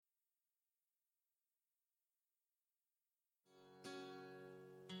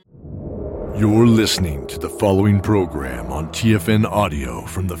You're listening to the following program on TFN Audio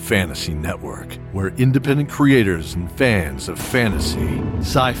from the Fantasy Network, where independent creators and fans of fantasy,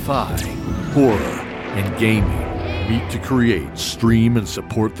 sci-fi, horror, and gaming meet to create, stream, and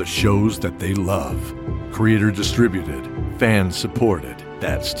support the shows that they love. Creator distributed, fan supported.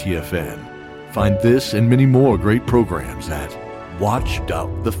 That's TFN. Find this and many more great programs at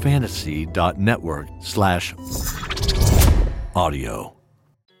watch.thefantasy.network/audio.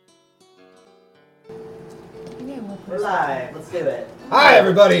 We're live. Let's do it. Hi,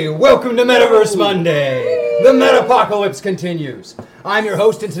 everybody. Welcome to Metaverse Monday. The Metapocalypse continues. I'm your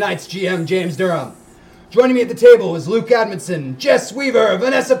host and tonight's GM, James Durham. Joining me at the table is Luke Admonson, Jess Weaver,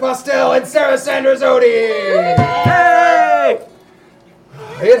 Vanessa Postel, and Sarah Sanders Odie. Hey!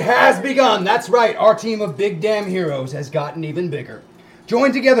 It has begun. That's right. Our team of big damn heroes has gotten even bigger.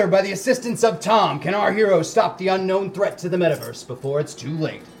 Joined together by the assistance of Tom, can our heroes stop the unknown threat to the metaverse before it's too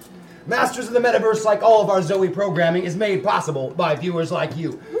late? Masters of the Metaverse, like all of our Zoe programming, is made possible by viewers like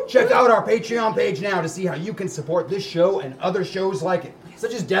you. Check out our Patreon page now to see how you can support this show and other shows like it,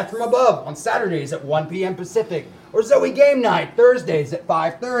 such as Death from Above on Saturdays at 1 p.m. Pacific, or Zoe Game Night Thursdays at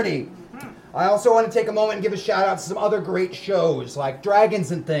 5:30. I also want to take a moment and give a shout out to some other great shows like Dragons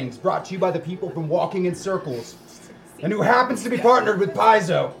and Things, brought to you by the people from Walking in Circles, and who happens to be partnered with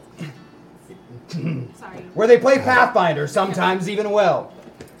Paizo, where they play Pathfinder, sometimes even well.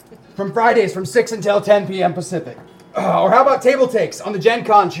 From Fridays from 6 until 10 p.m. Pacific. Or how about Table Takes on the Gen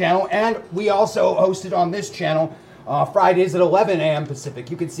Con channel, and we also hosted on this channel Fridays at 11 a.m. Pacific.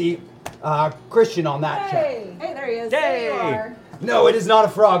 You can see Christian on that channel. Hey, there he is. Hey. There you are. No, it is not a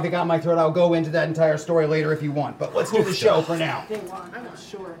frog that got my throat. I'll go into that entire story later if you want, but let's do the show for now. I'm not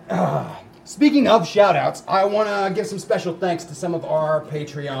sure. Speaking of shout-outs, I want to give some special thanks to some of our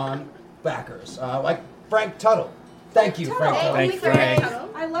Patreon backers, like Frank Tuttle. Thank you, Frank Tuttle. Thank you, Frank.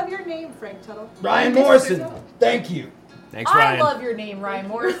 I love your name, Frank Tuttle. Ryan Morrison, thank you. Thanks, Ryan. I love your name, Ryan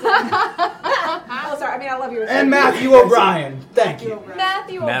Morrison. Oh, sorry. I mean, I love your name. And Matthew O'Brien, thank you.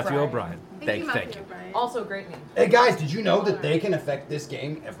 Matthew O'Brien. Thank you. Also, great name. Hey guys, did you know that they can affect this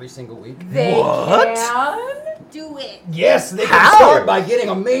game every single week? They can Do it. Yes, they can start by getting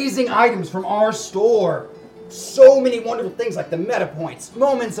amazing items from our store. So many wonderful things like the meta points,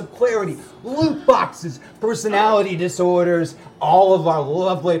 moments of clarity, loot boxes, personality disorders, all of our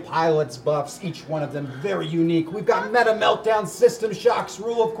lovely pilots buffs, each one of them very unique. We've got meta meltdown, system shocks,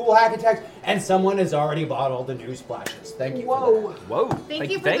 rule of cool hack attacks, and someone has already bought all the news flashes. Thank you. Whoa. Whoa. Thank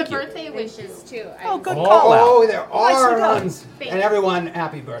you for the birthday wishes, too. Oh, good call out. Oh, there are done. ones. Thank And you. everyone,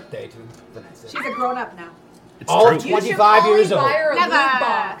 happy birthday to Vanessa. She's a grown-up now. It's all true. of 25 years old. Buy her a Never. loot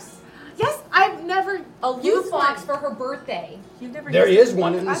box. Yes, I've never A used loot box one. for her birthday. You've never There used is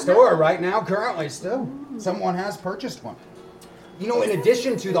one in the I've store never- right now, currently still. Someone has purchased one. You know, in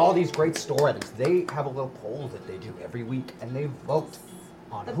addition to all these great store items, they have a little poll that they do every week, and they vote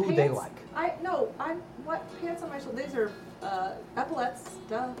on The who pants, they like. What pants on my shoulder? These are epaulets,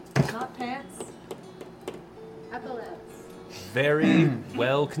 duh, not pants. Epaulets. Very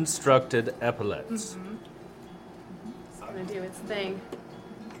well constructed epaulets. It's gonna do its thing.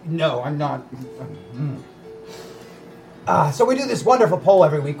 No, I'm not. So we do this wonderful poll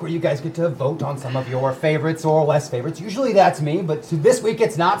every week where you guys get to vote on some of your favorites or less favorites. Usually that's me, but this week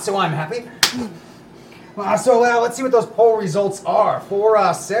it's not, so I'm happy. So let's see what those poll results are.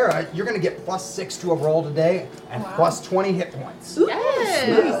 For Sarah, you're going to get +6 to a roll today and +20 hit points.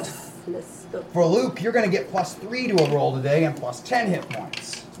 Yes. For Luke, you're going to get +3 to a roll today and +10 hit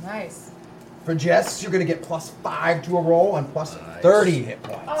points. Nice. For Jess, you're going to get +5 to a roll and +30 hit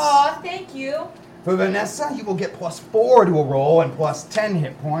points. Aw, thank you. For Vanessa, you will get +4 to a roll and +10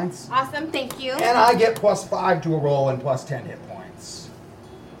 hit points. Awesome, thank you. And I get +5 to a roll and +10 hit points.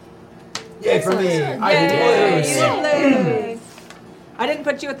 Yay for me. I didn't lose. Yay. I didn't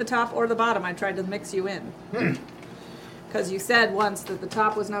put you at the top or the bottom. I tried to mix you in. Because you said once that the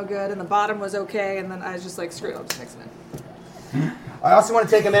top was no good and the bottom was okay, and then I was just like, screw it, I'll just mix them in. I also want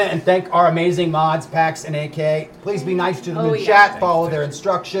to take a minute and thank our amazing mods, Pax and AK. Please be nice to them in chat, follow their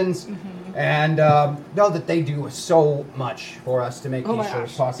instructions, and know that they do so much for us to make these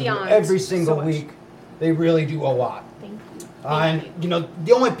shows possible. Beyond. Every single So much. week, they really do a lot. Thank you. And, you know,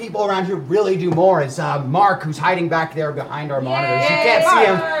 the only people around here really do more is Mark, who's hiding back there behind our monitors. You can't see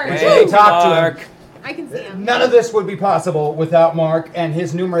him until you talk to him. I can see him. None of this would be possible without Mark and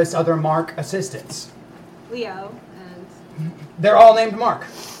his numerous other Mark assistants. Leo and They're all named Mark.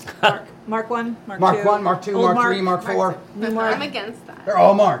 Mark 1, Mark 2. Mark 1, Mark 2, Old Mark 3, Mark 4. New Mark. I'm against that. They're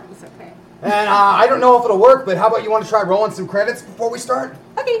all Mark. It's okay. And I don't know if it'll work, but how about you want to try rolling some credits before we start?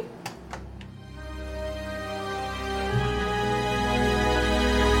 Okay.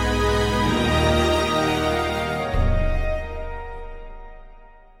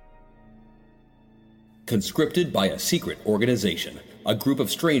 Conscripted by a secret organization, a group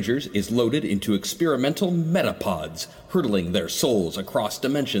of strangers is loaded into experimental metapods, hurtling their souls across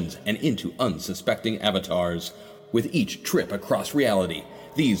dimensions and into unsuspecting avatars. With each trip across reality,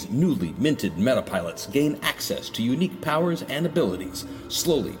 these newly minted metapilots gain access to unique powers and abilities,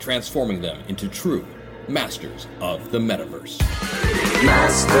 slowly transforming them into true masters of the metaverse.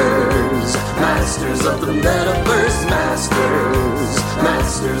 Masters of the metaverse, masters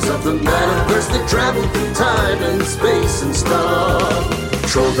of the metaverse. They travel through time and space and stuff.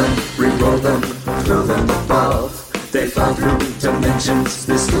 Troll them, re-roll them, throw them above. They fly through dimensions,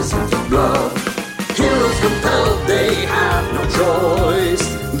 this isn't a bluff. Heroes compelled, they have no choice.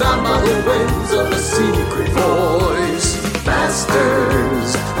 Bound by the wings of a secret voice.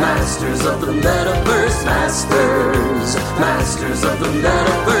 Masters of the metaverse, masters of the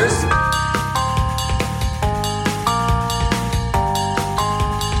metaverse.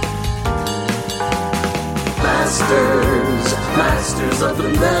 Masters of the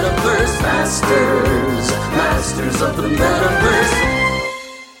metaverse, masters of the metaverse.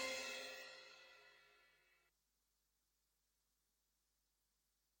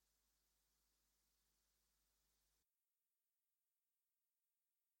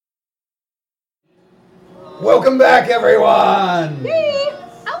 Welcome back, everyone!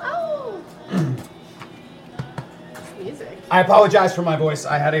 Ow! Music. I apologize for my voice.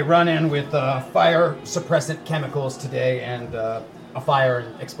 I had a run-in with fire suppressant chemicals today and a fire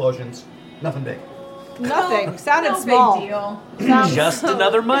and explosions. Nothing big. Nothing. Sounded No small. big deal. Sounds, Just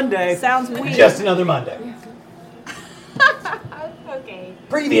another Monday. sounds weird. Just another Monday. Okay.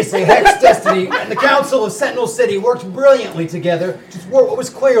 Previously, Hex Destiny and the Council of Sentinel City worked brilliantly together to thwart what was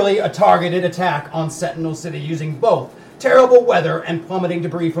clearly a targeted attack on Sentinel City using both terrible weather and plummeting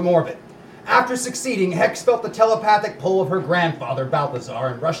debris from orbit. After succeeding, Hex felt the telepathic pull of her grandfather, Balthazar,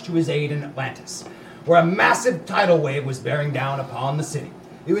 and rushed to his aid in Atlantis, where a massive tidal wave was bearing down upon the city.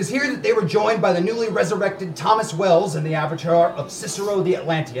 It was here that they were joined by the newly resurrected Thomas Wells and the avatar of Cicero the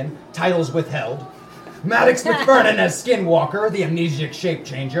Atlantean, titles withheld, Maddox McFernan as Skinwalker, the amnesiac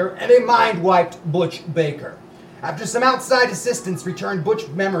shape-changer, and a mind-wiped Butch Baker. After some outside assistance returned Butch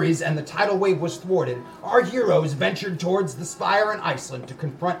memories and the tidal wave was thwarted, our heroes ventured towards the Spire in Iceland to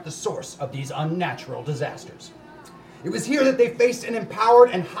confront the source of these unnatural disasters. It was here that they faced an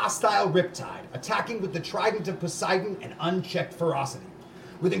empowered and hostile Riptide, attacking with the trident of Poseidon and unchecked ferocity.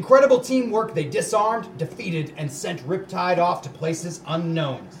 With incredible teamwork, they disarmed, defeated, and sent Riptide off to places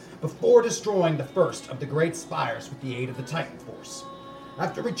unknown, before destroying the first of the great spires with the aid of the Titan Force.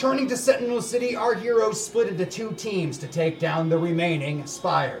 After returning to Sentinel City, our heroes split into two teams to take down the remaining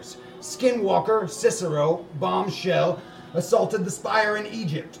spires. Skinwalker, Cicero, Bombshell assaulted the spire in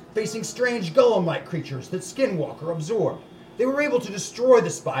Egypt, facing strange golem-like creatures that Skinwalker absorbed. They were able to destroy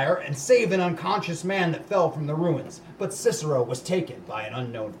the spire and save an unconscious man that fell from the ruins, but Cicero was taken by an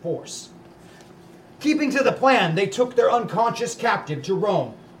unknown force. Keeping to the plan, they took their unconscious captive to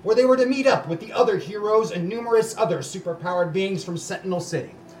Rome, where they were to meet up with the other heroes and numerous other superpowered beings from Sentinel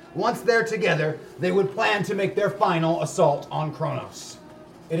City. Once there together, they would plan to make their final assault on Kronos.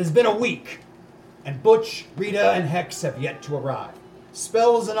 It has been a week, and Butch, Rita, and Hex have yet to arrive.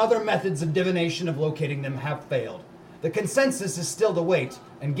 Spells and other methods of divination of locating them have failed. The consensus is still to wait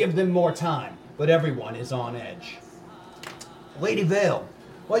and give them more time, but everyone is on edge. Lady Vale,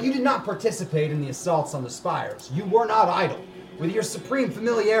 while you did not participate in the assaults on the spires, you were not idle. With your supreme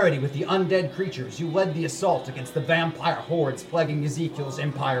familiarity with the undead creatures, you led the assault against the vampire hordes plaguing Ezekiel's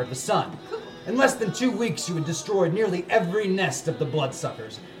Empire of the Sun. In less than 2 weeks, you had destroyed nearly every nest of the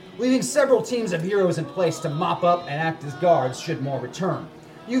bloodsuckers, leaving several teams of heroes in place to mop up and act as guards should more return.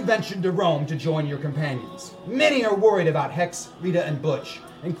 You ventured to Rome to join your companions. Many are worried about Hex, Rita, and Butch,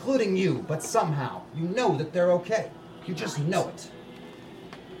 including you, but somehow you know that they're okay. You just know it.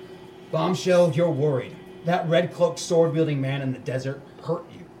 Bombshell, you're worried. That red-cloaked sword-wielding man in the desert hurt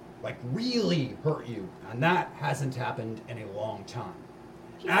you. Like, really hurt you. And that hasn't happened in a long time.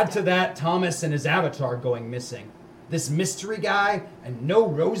 Add to that Thomas and his avatar going missing. This mystery guy, and no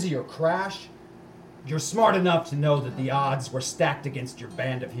Rosie or Crash. You're smart enough to know that the odds were stacked against your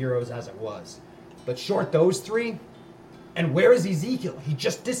band of heroes as it was. But short those three, and where is Ezekiel? He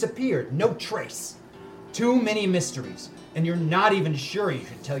just disappeared. No trace. Too many mysteries. And you're not even sure you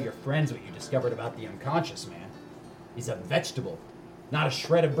should tell your friends what you discovered about the unconscious man. He's a vegetable. Not a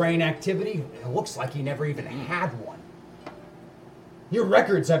shred of brain activity. It looks like he never even had one. Your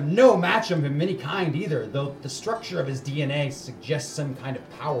records have no match of him any kind either, though the structure of his DNA suggests some kind of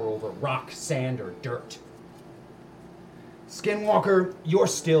power over rock, sand, or dirt. Skinwalker, you're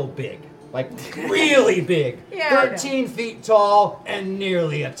still big. Like, really big. Yeah, 13 feet tall and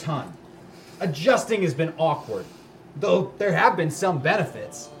nearly a ton. Adjusting has been awkward, though there have been some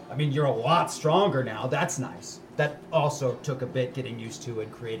benefits. I mean, you're a lot stronger now, that's nice. That also took a bit getting used to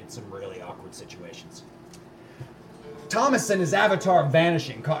and created some really awkward situations. Thomas and his avatar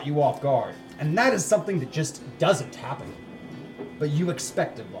vanishing caught you off guard, and that is something that just doesn't happen. But you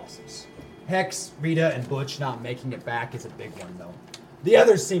expected losses. Hex, Rita, and Butch not making it back is a big one, though. The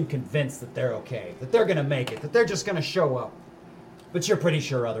others seem convinced that they're okay, that they're gonna make it, that they're just gonna show up. But you're pretty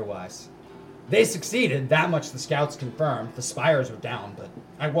sure otherwise. They succeeded, that much the scouts confirmed. The spires were down, but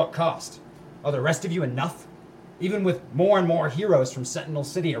at what cost? Are the rest of you enough? Even with more and more heroes from Sentinel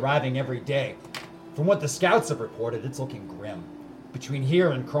City arriving every day. From what the scouts have reported, it's looking grim. Between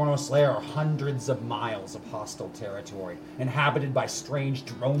here and Kronos Lair are hundreds of miles of hostile territory, inhabited by strange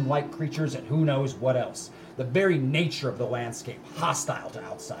drone-like creatures and who knows what else. The very nature of the landscape, hostile to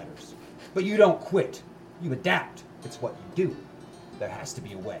outsiders. But you don't quit. You adapt. It's what you do. There has to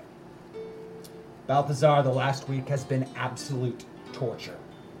be a way. Balthazar, the last week has been absolute torture.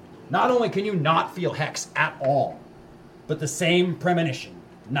 Not only can you not feel Hex at all, but the same premonition,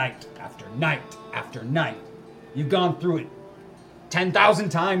 night after night after night. You've gone through it 10,000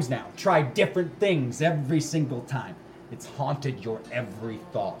 times now, tried different things every single time. It's haunted your every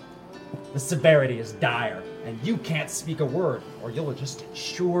thought. The severity is dire, and you can't speak a word, or you'll just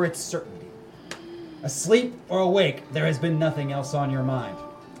ensure its certainty. Asleep or awake, there has been nothing else on your mind.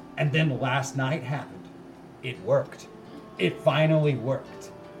 And then last night happened. It worked. It finally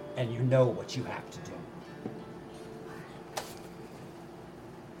worked. And you know what you have to do.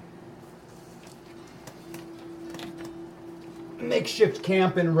 Makeshift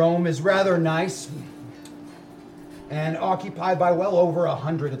camp in Rome is rather nice and occupied by well over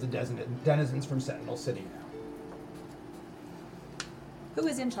 100 of the denizens from Sentinel City now. Who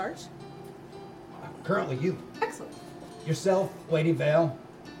is in charge? Currently you. Excellent. Yourself, Lady Vale,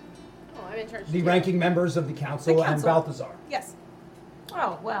 Oh, I'm in charge. the ranking members of the council, and Balthazar. Yes.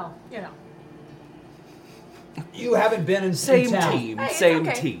 Oh, well, you know. You haven't been in Same town. team, Hey, it's same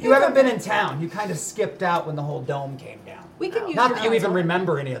okay. team. You haven't been in town. You kind of skipped out when the whole dome came down. We can use Not your that you even counsel.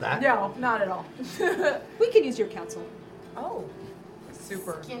 remember any of that. No, not at all. We can use your counsel. Oh,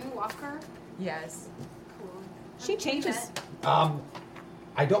 super. Skinwalker. Yes. Cool. She changes.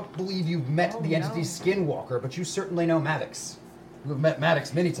 I don't believe you've met the entity Skinwalker, but you certainly know Maddox. You've met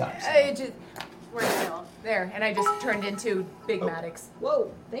Maddox many times. I just, where's Bill? There, and I just turned into Big Maddox.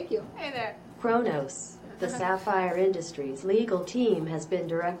 Whoa, thank you. Hey there. Kronos, the Sapphire Industries legal team has been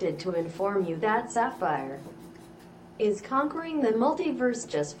directed to inform you that Sapphire is conquering the multiverse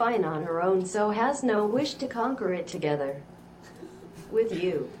just fine on her own, so has no wish to conquer it together with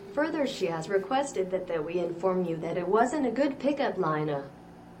you. Further, she has requested that we inform you that it wasn't a good pickup line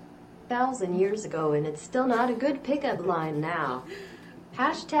 1,000 years ago, and it's still not a good pickup line now.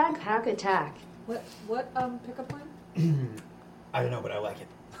 Hashtag hack attack. What pickup line? I don't know, but I like it.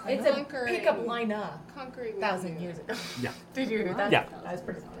 It's a Conquering. pickup line up. Conquering. 1,000 years ago. Yeah. Did you hear that? Yeah. That was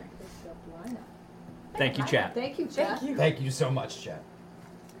pretty funny. Thank you, chat. Thank you, Chad. Thank you. Thank you so much, Chad.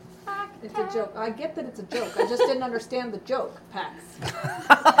 It's a joke. I get that it's a joke. I just didn't understand the joke, Pax.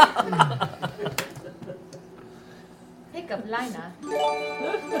 Pickup liner.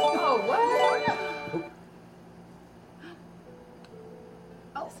 Oh, what?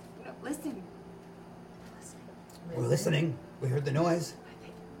 Oh, no, listen. We're listening. We heard the noise,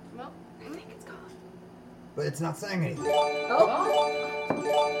 Well, I think it's gone. but it's not saying anything.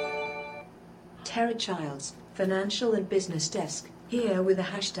 Tara Childs, Financial and Business Desk, here with a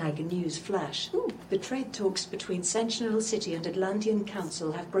hashtag news flash. The trade talks between Sentinel City and Atlantean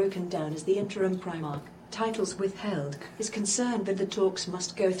Council have broken down as the interim Primarch, titles withheld, is concerned that the talks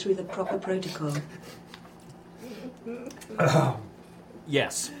must go through the proper protocol.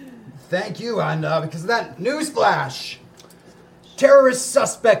 Yes. Thank you, and because of that, newsflash! Terrorist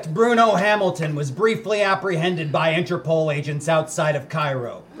suspect Bruno Hamilton was briefly apprehended by Interpol agents outside of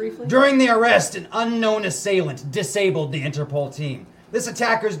Cairo. Briefly? During the arrest, an unknown assailant disabled the Interpol team. This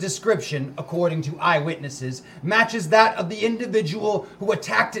attacker's description, according to eyewitnesses, matches that of the individual who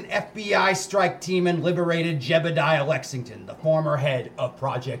attacked an FBI strike team and liberated Jebediah Lexington, the former head of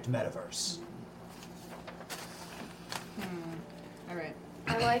Project Metaverse. All right.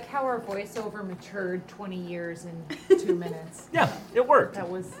 I like how our voiceover matured 20 years in 2 minutes. Yeah, it worked. That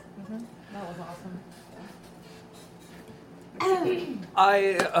was awesome.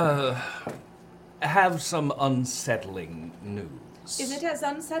 I have some unsettling news. Is it as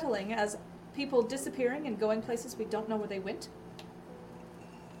unsettling as people disappearing and going places we don't know where they went?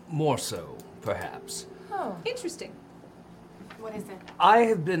 More so, perhaps. Oh. Interesting. What is it? I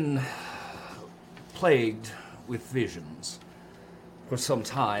have been plagued with visions. for some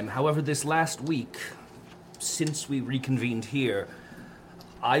time. However, this last week, since we reconvened here,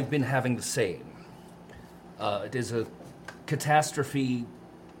 I've been having the same. It is a catastrophe,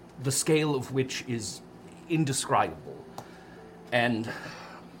 the scale of which is indescribable. And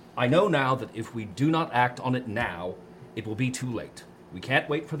I know now that if we do not act on it now, it will be too late. We can't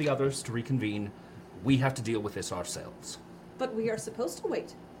wait for the others to reconvene. We have to deal with this ourselves. But we are supposed to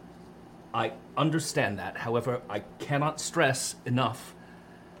wait. I understand that. However, I cannot stress enough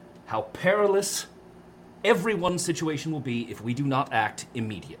how perilous everyone's situation will be if we do not act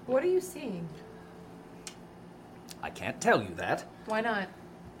immediately. What are you seeing? I can't tell you that, Why not?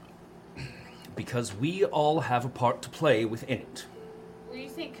 because we all have a part to play within it. When you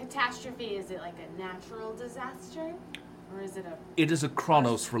say catastrophe, is it like a natural disaster? Or is it a... It is a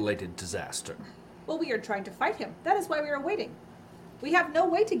Kronos-related disaster. Well, we are trying to fight him. That is why we are waiting. We have no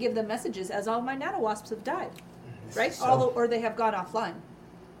way to give them messages, as all my nanowasps have died. Right? Or they have gone offline.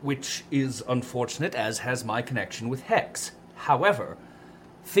 Which is unfortunate, as has my connection with Hex. However,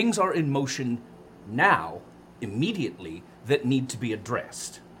 things are in motion now, immediately, that need to be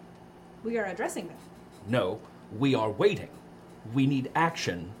addressed. We are addressing them. No, we are waiting. We need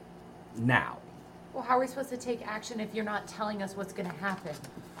action now. Well, how are we supposed to take action if you're not telling us what's going to happen?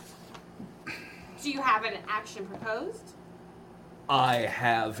 Do you have an action proposed? I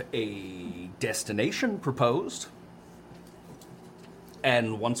have a destination proposed.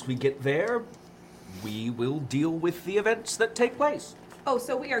 And once we get there, we will deal with the events that take place. Oh,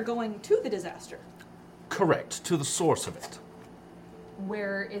 so we are going to the disaster. Correct, to the source of it.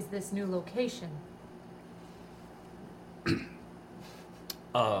 Where is this new location?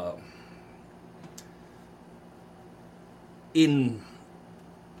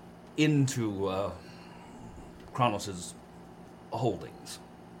 Into Kronos' holdings.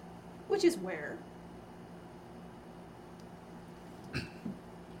 Which is where?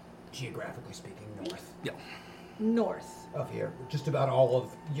 Geographically speaking, north Yeah. North. of here. Just about all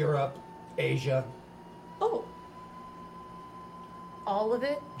of Europe, Asia, Oh, All of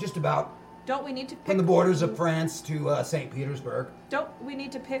it? just about don't we need to pick... from the borders of France to St. Petersburg. Don't we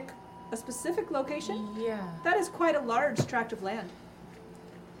need to pick a specific location? Yeah. That is quite a large tract of land.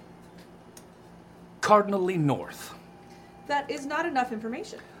 Cardinally north. That is not enough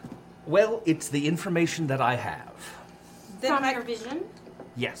information. Well, it's the information that I have. Then From your vision?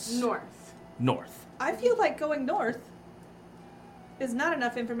 Yes. North. North. I feel like going north is not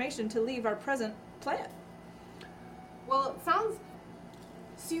enough information to leave our present plan. Well, it sounds...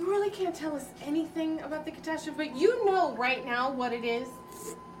 So you really can't tell us anything about the catastrophe, but you know right now what it is?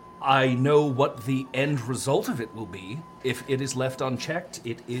 I know what the end result of it will be. If it is left unchecked,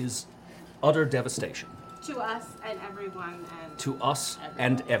 it is utter devastation. To us and everyone and... To us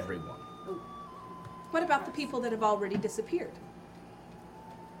and everyone. What about the people that have already disappeared?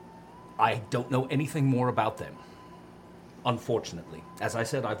 I don't know anything more about them. Unfortunately. As I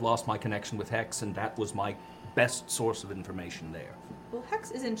said, I've lost my connection with Hex, and that was my best source of information there. Well,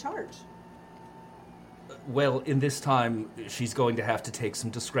 Hex is in charge. Well, in this time, she's going to have to take some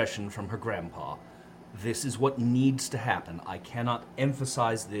discretion from her grandpa. This is what needs to happen. I cannot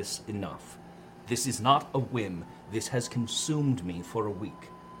emphasize this enough. This is not a whim. This has consumed me for a week.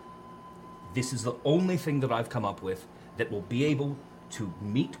 This is the only thing that I've come up with that will be able to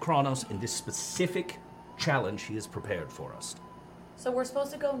meet Kronos in this specific challenge he has prepared for us. So we're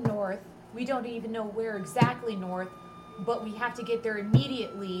supposed to go north. We don't even know where exactly north, but we have to get there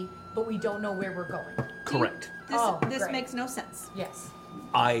immediately, but we don't know where we're going. Correct. This great. makes no sense. Yes.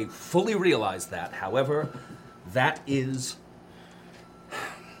 I fully realize that. However, that is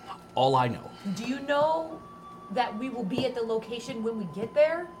all I know. Do you know that we will be at the location when we get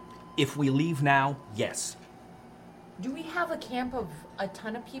there? If we leave now, yes. Do we have a camp of a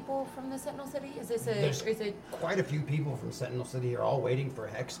ton of people from the Sentinel City? Is this There's is it quite a few people from Sentinel City are all waiting for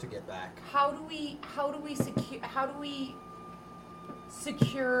Hex to get back. how do we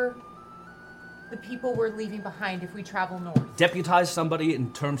secure the people we're leaving behind if we travel north? Deputize somebody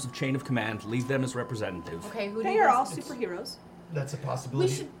in terms of chain of command, leave them as representative. Okay, who do They you are guys- all superheroes. That's a possibility.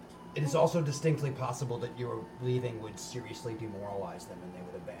 We should- It is also distinctly possible that your leaving would seriously demoralize them and they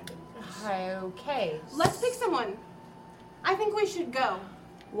would abandon us. Okay. Let's pick someone. I think we should go.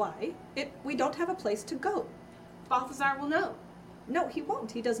 Why? We don't have a place to go. Balthazar will know. No, he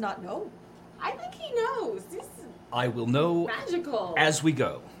won't. He does not know. I think he knows. This is I will know magical. as we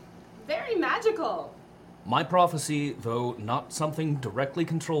go. Very magical. My prophecy, though not something directly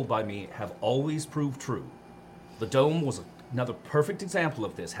controlled by me, have always proved true. The dome was another perfect example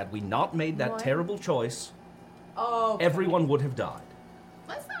of this. Had we not made that What? terrible choice, Oh. everyone would have died.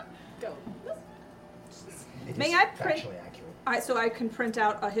 Let's not go. It May is I pray- factually accurate. So I can print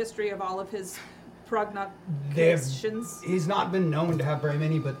out a history of all of his There's- prognostications. He's not been known to have very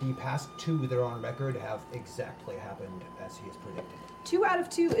many, but the past 2 that are on record have exactly happened as he has predicted. 2 out of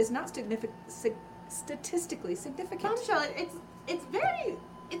 2 is not statistically significant. Bombshell, it's very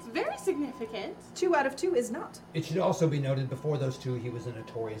significant. 2 out of 2 is not. It should also be noted, before those 2, he was a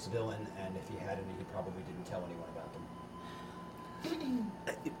notorious villain, and if he had any, he probably didn't tell anyone about them.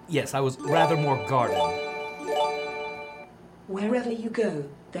 Yes, I was rather more guarded. Wherever you go,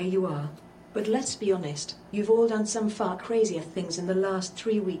 there you are. But let's be honest, you've all done some far crazier things in the last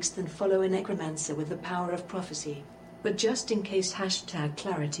 3 weeks than follow a necromancer with the power of prophecy. But just in case,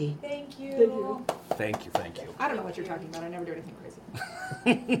 #clarity. Thank you. Thank you. I don't know what you're talking about. I never do anything crazy.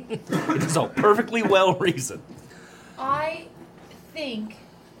 It is all perfectly well reasoned. I think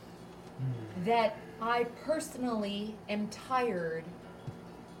that I personally am tired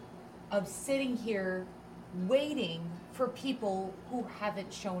of sitting here waiting for people who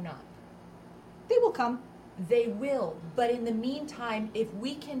haven't shown up. They will come. They will, but in the meantime, if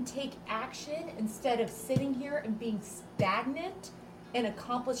we can take action instead of sitting here and being stagnant and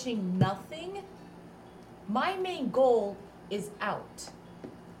accomplishing nothing, my main goal is out.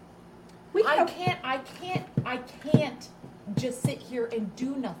 I can't just sit here and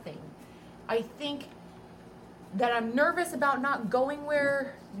do nothing. I think that I'm nervous about not knowing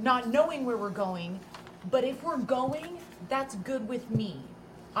where we're going, but if we're going, that's good with me.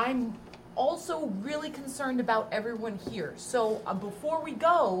 I'm also really concerned about everyone here. So before we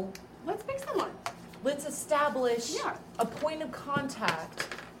go, let's pick someone. Let's establish a point of contact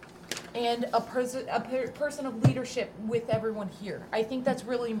and a person of leadership with everyone here. I think that's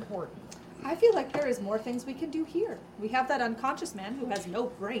really important. I feel like there is more things we can do here. We have that unconscious man who has no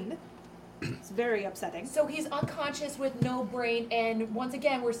brain. It's very upsetting. So he's unconscious with no brain, and once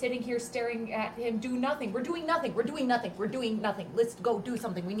again, we're sitting here staring at him do nothing. We're doing nothing. Let's go do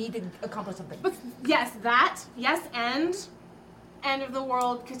something. We need to accomplish something. But yes, and end of the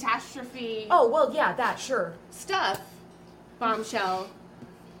world catastrophe. Oh, well, yeah, that, sure. Stuff. Bombshell.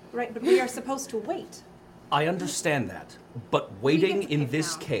 Right, but we are supposed to wait. I understand that, but waiting in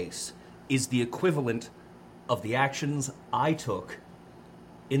this case is the equivalent of the actions I took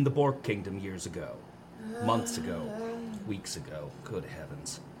in the Borg Kingdom years ago, months ago, weeks ago. Good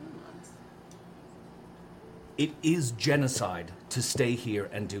heavens. It is genocide to stay here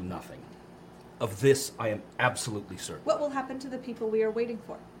and do nothing. Of this, I am absolutely certain. What will happen to the people we are waiting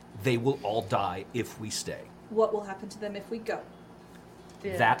for? They will all die if we stay. What will happen to them if we go?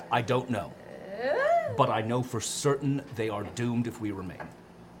 That I don't know. But I know for certain they are doomed if we remain.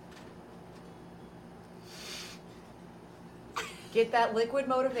 Get that liquid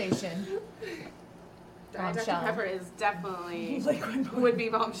motivation. Dr. Pepper is definitely would be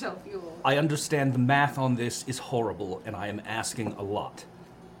Bombshell fuel. I understand the math on this is horrible, and I am asking a lot.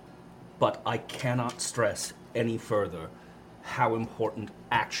 But I cannot stress any further how important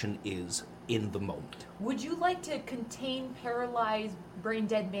action is in the moment. Would you like to contain paralyzed,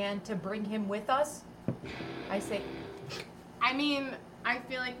 brain-dead man to bring him with us? I say... I mean, I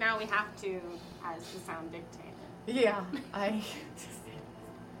feel like now we have to, as the sound dictated. Yeah,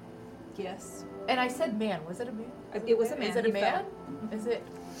 Yes. And I said man. Was it a man? It was a man. Is it a man? Is it?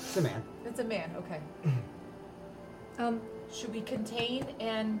 It's a man. It's a man, okay. Should we contain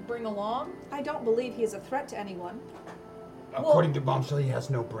and bring along? I don't believe he is a threat to anyone. According to Bombshell, he has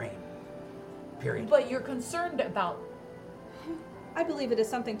no brain. Period. But you're concerned about... I believe it is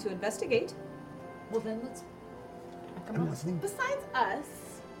something to investigate. Well, then let's... I'm listening. Besides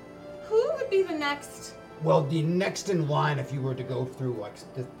us, who would be the next... Well, the next in line, if you were to go through like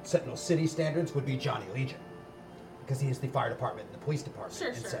the Sentinel City standards, would be Johnny Legion, because he is the fire department and the police department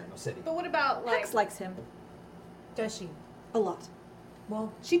in Sentinel City. But what about like... Hex likes him. Does she? A lot.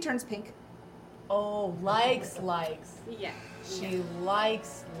 Well, she turns pink. Oh, likes. Yeah. She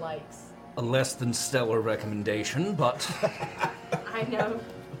likes. A less than stellar recommendation, but... I know.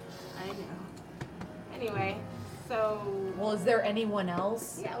 Anyway, so... Well, is there anyone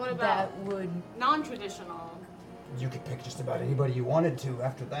else what about that would... non-traditional? You could pick just about anybody you wanted to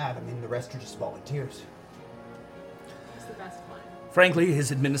after that. I mean, the rest are just volunteers. What's the best one? Frankly,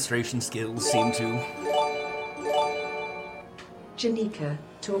 his administration skills seem to... Janika,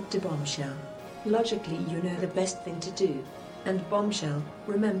 talk to Bombshell. Logically, you know the best thing to do. And Bombshell,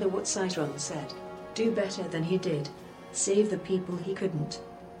 remember what Citron said. Do better than he did. Save the people he couldn't.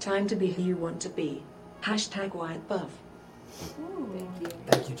 Time to be who you want to be. #Wyatt Buff.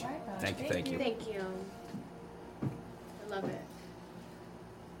 Thank you. Thank you, Thank you. Thank you. I love it.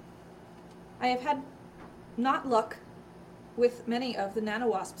 I have had not luck with many of the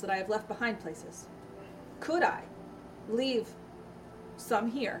nanowasps that I have left behind places. Could I leave some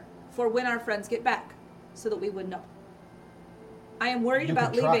here for when our friends get back, so that we would know. I am worried You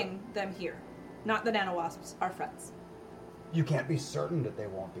about could try. leaving them here, not the nanowasps, our friends. You can't be certain that they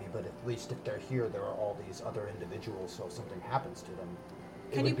won't be, but at least if they're here, there are all these other individuals, so if something happens to them,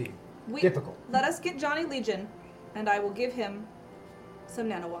 it would be difficult. Let us get Johnny Legion, and I will give him some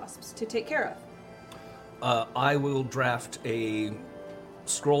nanowasps to take care of. I will draft a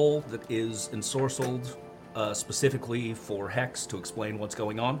scroll that is ensorcelled specifically for Hex to explain what's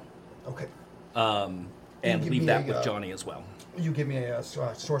going on. Okay. And give leave me that a, with Johnny as well. You give me a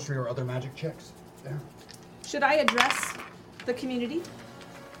sorcery or other magic checks. Yeah. Should I address the community?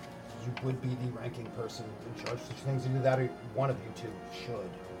 You would be the ranking person in charge of such things. Either that or one of you two should.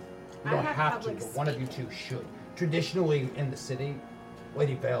 You I don't have have to, public but one of you two should. Traditionally in the city,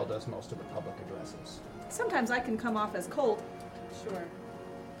 Lady Vale does most of the public addresses. Sometimes I can come off as cold. Sure.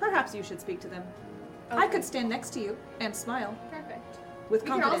 Perhaps you should speak to them. I could stand next to you and smile. Perfect. With We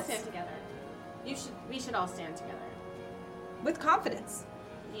can all confidence. stand together. We should all stand together. With confidence.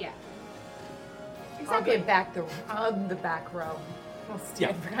 Yeah. I'll get back on the back row. I'll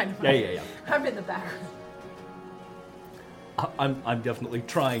stand behind him. Yeah. I'm in the back. I'm definitely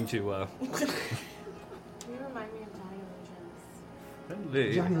trying to. You remind me of Johnny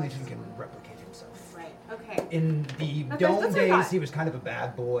Legends. Johnny Legion can replicate himself. Right. Okay. In the That's Dome what I days, thought. he was kind of a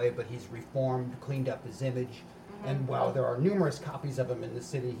bad boy, but he's reformed, cleaned up his image. And while there are numerous copies of him in the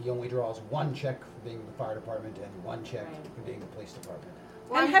city, he only draws one check for being the fire department and one check for being the police department.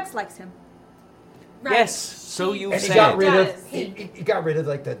 And Hex likes him. Right. Yes, so you And said. he got rid Does. of he got rid of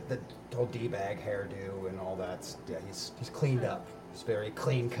like the whole d-bag hairdo and all that. Yeah, he's cleaned up. He's very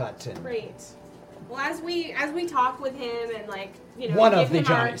clean cut and Great. Well, as we talk with him and One give of the him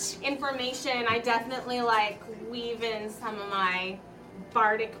our Johnnies. information, I definitely weave in some of my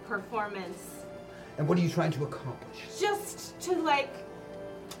bardic performance, And what are you trying to accomplish? just to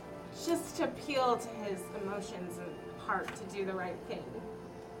appeal to his emotions and heart to do the right thing.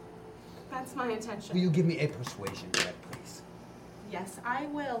 That's my intention. Will you give me a persuasion check, please? Yes, I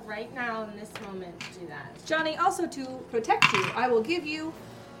will right now in this moment do that. Johnny, also to protect you, I will give you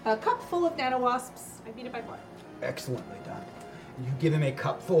a cup full of nanowasps. I beat it by 4. Excellently done. You give him a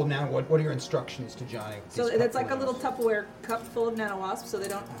cup full. Now, what are your instructions to Johnny? with So these cup it's like a full little of- Tupperware cup full of nanowasps, so they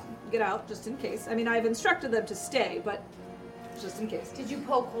don't get out, just in case. I mean, I've instructed them to stay, but just in case. Did you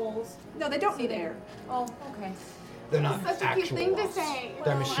poke holes? No, they don't need air. Oh, okay. They're not Such a actual cute thing to wasps. say.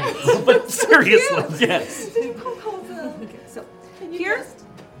 They're Well, machines. But seriously, yes. Okay, so here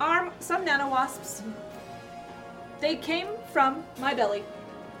are some nanowasps. They came from my belly.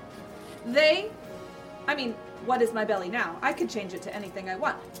 What is my belly now? I could change it to anything I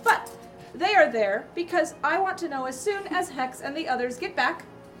want. But they are there because I want to know as soon as Hex and the others get back.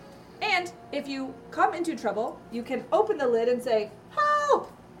 And if you come into trouble, you can open the lid and say,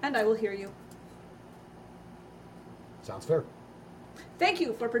 "Help!" And I will hear you. Sounds fair. Thank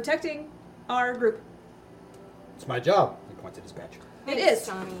you for protecting our group. It's my job. He points at his badge. It Thanks, is.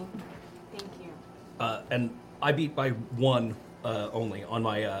 Johnny. Thank you. And I beat by 1 only on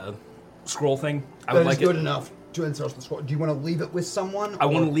my scroll thing. I That would is like good it. enough to enforce the score. Do you want to leave it with someone? I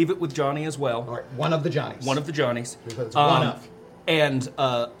want or- to leave it with Johnny as well. All right, one of the Johnnies. One of the Johnnies. Because it's one of. And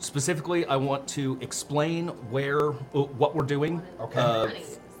specifically, I want to explain what we're doing. Okay.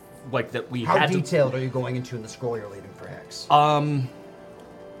 Like that we How had detailed are you going into in the scroll you're leaving for Hex?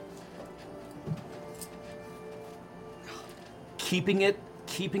 Keeping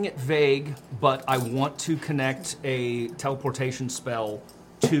it vague, but I want to connect a teleportation spell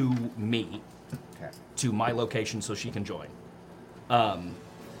to me, to my location, so she can join.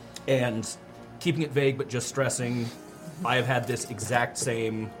 And keeping it vague, but just stressing, I have had this exact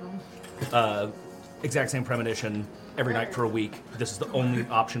same premonition every night for a week. This is the only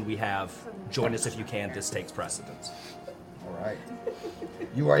option we have. Join us if you can. This takes precedence. All right.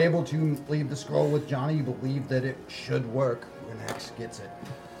 You are able to leave the scroll with Johnny. You believe that it should work when Hex gets it.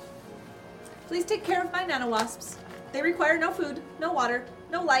 Please take care of my nanowasps. They require no food, no water,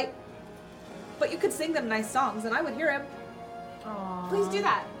 no light. But you could sing them nice songs and I would hear him. Please do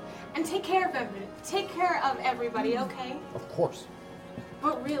that. And take care of everybody, okay? Of course.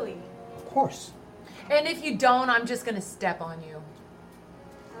 But really. Of course. And if you don't, I'm just gonna step on you.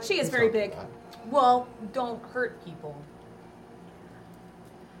 She is very big. Well, don't hurt people.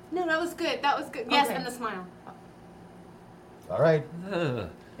 No, that was good. That was good. Yes, Okay. and the smile. All right.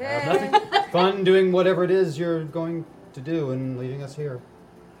 Nothing. Fun doing whatever it is you're going to do and leaving us here.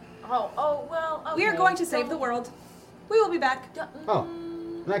 Oh, well, okay. We are going to save the world. We will be back. Oh,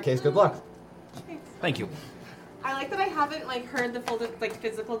 in that case, good luck. Thank you. I like that I haven't like heard the full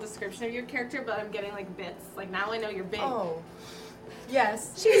physical description of your character, but I'm getting like bits. Like now I know you're big. Oh.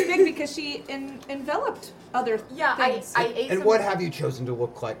 Yes. She's big because she enveloped other things. I ate And some... what have you chosen to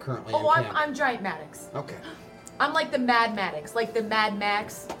look like currently in camp? I'm Giant Maddox. Okay. I'm like the Mad Maddox, like the Mad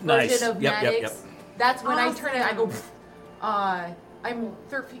Max Nice. version of Yep, Maddox. yep. That's when I Awesome. turn it, I go, I'm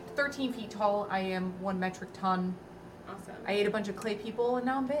 13 feet tall. I am 1 metric ton. Awesome. I ate a bunch of clay people, and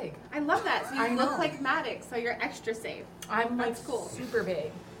now I'm big. I love that. So you I look know. like Maddox, so you're extra safe. I'm like That's cool. super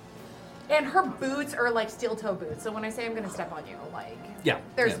big. And her boots are like steel toe boots. So when I say I'm gonna step on you, like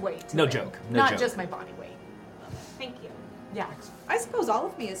there's weight. To No it. joke. No Not joke. just my body weight. Thank you. Yeah. I suppose all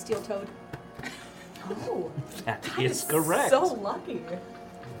of me is steel-toed. Oh, That is correct. so lucky.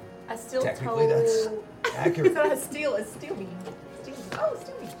 A steel Technically, toe. that's accurate. It's not a steel. It's steel beam. Oh,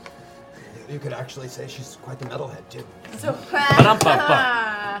 steel beam. You could actually say she's quite the metalhead, too. So,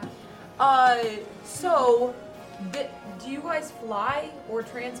 Ba-dum-bum-bum. so, do you guys fly or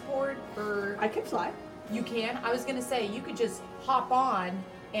transport or? I can fly. You can. I was gonna say you could just hop on,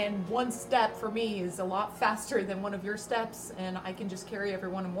 and 1 step for me is a lot faster than one of your steps, and I can just carry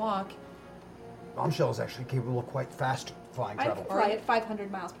everyone and walk. Bombshell is actually capable of quite fast flying I travel. can fly at 500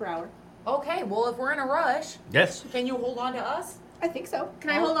 miles per hour. Okay, well if we're in a rush, Yes. can you hold on to us? I think so. Can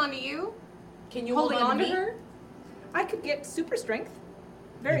I hold on to you? Can you Holding hold on to to me? her? I could get super strength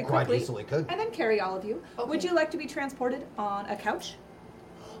very You quite quickly. easily could. And then carry all of you. Okay. Would you like to be transported on a couch?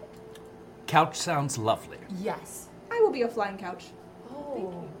 Couch sounds lovely. Yes. I will be a flying couch.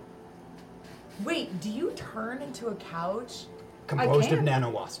 Oh. Wait, do you turn into a couch? Composed of can.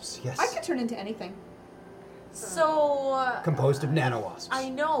 nanowasps, yes. I could turn into anything. So. Composed of nanowasps. I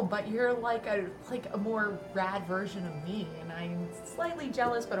know, but you're like a more rad version of me, and I'm slightly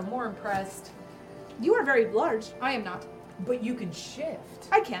jealous, but I'm more impressed. You are very large. I am not. But you can shift.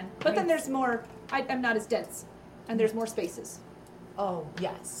 I can. But then Right. there's more. I'm not as dense. And there's more spaces. Oh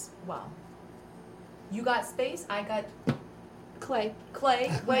yes. Well, you got space. I got Clay.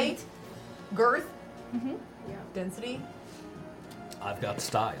 clay. Weight, girth, Mm-hmm. density. I've got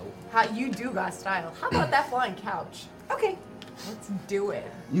style. How you do got style. How about that flying couch? Okay. Let's do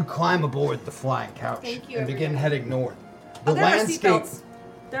it. You climb aboard the flying couch Thank you, and begin everybody. heading north. The Oh, there are landscape. seatbelts.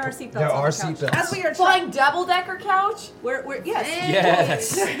 There are seatbelts. There on are the couch. seatbelts. As we are Flying double-decker couch? We're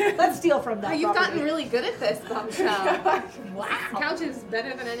yes. Yes. Let's steal from that. Oh, you've property. gotten really good at this, Bombshell. Wow. Couch is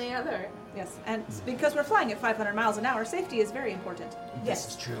better than any other. Yes, and because we're flying at 500 miles an hour, safety is very important. This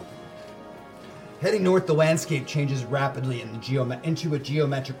is true. Heading north, the landscape changes rapidly into a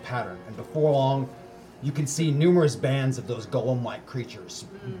geometric pattern, and before long, you can see numerous bands of those golem-like creatures,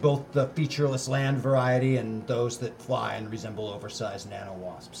 both the featureless land variety and those that fly and resemble oversized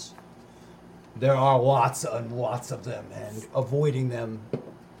nanowasps. There are lots and lots of them, and avoiding them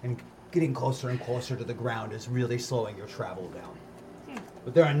and getting closer and closer to the ground is really slowing your travel down.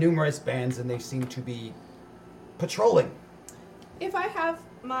 But there are numerous bands, and they seem to be patrolling. If I have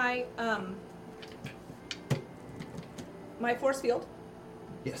my my force field,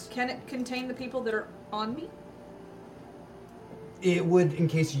 Yes. can it contain the people that are on me? It would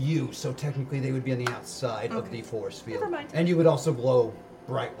encase you, so technically they would be on the outside of Okay. the force field. Never mind. And you would also glow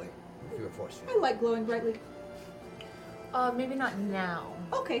brightly if you were force field. I like glowing brightly. Maybe not now.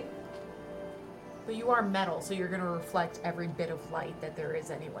 Okay. But you are metal, so you're going to reflect every bit of light that there is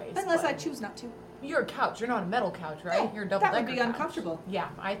anyways. Unless but- I choose not to. You're a couch. You're not a metal couch, right? No, You're a double-decker that would be couch. uncomfortable. Yeah,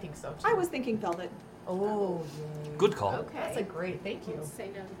 I think so, too. I was thinking velvet. Oh, yay. Good call. Okay. That's a great, thank you. Say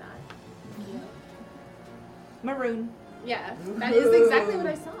no to that. Maroon. Yeah, that is exactly what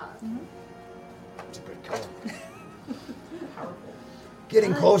I saw. It's a good color.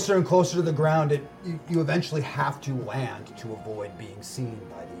 Getting closer and closer to the ground, you eventually have to land to avoid being seen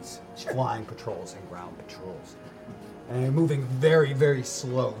by these flying patrols and ground patrols. And you're moving very, very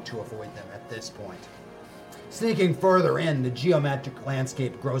slow to avoid them at this point. Sneaking further in, the geometric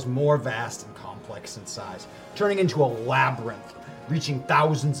landscape grows more vast and complex in size, turning into a labyrinth, reaching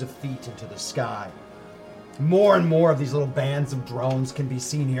thousands of feet into the sky. More and more of these little bands of drones can be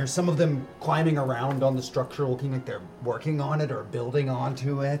seen here, some of them climbing around on the structure looking like they're working on it or building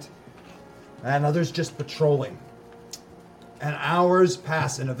onto it, and others just patrolling. And hours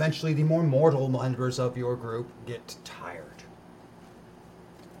pass, and eventually the more mortal members of your group get tired.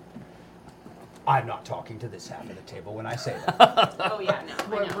 I'm not talking to this half of the table when I say that. Oh yeah,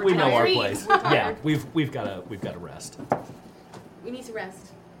 no, I know. We know our Tired. place. We're Yeah, tired. we've got to rest. We need to rest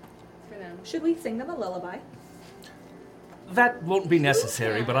for them. Should we sing them a lullaby? That won't be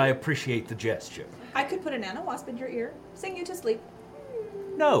necessary, but I appreciate the gesture. I could put a nanowasp in your ear, sing you to sleep.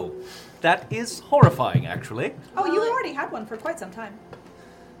 No, that is horrifying, actually. Oh, you already had one for quite some time.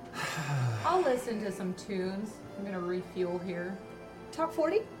 I'll I'll listen to some tunes. I'm gonna refuel here. Top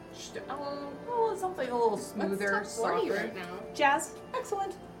 40? Something a little smoother, Let's top 40 softer. right now. Jazz?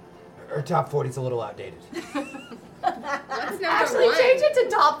 Excellent. Her top 40's a little outdated. What's number Actually, one? change it to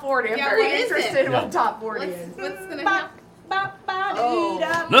top 40. I'm Yeah, very what is interested it? in what top 40 is. What's gonna happen?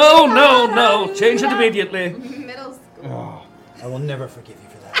 No. Change it immediately. Middle school. Oh, I will never forgive you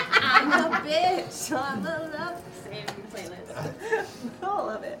for that. I'm a bitch. I'm a love. Same playlist. I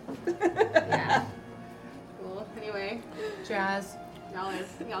love it. Yeah. Cool. Anyway, Jazz. y'all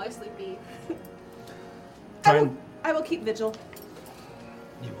are sleepy. I will keep vigil.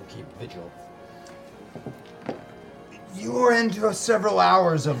 You will keep vigil. You are into several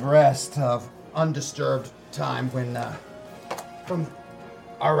hours of rest, of undisturbed time when from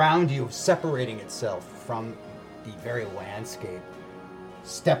around you, separating itself from the very landscape,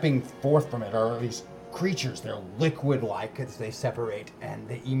 stepping forth from it are these creatures. They're liquid-like as they separate, and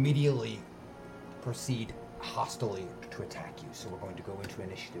they immediately proceed hostilely to attack you. So we're going to go into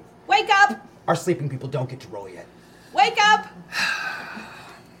initiative. Wake up! Our sleeping people don't get to roll yet. Wake up!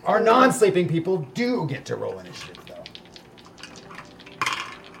 Our non-sleeping people do get to roll initiative, though.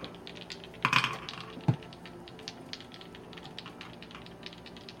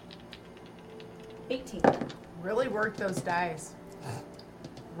 Really work those dice.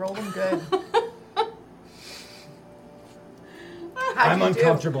 Roll them good. I'm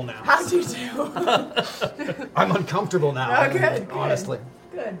uncomfortable now. How'd you do? I'm uncomfortable now. Oh, good. Honestly.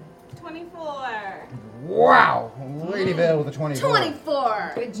 Good. 24. Wow. Lady Vale with a 24.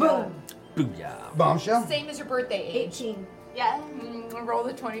 24. Good job. Booyah. Bombshell? Same as your birthday age. 18. Yeah. Roll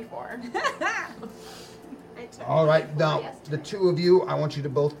the 24. All right, now, the two of you, I want you to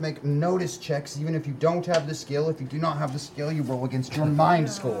both make notice checks, even if you don't have the skill. If you do not have the skill, you roll against your mind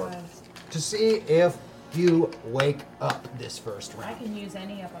score to see if you wake up this first I round. can use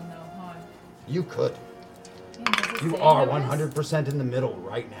any of them though, huh? You could. Does it You say are notice? 100% in the middle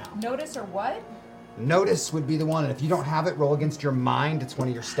right now. Notice or what? Notice would be the one, and if you don't have it, roll against your mind. It's one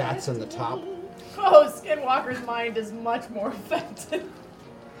of your stats on the top. Oh, Skinwalker's mind is much more effective.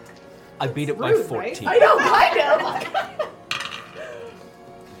 I beat it by rude, 14. I know, kind of.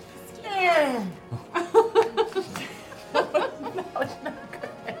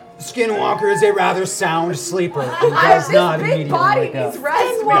 Skinwalker is a rather sound sleeper and I does have not this big immediately body wake up. needs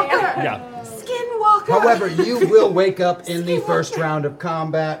rest, man. Yeah. Skinwalker. However, you will wake up in the first round of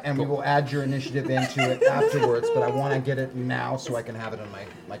combat, and we will add your initiative into it afterwards, but I want to get it now so I can have it on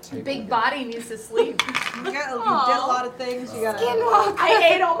my table. Big body needs to sleep. You did a lot of things. You gotta. Skinwalker.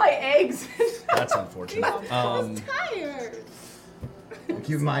 I ate all my eggs. That's unfortunate. Tired. Keep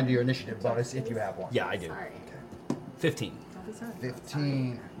in mind your initiative bonus if you have one. Yeah, I do. Sorry. 15.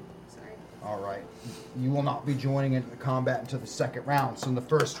 15. Sorry. All right. You will not be joining in the combat until the second round. So in the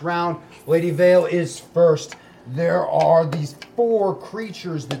first round, Lady Vale is first. There are these 4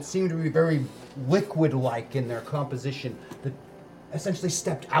 creatures that seem to be very liquid-like in their composition that essentially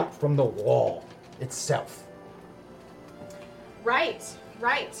stepped out from the wall itself. Right.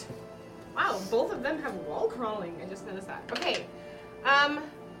 Wow, both of them have wall crawling. I just noticed that. Okay.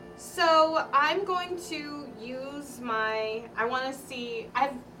 So I'm going to use my. I want to see. I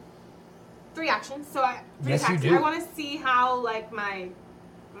have 3 actions. So three Yes, you attacks. do. I want to see how like my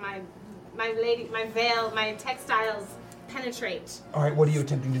veil, my textiles penetrate. All right, what are you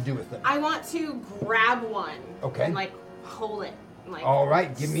attempting to do with them? I want to grab one. Okay. And like hold it. Like. All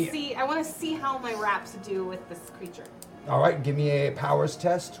right, give me. See, I want to see how my wraps do with this creature. All right, give me a powers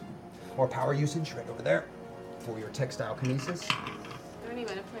test or power usage right over there for your textile kinesis. Are there any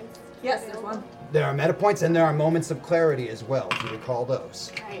meta points? Yes, there's one. There are meta points and there are moments of clarity as well, if you recall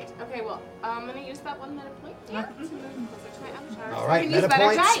those. Right. Okay. Well, I'm gonna use that one meta point. Yeah. To move closer to my avatar. All So I right, can use meta better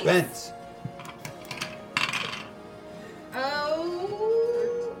point dice. spent.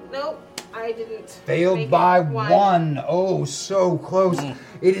 Oh nope, I didn't. Failed make by it. 1. Oh, so close.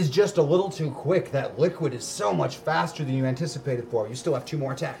 It is just a little too quick. That liquid is so much faster than you anticipated for. You still have 2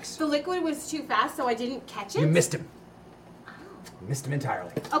 more attacks. The liquid was too fast, so I didn't catch it. You missed him. You missed him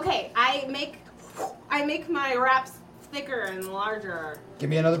entirely. Okay, I make my wraps thicker and larger. Give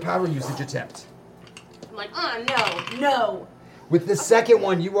me another power usage attempt. I'm like, no. With the second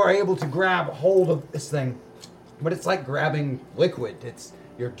one, you are able to grab hold of this thing, but it's like grabbing liquid. It's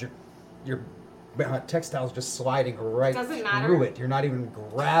your textile's just sliding right Doesn't matter. through it. You're not even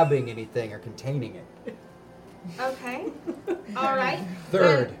grabbing anything or containing it. Okay. All right.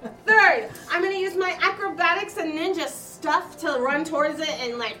 Third. Third, I'm gonna use my acrobatics and ninja stuff to run towards it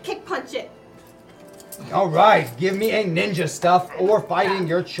and like kick punch it. All right, give me a ninja stuff or fighting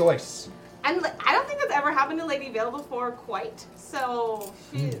your choice. And I don't think that's ever happened to Lady Vale before quite. so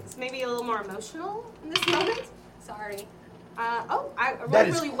she's maybe a little more emotional in this moment. Sorry. I That rolled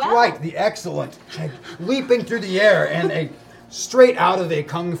is really well. quite the excellent. Like, leaping through the air and a straight out of a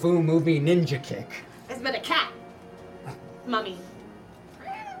kung fu movie ninja kick. It's been a cat. Mummy.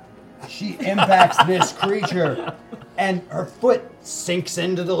 She impacts this creature, and her foot sinks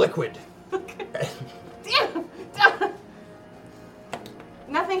into the liquid. Damn.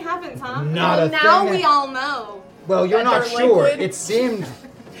 Nothing happens, huh? Not well, a now thing. we all know. Well, you're that not they're sure. liquid. It seemed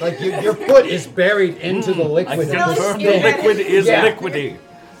like your foot is buried into the liquid. I confirm the liquid is liquidy.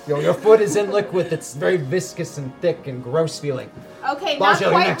 Your foot is in liquid that's very viscous and thick and gross feeling. Okay, Bombshell, not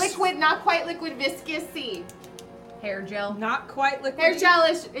you're quite next. liquid, not quite liquid viscousy. Hair gel. Not quite liquid. Hair gel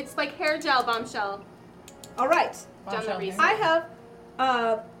is, it's like hair gel, Bombshell. All right. Done the research. I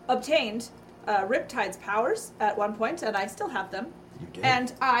have obtained Riptide's powers at one point, and I still have them. You did.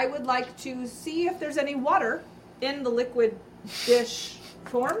 And I would like to see if there's any water in the liquid dish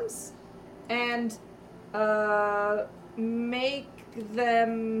forms, and make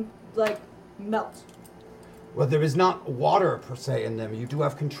them like melt. Well, there is not water per se in them. You do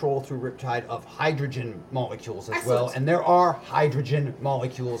have control through Riptide of hydrogen molecules as well, Excellent. and there are hydrogen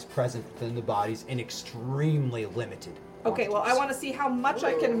molecules present within the bodies in extremely limited. Okay, well, I want to see how much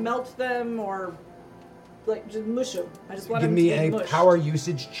I can melt them, or like just mush them. I just want Give them me to be a mushed. power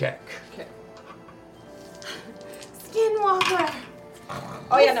usage check. Okay. Skinwalker.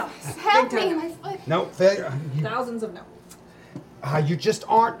 Oh yeah, no. Help Big me, time. my foot. No, failure. Thousands of no. You just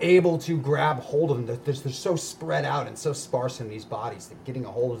aren't able to grab hold of them. They're so spread out and so sparse in these bodies that getting a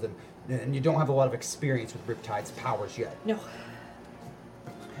hold of them, and you don't have a lot of experience with Riptide's powers yet. No.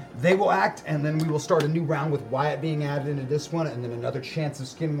 They will act, and then we will start a new round with Wyatt being added into this one, and then another chance of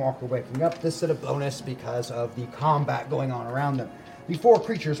Skinwalker waking up. This at a bonus because of the combat going on around them. The four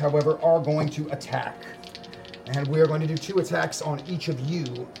creatures, however, are going to attack. And we are going to do 2 attacks on each of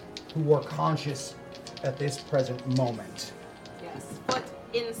you who are conscious at this present moment. Yes, foot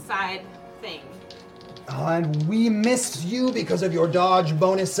inside thing. And we missed you because of your dodge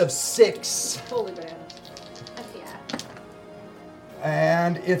bonus of 6. Holy banana. Yeah.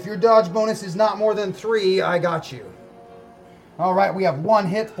 And if your dodge bonus is not more than 3, I got you. All right, we have 1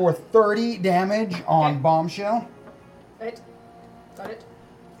 hit for 30 damage on Bombshell. Right. Got it.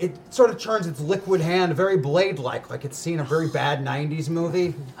 It sort of turns its liquid hand very blade-like, like it's seen a very bad 90s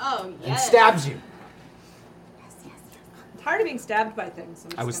movie, Oh, and yes. stabs you. I'm tired of being stabbed by things.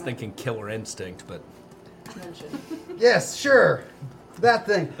 I was thinking Killer Instinct, but Mention. Yes, sure. That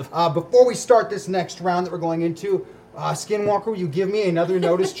thing. Before we start this next round that we're going into, Skinwalker, will you give me another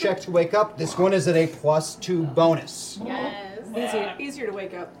notice check to wake up? This one is at a +2 bonus. Yes. Easier to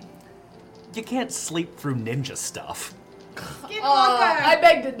wake up. you can't sleep through ninja stuff. I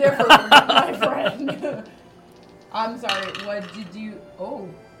beg to differ, my friend. I'm sorry, what did you... Oh.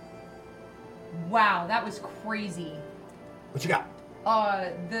 Wow, that was crazy. What you got?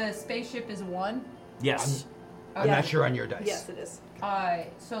 The spaceship is a 1. Yes. I'm not sure on your dice. Yes, it is.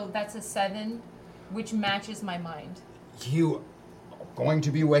 So that's a 7, which matches my mind. You are going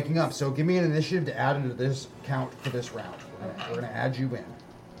to be waking up, so give me an initiative to add into this count for this round. We're going to add you in.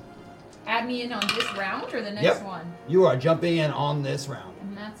 Add me in on this round or the next one? You are jumping in on this round.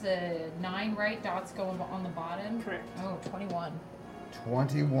 And that's a 9, right? Dots go on the bottom? Correct. Oh, 21.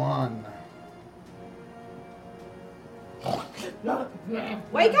 21. Wake up!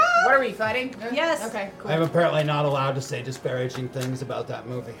 What are we, fighting? Yes. Okay, cool. I am apparently not allowed to say disparaging things about that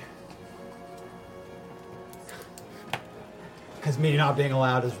movie. Because me not being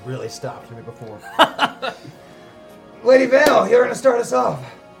allowed has really stopped me before. Lady Vale, you're going to start us off.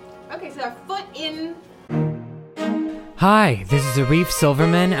 Okay, so our foot in. Hi, this is Arif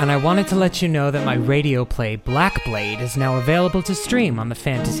Silverman, and I wanted to let you know that my radio play Black Blade is now available to stream on the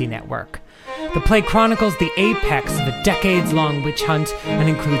Fantasy Network. The play chronicles the apex of a decades-long witch hunt and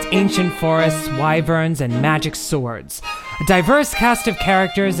includes ancient forests, wyverns, and magic swords. A diverse cast of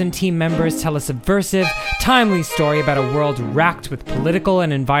characters and team members tell a subversive, timely story about a world racked with political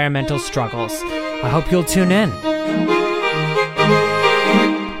and environmental struggles. I hope you'll tune in.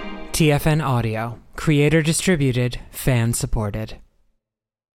 TFN Audio. Creator distributed, fan supported.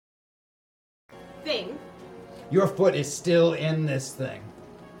 Thing. Your foot is still in this thing.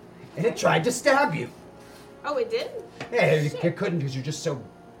 And it tried to stab you. Oh, it did? Yeah, it couldn't because you're just so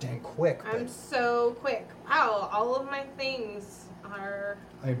dang quick. I'm so quick. Wow, all of my things are...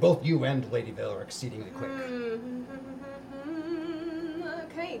 I mean, both you and Lady Vale are exceedingly quick.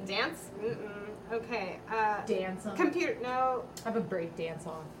 Okay, dance? Okay, Dance on. Computer, no. Have a break dance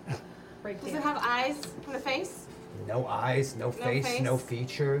on. Break Does dance. it have eyes in the face? No eyes, no face, no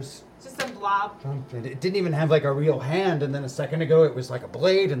features. Just a blob. It didn't even have like a real hand, and then a second ago it was like a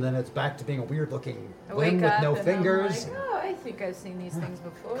blade, and then it's back to being a weird looking limb with no fingers. I'm like, oh, I think I've seen these things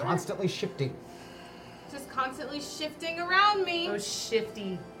before. Constantly shifting. Just constantly shifting around me. Those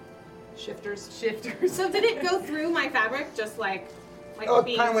shifty shifters. So did it go through my fabric, just like Oh,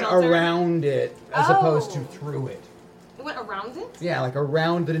 being it kind of went filtered? around it as opposed to through it. It went around it? Yeah, like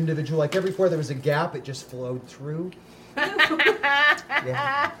around the individual. Like everywhere there was a gap, it just flowed through.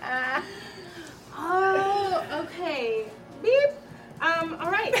 Yeah. Oh, okay. Beep.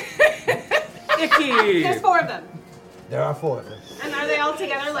 All right. Icky. There's 4 of them. There are 4 of them. And are they all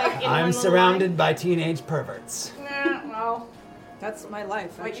together, like in I'm one surrounded by teenage perverts. Nah, well, that's my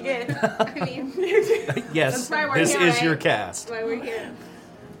life. What you actually. get? I mean, Yes, that's why we're this here, is right? your cast. That's why we're here.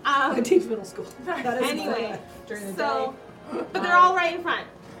 I teach middle school. That is Anyway, during the so, but they're all right in front.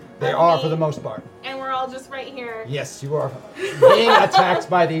 They are for the most part. And we're all just right here. Yes, you are being attacked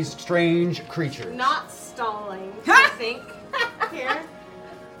by these strange creatures. Not stalling, I think. Here.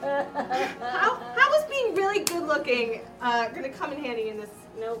 How is being really good looking gonna come in handy in this?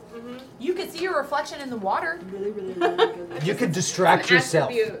 Nope. You could see your reflection in the water. Really good. You could distract An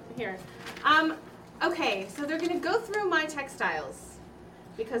yourself. attribute here. Okay, so they're gonna go through my textiles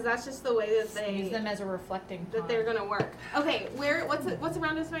because that's just the way that they use them as a reflecting that they're gonna work. Okay, what's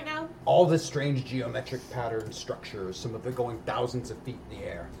around us right now? All this strange geometric pattern structures, some of it going thousands of feet in the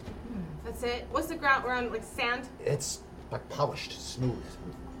air. That's it. What's the ground? We're on like sand. It's like polished, smooth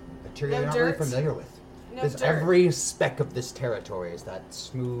material No you're not really dirt? familiar with. No There's dirt. every speck of this territory is that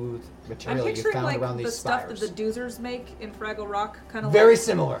smooth I'm material you picturing found like around the these stuff spires. that the doozers make in Fraggle Rock, kind of Very like,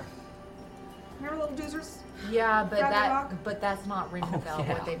 similar. Remember little doozers? Yeah, but Fraggle Rock? that's not ringing a bell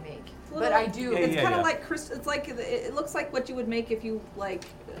yeah. what they make. Little- But I do. It's kind of like it's like it looks like what you would make if you like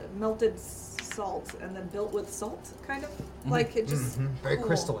melted salt and then built with salt, kind of like it just Very cool.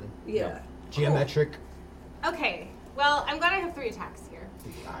 crystalline. Yeah. Geometric. Okay. Well, I'm glad I have 3 attacks here.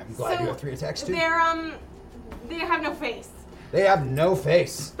 I'm glad you have 3 attacks too. They have no face. They have no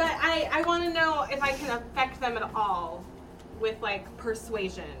face. But I want to know if I can affect them at all with like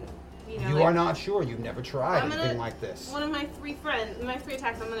persuasion. You know, You like, are not sure. You've never tried I'm anything gonna- like this. One of my 3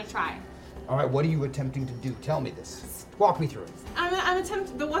 attacks, I'm gonna try. All right, what are you attempting to do? Tell me this. Walk me through it. I'm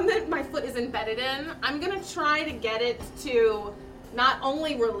attempting the one that my foot is embedded in. I'm gonna try to get it to not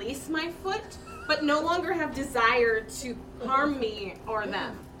only release my foot, but no longer have desire to harm me or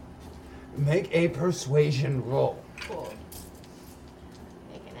them. Make a persuasion roll. Cool.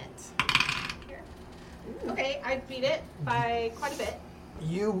 Making it. Here. Okay, I beat it by quite a bit.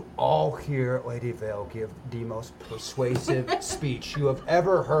 You all hear Lady Vale give the most persuasive speech you have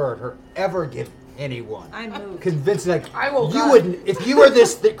ever heard her ever give anyone. I'm moved. Convincing, like, I will you not. wouldn't, if you were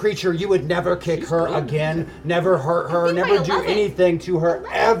this creature, you would never kick her again, never hurt her, think never I do love it. anything to her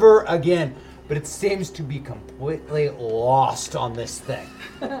ever again. But it seems to be completely lost on this thing.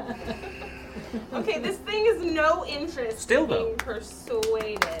 Okay, this thing is no interest Still in being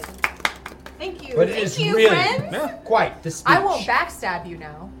persuaded. Thank you. But it Thank is you, really friends. quite the speech. I won't backstab you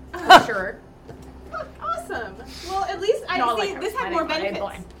now. For sure. Awesome. Well, at least I Not see like this her had more fighting,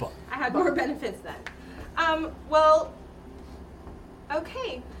 benefits. but I had more benefits then. Well,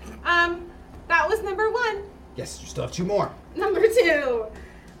 okay. That was number 1. Yes, you still have 2 more. Number 2.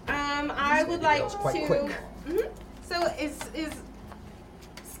 I would like That was quite to. quick. So is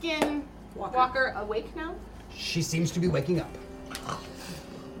Skinwalker awake now? She seems to be waking up.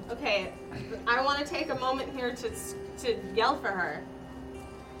 Okay, I want to take a moment here to yell for her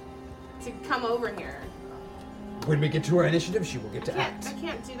to come over here. When we get to her initiative, she will get to I act.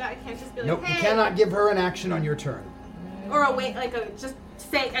 can't do that. I can't just be like, Nope, hey. you cannot give her an action on your turn. Or just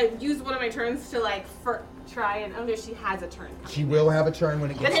say, use one of my turns to like try and. Oh no, she has a turn. Coming. She will have a turn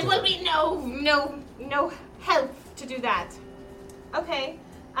when it But gets it to will her. be no help to do that. Okay.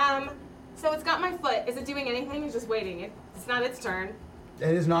 So it's got my foot. Is it doing anything? It's just waiting. It's not its turn.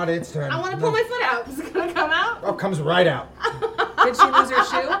 It is not its turn. I want to pull my foot out. Is it gonna come out? Oh, it comes right out. Did she lose her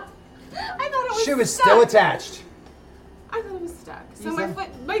shoe? I thought it was. She was stuck. still attached. I thought it was stuck. So You my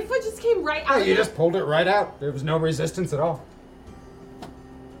said- foot just came right out. Yeah, of you it. just pulled it right out. There was no resistance at all.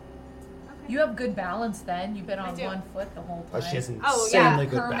 You have good balance then. You've been on do. one foot the whole time. Oh, she has Oh, yeah. insanely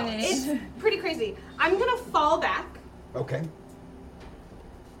good Permanent. balance. It's pretty crazy. I'm gonna fall back. Okay.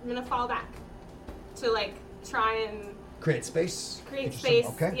 I'm gonna fall back to like try and Create space. create Get space.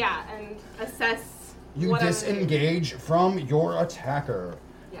 yourself- Okay. Yeah, and assess. You what I'm gonna do. disengage from your attacker.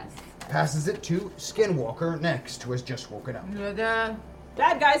 Yes. Passes it to Skinwalker next, who has just woken up.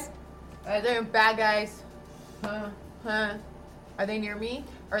 Bad guys. Are there bad guys? Huh? Are they near me?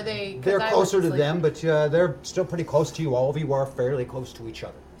 Are they? They're closer to them, but they're still pretty close to you. All of you are fairly close to each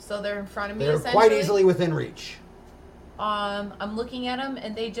other. So they're in front of me. They're essentially? quite easily within reach. I'm looking at them,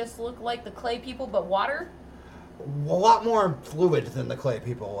 and they just look like the clay people, but water. A lot more fluid than the clay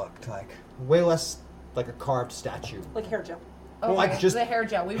people looked like. Way less like a carved statue. Like hair gel. Okay, Like just the hair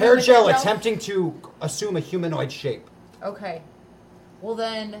gel. Hair gel attempting to assume a humanoid shape. Okay. Well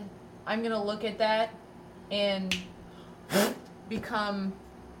then, I'm gonna look at that and become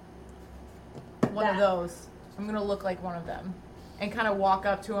one of those. I'm gonna look like one of them, and kind of walk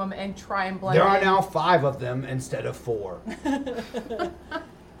up to them and try and blend. There are in. now 5 of them instead of 4.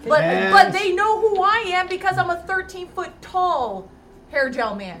 But they know who I am because I'm a 13-foot tall hair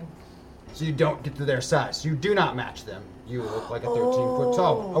gel man. So you don't get to their size. You do not match them. You look like a 13-foot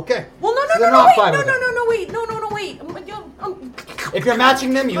tall. Okay. Well, So they're not 5 of them. wait. If you're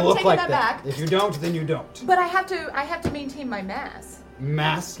matching them, you I'm look taking like that that. back. If you don't, then you don't. But I have to maintain my mass.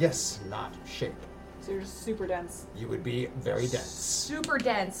 Mass, yes, not shape. So you're super dense. You would be very dense. Super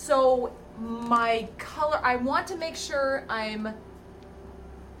dense. So my color, I want to make sure I'm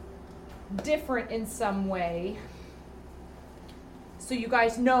different in some way, so you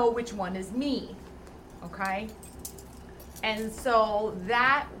guys know which one is me. Okay? And so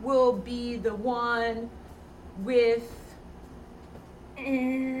that will be the one with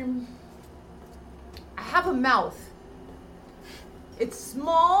I have a mouth. It's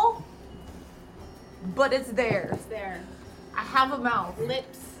small, but it's there. It's there. I have a mouth.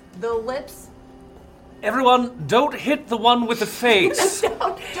 Lips. The lips. Everyone, don't hit the one with the face.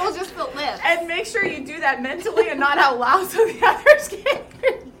 Don't. Just the lips. And make sure you do that mentally and not out loud so the others can hear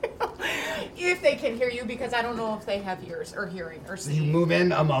you. If they can hear you, because I don't know if they have ears or hearing or So you seeing. move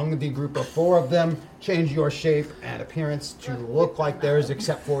in among the group of 4 of them, change your shape and appearance to look like theirs,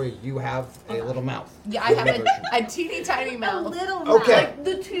 except for you have a little mouth. Yeah, I have a teeny tiny mouth. A little mouth. Okay. Like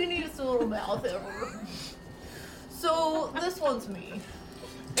the teeniest little mouth ever. So this one's me.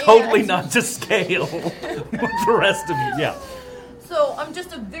 Totally And- not to scale with the rest of you. Yeah. So I'm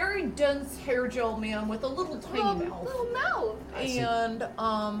just a very dense hair gel man with a little tiny mouth. Little mouth.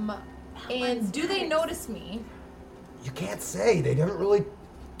 And do they notice me? You can't say. They haven't really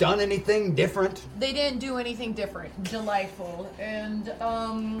done anything different. They didn't do anything different. Delightful. And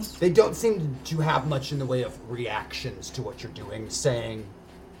They don't seem to have much in the way of reactions to what you're doing, saying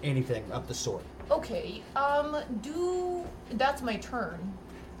anything of the sort. okay. That's my turn.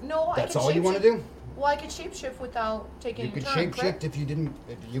 No, That's I can all you want to do? Well, I could shapeshift without taking You could a turn. shape correct? shift if you didn't.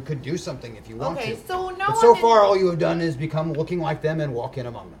 If you could do something if you want Okay, to. so now But so I'm in- far, all you have done is become looking like them and walk in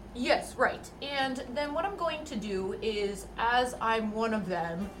among them. Yes, right. And then what I'm going to do is, as I'm one of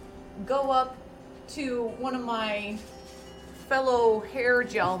them, go up to one of my fellow hair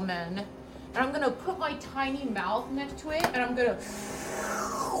gel men, and I'm gonna put my tiny mouth next to it, and I'm gonna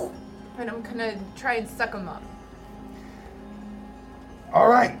try and suck them up. All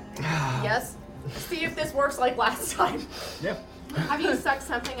right. Yes. See if this works like last time. Yeah. Have you sucked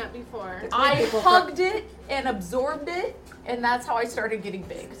something up before? I hugged it and absorbed it, and that's how I started getting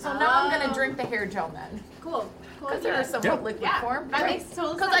big. So now I'm gonna drink the hair gel men. Cool. Because they're somewhat liquid form. That makes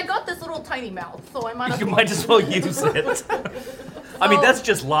total Because I sense. got this little tiny mouth, so I might as You well. might as well use it. I mean, that's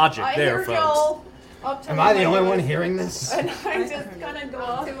just logic I there, hair folks. gel up to Am I the my only nose, one hearing this? And I just kind of go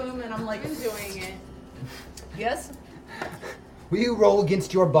up to him, and I'm like, Enjoying it. yes. Will you roll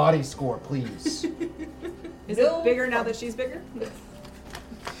against your body score, please? Is it bigger now that she's bigger?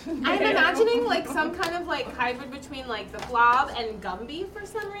 I'm imagining like some kind of like hybrid between like the Blob and Gumby for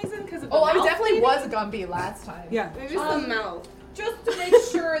some reason because of the Oh, I mouth definitely maybe? was Gumby last time. Yeah. Maybe just the mouth. Just to make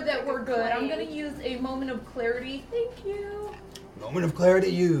sure that we're good, I'm gonna use a moment of clarity. Thank you. Moment of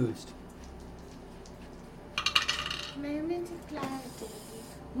clarity used. Moment of clarity.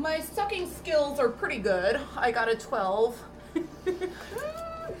 My sucking skills are pretty good. I got a 12.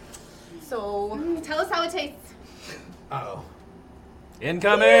 So. Tell us how it tastes. Uh-oh.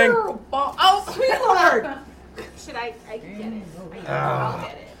 Incoming! Oh, sweetheart! Should I get it? Ah. I'll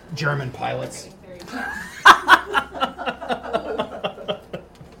get it. German pilots. Very good.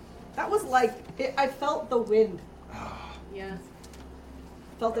 That was like, I felt the wind. Yes.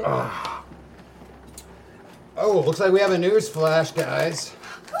 Felt it. Oh, looks like we have a news flash, guys.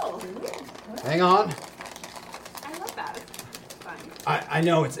 Cool. Hang on. I love that. It's fun. I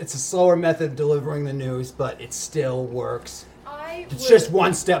know it's a slower method of delivering the news, but it still works. I It's would just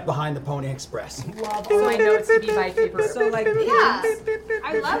one step behind the Pony Express. love all my notes to be by paper. So like, Yeah.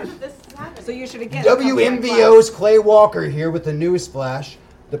 I love that this is happening. So you should again. WMVO's Clay Walker here with the news flash.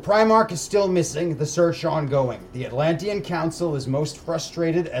 The Primarch is still missing, the search ongoing. The Atlantean Council is most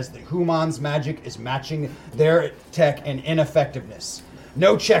frustrated as the Human's magic is matching their tech and ineffectiveness.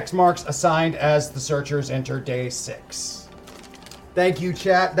 No check marks assigned as the searchers enter day 6. Thank you,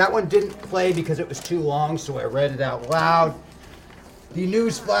 chat. That one didn't play because it was too long, so I read it out loud. The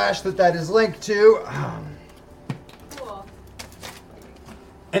news flash that is linked to. Cool.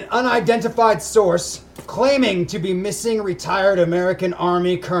 An unidentified source claiming to be missing retired American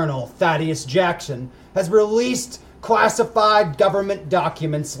Army Colonel Thaddeus Jackson has released classified government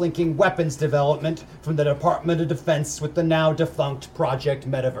documents linking weapons development from the Department of Defense with the now defunct Project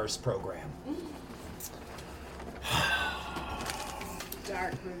Metaverse program.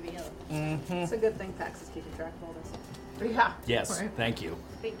 Dark reveal. Mm-hmm. It's a good thing Pax is keeping track of all this. Yeah. Yes, Right. thank you.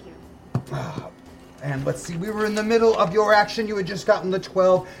 Thank you. And let's see, we were in the middle of your action. You had just gotten the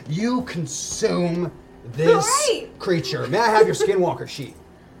 12. You consume this creature. May I have your Skinwalker sheet?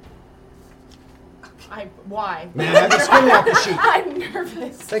 Why? May I have your Skinwalker sheet? I'm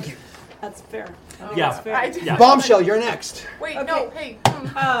nervous. Thank you. That's fair. Yeah. That's fair. Yeah. Bombshell, you're next. Wait, Okay. no, hey.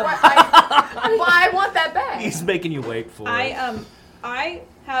 I want that back. He's making you wait for it. I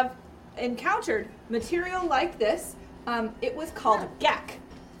have encountered material like this. It was called gack.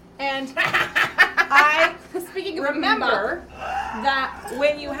 And I remember that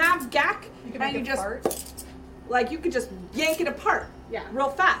when you have gack, and you just like you could just yank it apart, real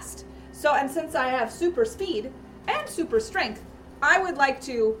fast. So, and since I have super speed and super strength, I would like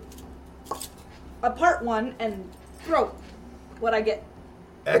to apart one and throw what I get.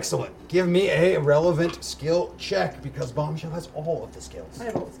 Excellent. Give me a relevant skill check because Bombshell has all of the skills. I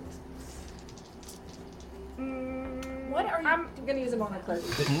have all the skills. What are you? I'm gonna use a moment of clarity.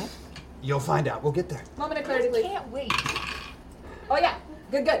 You'll find out. We'll get there. Moment of clarity. I can't wait. Oh yeah,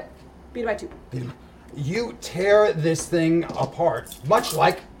 good. Beat it by 2. You tear this thing apart, much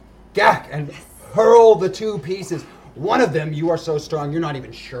like Gak, and hurl the 2 pieces. One of them, you are so strong, you're not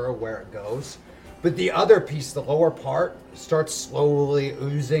even sure where it goes. But the other piece, the lower part, starts slowly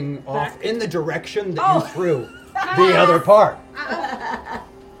oozing off in the direction that you threw the other part.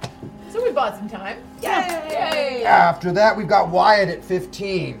 So we bought some time. Yay! After that, we've got Wyatt at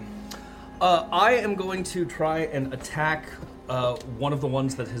 15. I am going to try and attack one of the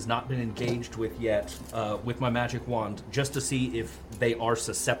ones that has not been engaged with yet with my magic wand, just to see if they are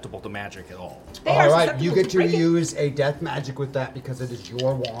susceptible to magic at all. All right, you get to use a death magic with that because it is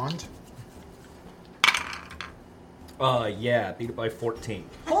your wand. Yeah, beat it by 14.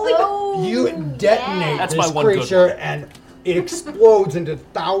 Holy You detonate That's this my one good creature one. and it explodes into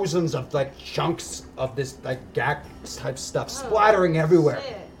thousands of like chunks of this like Gak type stuff splattering everywhere.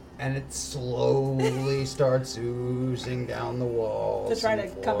 Shit. And it slowly starts oozing down the walls. to try and to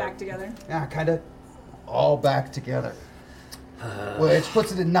the come floor. back together. Yeah, kind of all back together. Which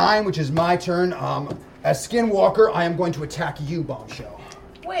puts it at 9, which is my turn. As Skinwalker, I am going to attack you, Bombshell.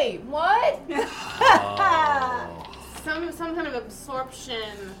 Wait, what? Some kind of absorption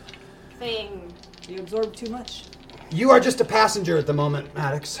thing. You absorb too much. You are just a passenger at the moment,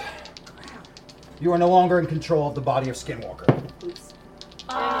 Maddox. You are no longer in control of the body of Skinwalker. Oops.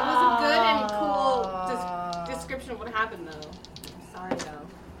 It was a good and cool description of what happened, though. I'm sorry, though.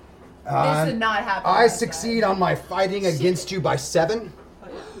 This did not happen. I last succeed on my fighting against you by 7.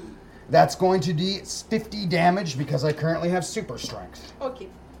 That's going to be 50 damage because I currently have super strength. Okay.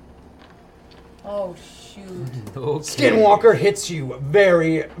 time. Oh shoot. Okay. Skinwalker hits you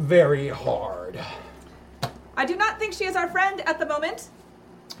very, very hard. I do not think she is our friend at the moment.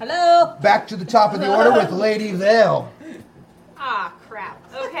 Hello. Back to the top of the order with Lady Vale. Ah, crap.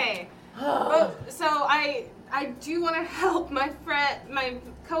 Okay. Oh, so I do want to help my friend, my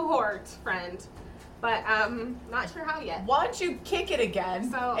cohort friend, but not sure how yet. Why don't you kick it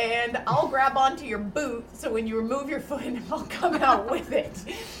again? So- and I'll grab onto your boot. So when you remove your foot, I'll come out with it.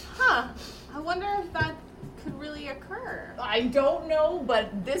 Huh. I wonder if that could really occur. I don't know,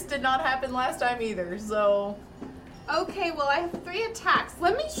 but this did not happen last time either. So Okay, well I have 3 attacks.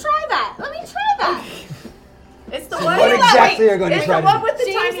 Let me try that. it's the So one. what exactly are you going to It's try the to one do? with the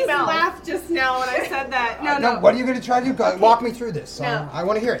James tiny mouth. laughed just now when I said that. No. What are you going to try to do? Walk me through this. No. I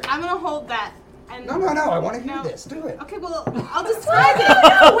want to hear it. I'm gonna hold that. And No, I want to hear No. this. Do it. Okay, well I'll describe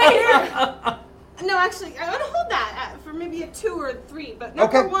it. Wait. No, actually, I'm gonna hold that for maybe a 2 or 3. But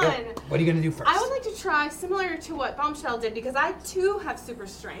number 1. What are you going to do first? I would like to try similar to what Bombshell did because I too have super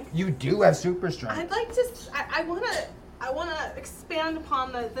strength. You do have super strength. I'd like to. I wanna expand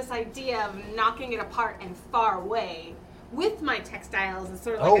upon this idea of knocking it apart and far away with my textiles and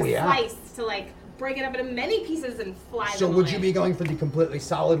sort of like a slice to like break it up into many pieces and fly So them would away. you be going for the completely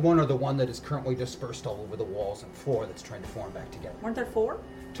solid one or the one that is currently dispersed all over the walls and floor that's trying to form back together? Weren't there 4?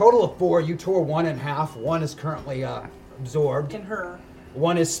 Total of 4. You tore 1 in half. 1 is currently absorbed. In her.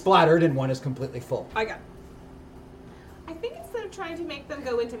 1 is splattered and 1 is completely full. I got. I think instead of try to make them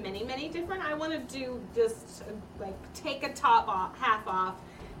go into many, many different. I want to do just like take a top off, half off,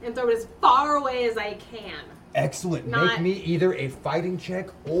 and throw it as far away as I can. Excellent. Make me either a fighting check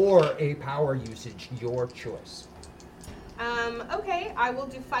or a power usage. Your choice. Okay, I will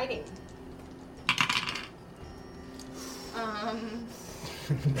do fighting.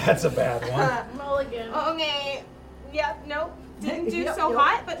 That's a bad one. Mulligan. Okay. Yep. Nope. Didn't do so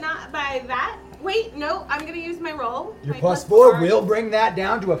hot, but not by that. Wait. No. I'm gonna use my roll. Your my plus 4 will bring that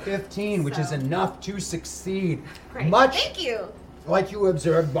down to a 15, which is enough to succeed. Great. Much Thank you. like you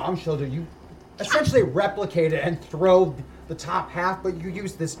observed Bombshell do, you essentially replicate it and throw the top half, but you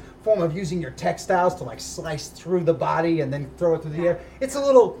use this form of using your textiles to like slice through the body and then throw it through the air. It's a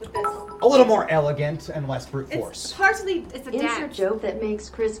little more elegant and less brute force. It's partially it's a Insert dance. joke that makes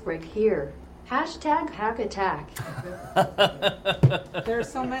Chris break here. Hashtag hack attack. There's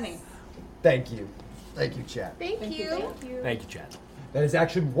so many. Thank you. Thank you, chat. Thank you. Thank you, Chad. That is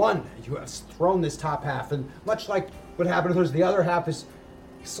action 1. You have thrown this top half, and much like what happened with hers, the other half is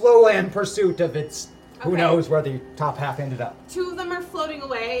slowly in pursuit of its. Who knows where the top half ended up? 2 of them are floating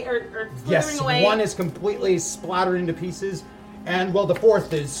away, or slithering Yes, away. 1 is completely splattered into pieces, and well, the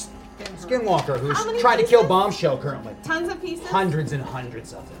 4th is Skinwalker, who's How many trying to kill pieces? Bombshell currently. Tons of pieces. Hundreds and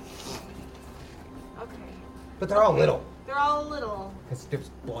hundreds of them. Okay. But they're all little, They're all little. because they're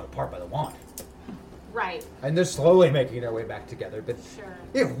blown apart by the wand. Right. And they're slowly making their way back together, but Sure.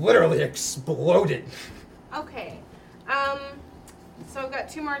 it literally exploded. Okay. So I've got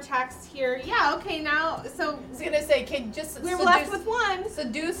 2 more attacks here. Yeah. Okay. Now, so I was gonna say, can just we're left with 1.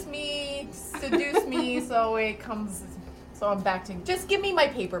 Seduce me, so it comes. So I'm back to. Just give me my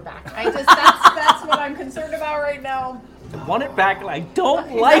paper back. That's what I'm concerned about right now. Want it back? I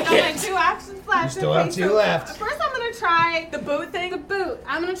don't like I've got it. my 2 actions left. You still have 2 left. First, I'm gonna try The boot thing, the boot.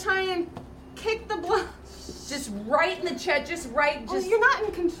 I'm gonna try and kick the blow. just right in the chest, just right. Well, Just you're not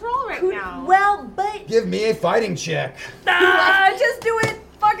in control right now. Well, but Give me a fighting check. just do it.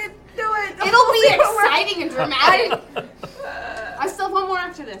 Fucking do it. It'll be exciting and dramatic. I still have 1 more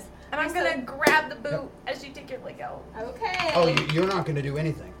after this. And I'm gonna grab the boot as you take your leg out. Okay. Oh, you're not going to do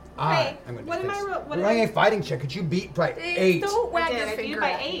anything. Okay. I'm going to What do am I this. ro- what You're am running I- a fighting check. Could you beat by 8? Don't wag I your did. I beat finger it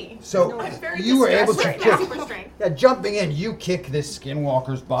by at me. 8. So I'm very you were able to distressed kick. right Super strength. Yeah, jumping in, you kick this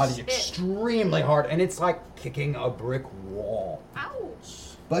Skinwalker's body extremely hard, and it's like kicking a brick wall.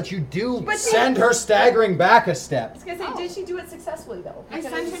 Ouch. But you do But send her staggering back a step. I was gonna say, did she do it successfully though? I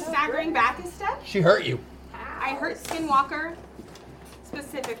sent her staggering back a step. She hurt you. I hurt Skinwalker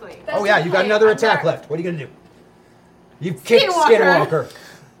specifically. Oh yeah, you got okay. another I'm attack there. left. What are you gonna do? You kicked Skinwalker. Skinwalker.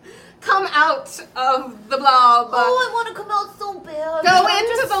 Come out of the blob. Oh, I want to come out so bad. Go I'm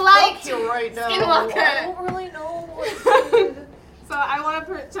into just the light, stuck here right now. Skinwalker. I don't really know what to do. So I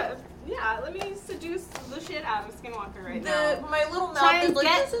want to. Yeah, let me seduce the shit out of Skinwalker right now. My little mouth Try is and like,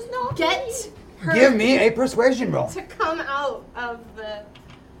 get, this is not get her Give me a persuasion roll. to come out of the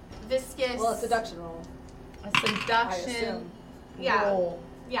viscous. Well, a seduction roll. A seduction. assume. Yeah. roll.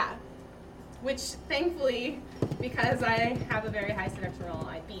 Yeah. Which, thankfully, because I have a very high seduction roll,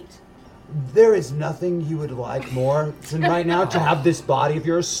 I beat. There is nothing you would like more than right now to have this body of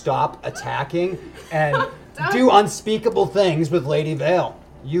yours stop attacking and do unspeakable things with Lady Vale.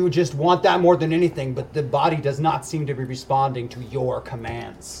 You just want that more than anything, but the body does not seem to be responding to your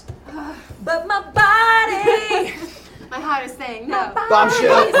commands. But my body, My heart is saying no.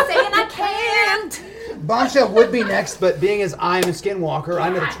 Bombshell. is saying I can't. Bombshell would be next, but being as I am a Skinwalker,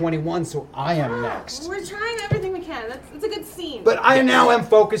 I'm at a 21, so I am next. We're trying everything we can. It's a good scene. But I now am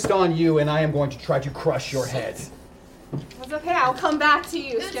focused on you, and I am going to try to crush your head. It's okay. I'll come back to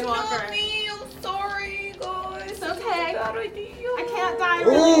you, It's Skinwalker. not me. I'm sorry, guys. It's okay. Bad idea. I can't die.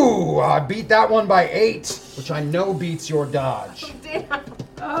 Really. Ooh, I beat that one by 8, which I know beats your dodge. Damn.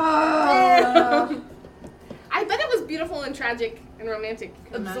 Damn. I bet it was beautiful and tragic and romantic.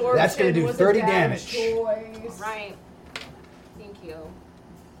 Absorption That's gonna do was a 30 bad damage. choice. Right. Thank you.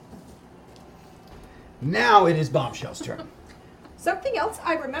 Now it is Bombshell's turn. Something else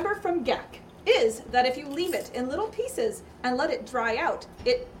I remember from Gak is that if you leave it in little pieces and let it dry out,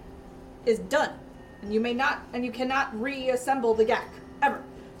 it is done. And you cannot reassemble the Gak ever.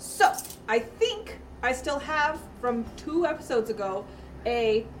 So I think I still have from 2 episodes ago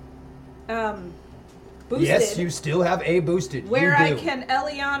a boosted. Yes, you still have a boosted. Where you I do. can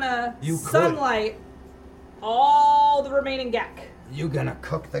Eliana You could. sunlight all the remaining Gak. You gonna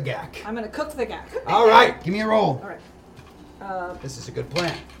cook the Gak. I'm gonna cook the Gak. All right, give me a roll. All right. This is a good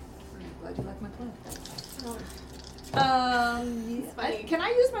plan. I'm glad you like my plan. funny. Can I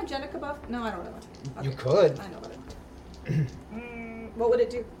use my Jenica buff? No, I don't know. Okay. You could. I know about it. What would it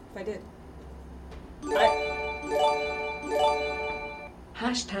do if I did?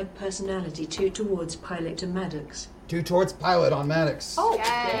 Hashtag personality 2 towards pilot to Maddox. 2 towards pilot on Maddox. Oh,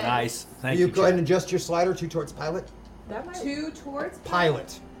 Yay. Nice. Thank you you. go ahead and adjust your slider. 2 towards pilot. That might 2 towards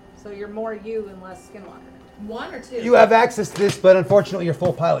Pilot. So you're more you and less Skinwalker. 1 or 2? You have access to this, but unfortunately you're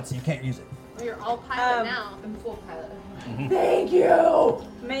full pilot, so you can't use it. Well, you're all pilot now. I'm full pilot. Thank you!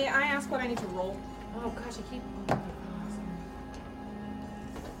 May I ask what I need to roll? Oh gosh, I keep.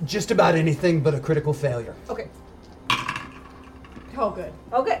 Just about anything but a critical failure. Okay. Oh, good.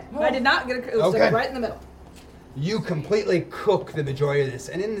 Okay. I did not get it. It was Okay. right in the middle. You completely cook the majority of this,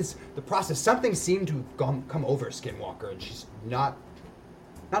 and in the process, something seemed to have come over Skinwalker, and she's not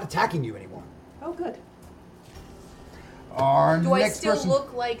attacking you anymore. Oh, good. Our Do I next still person.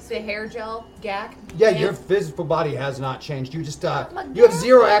 look like the hair gel Gak? Yeah, your physical body has not changed. You just you have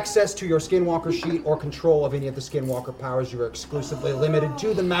 0 access to your Skinwalker sheet or control of any of the Skinwalker powers. You are exclusively limited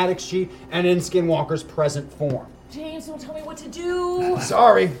to the Maddox sheet and in Skinwalker's present form. James, don't tell me what to do.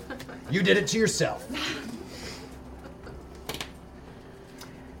 Sorry, you did it to yourself.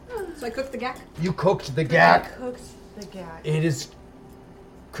 So I cooked the gack. You cooked the gack. Cooked the Gak. It is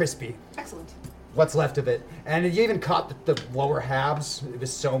crispy. Excellent. What's left of it, and you even caught the lower halves. It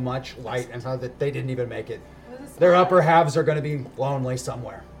was so much light and how that they didn't even make it. Their upper halves are going to be lonely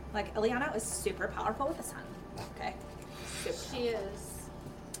somewhere. Like, Eliana is super powerful with the sun. Okay. Super. She is.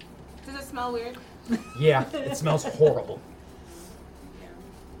 Does it smell weird? Yeah, it smells horrible.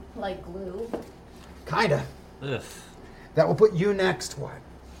 Like glue. Kinda. Ugh. That will put you next. What?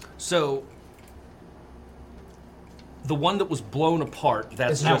 So, the one that was blown apart,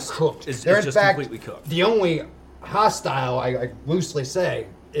 that's It's now just cooked. Is They're in just fact completely cooked. the only hostile, I loosely say,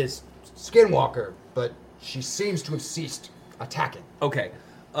 is Skinwalker, but she seems to have ceased attacking. Okay.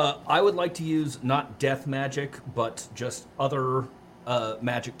 I would like to use not death magic, but just other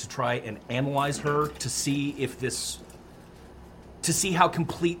magic to try and analyze her to see if to see how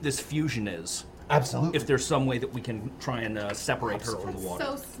complete this fusion is. Absolutely. If there's some way that we can try and separate her from the water.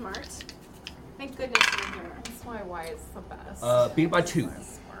 So smart. Thank goodness you're here. That's why it's the best. Beat it by 2.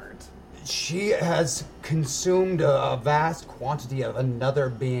 Smart. She has consumed a vast quantity of another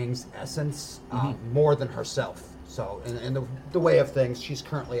being's essence, more than herself. So, in the way of things, she's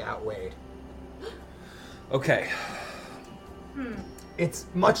currently outweighed. Okay. It's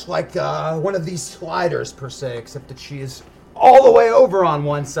much like one of these sliders, per se, except that she is all the way over on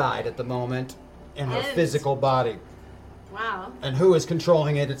one side at the moment in her And- physical body. Wow. And who is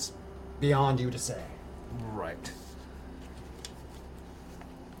controlling it, it's beyond you to say. Right.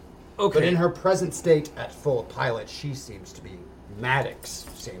 But Okay. in her present state at full pilot, she seems to be, Maddox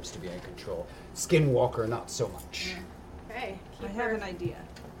seems to be in control. Skinwalker, not so much. Okay. I have an idea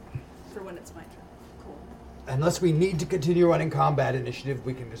for when it's my turn. Cool. Unless we need to continue running combat initiative,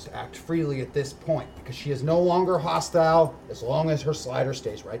 we can just act freely at this point, because she is no longer hostile as long as her slider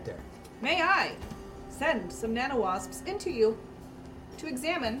stays right there. May I send some nanowasps into you to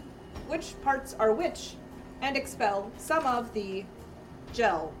examine which parts are which and expel some of the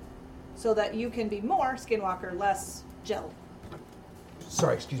gel so that you can be more Skinwalker, less gel.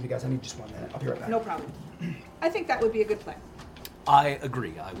 Sorry, excuse me guys, I need just 1 minute. I'll be right back. No problem. I think that would be a good plan. I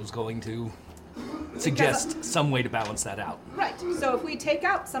agree. I was going to suggest some way to balance that out. Right. So if we take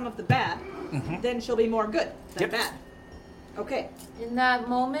out some of the bad, then she'll be more good than Yep. bad. Okay. In that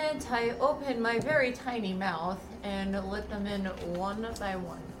moment, I open my very tiny mouth and let them in one by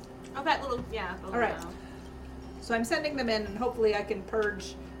one. Oh, that little, yeah. All right. So I'm sending them in, and hopefully I can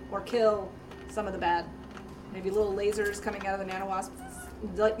purge or kill some of the bad. Maybe little lasers coming out of the nanowasp.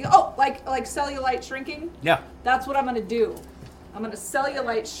 Like cellulite shrinking. Yeah. That's what I'm gonna do. I'm gonna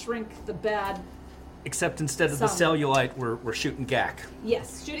cellulite shrink the bad. Except instead of the Some. cellulite, we're shooting gack.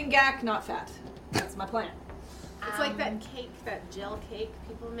 Yes, shooting gack, not fat. That's my plan. It's like that cake, that gel cake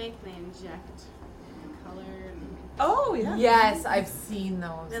people make. They inject color. And Oh yeah. Yes, I've seen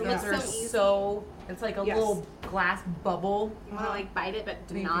those. It Those looks are so easy. so. It's like a Yes. little glass bubble. you want to like bite it, but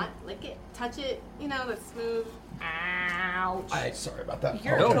do Maybe. not lick it. Touch it. You know, that's smooth. Ouch. Sorry about that.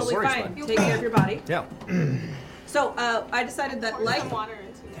 You're No, totally worries, fine. fine. Take care of your body. Yeah. So I decided that Pour like some water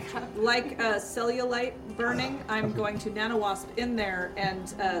into it. like cellulite burning, I'm going to nanowasp in there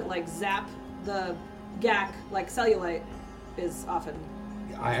and like zap the gack like cellulite is often.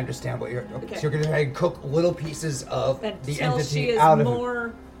 I understand what you're... Okay. So you're going to try and cook little pieces of the Until she entity is out of it.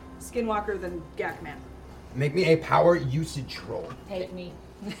 more Skinwalker than Gack Man. Make me a power usage roll. Take me.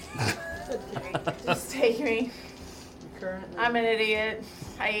 Just take me. I'm an idiot.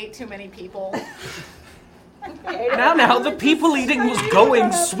 I ate too many people. Now, the people eating was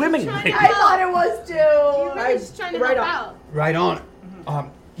going swimmingly. I thought it was too. You're really just trying to right help on. out. Right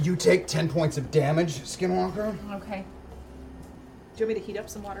on. You take 10 points of damage, Skinwalker. Okay. you want me to heat up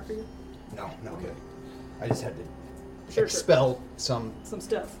some water for you? No, good. I just had to Sure. expel some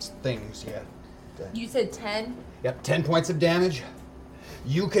stuff. things, yeah. You said 10? Yep, 10 points of damage.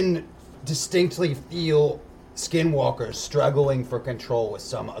 You can distinctly feel Skinwalker struggling for control with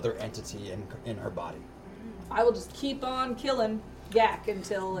some other entity in her body. I will just keep on killing Yak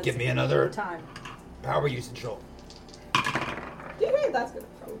until it's Give me another time. power usage roll. Yeah, that's gonna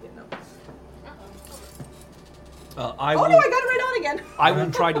probably get no. I Oh will, no, I got it right on again. I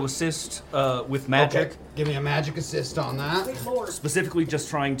will try to assist with magic. Okay, give me a magic assist on that. Good lord. Specifically just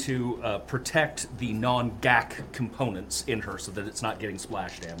trying to protect the non-GAC components in her so that it's not getting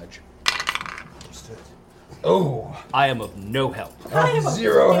splash damage. Understood. Oh. I am of no help.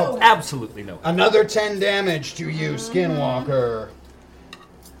 Zero help. Absolutely no help. Another 10 damage to you, Skinwalker.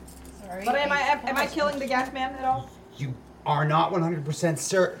 Sorry. But am I killing the Yak man at all? You are not 100%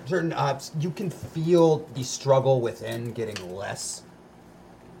 certain. You can feel the struggle within getting less.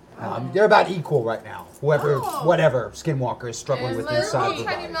 They're about equal right now. Whatever Skinwalker is struggling with inside the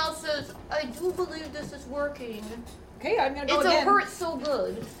body. Mouse says, I do believe this is working. Okay, I'm gonna go It again. hurts so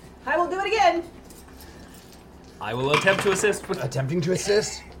good. I will do it again. I will attempt to assist with... Attempting to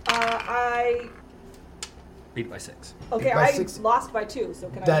assist? I... Beat by 6. Okay, Beat by I 6. lost by 2, so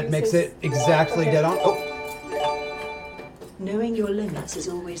can I That use makes his... it exactly Okay. dead on. Oh. Knowing your limits is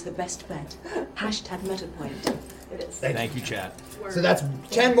always the best bet. #MetaPoint. It is. Thank you, chat. So that's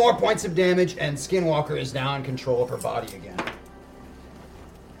 10 more points of damage, and Skinwalker is now in control of her body again.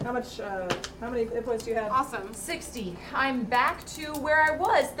 How many hit points do you have? Awesome. 60. I'm back to where I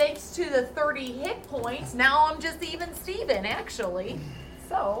was thanks to the 30 hit points. Now I'm just even Steven, actually.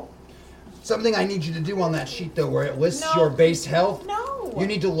 So. Something I need you to do on that sheet, though, where it lists No. your base health. No. You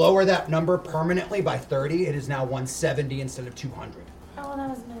need to lower that number permanently by 30. It is now 170 instead of 200. Oh, that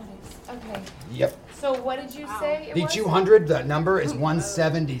was nice. Okay. Yep. So what did you say it The was? 200, that number is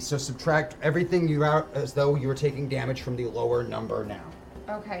 170, so subtract everything you are as though you were taking damage from the lower number now.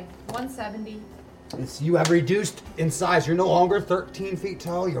 Okay, 170. You have reduced in size. You're no longer 13 feet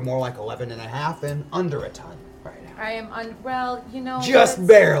tall. You're more like 11 and a half and under a ton right now. I am well, you know. Just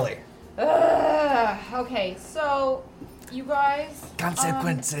barely. Okay, so you guys.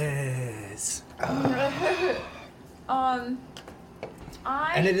 Consequences. And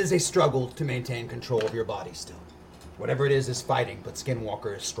it is a struggle to maintain control of your body still. Whatever it is fighting, but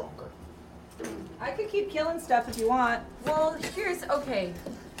Skinwalker is stronger. I could keep killing stuff if you want. Well, here's okay.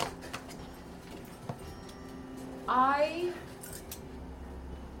 I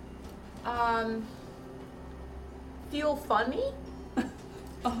feel funny.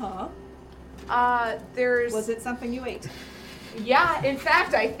 There's Was it something you ate? Yeah, in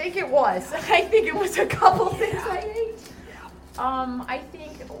fact, I think it was. I think it was a couple things I ate. I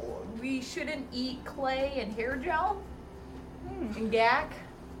think we shouldn't eat clay and hair gel and gack.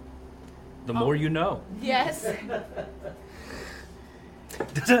 The more you know. Yes.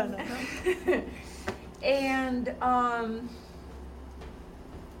 And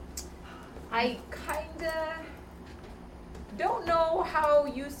I kinda don't know how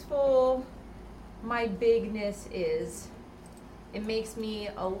useful my bigness is. It makes me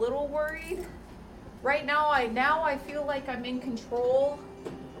a little worried. Right now I feel like I'm in control.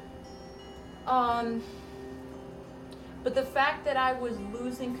 But the fact that I was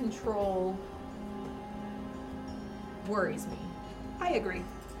losing control worries me. I agree.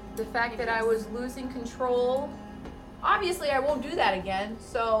 The fact that I was losing control, obviously I won't do that again,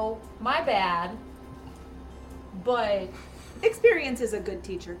 so my bad. But experience is a good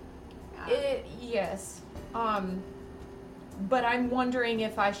teacher. Yes. But I'm wondering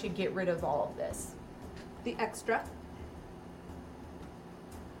if I should get rid of all of this. The extra?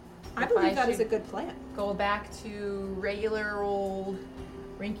 I believe that is a good plan. Go back to regular old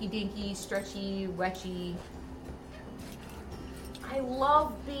rinky-dinky, stretchy, wetchy. I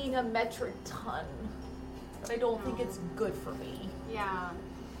love being a metric ton, but I don't think it's good for me. Yeah.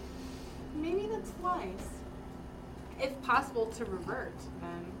 Maybe that's wise. If possible to revert,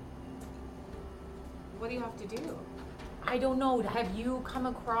 then what do you have to do? I don't know. Have you come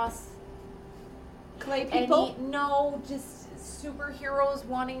across clay people? No, just superheroes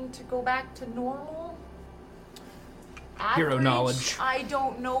wanting to go back to normal. Hero Average, knowledge. I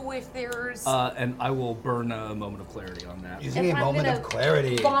don't know if there's. And I will burn a moment of clarity on that. Using a moment of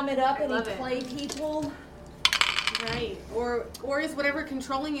clarity. Vomit up any love it. clay people. Right. Or is whatever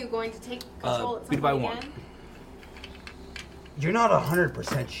controlling you going to take control at some beat by point 1. again? You're not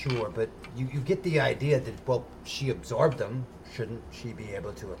 100% sure, but you get the idea that, well, she absorbed them. Shouldn't she be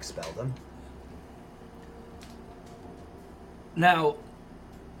able to expel them? Now,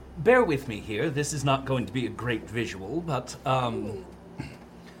 bear with me here. This is not going to be a great visual, but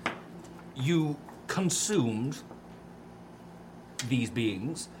you consumed these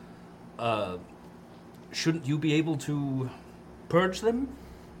beings, shouldn't you be able to purge them?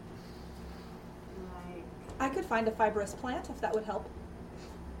 I could find a fibrous plant if that would help.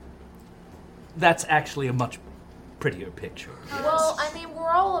 That's actually a much prettier picture. Well, I mean,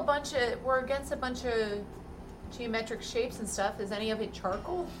 we're against a bunch of geometric shapes and stuff. Is any of it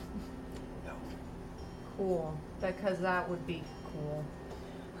charcoal? No. Cool. Because that would be cool.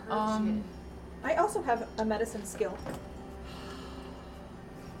 I also have a medicine skill.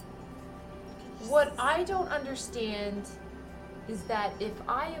 What I don't understand is that if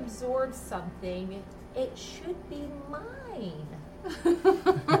I absorb something, it should be mine.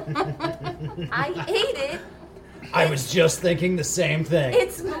 I ate it. I was just thinking the same thing.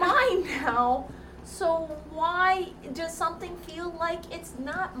 It's mine now. So why does something feel like it's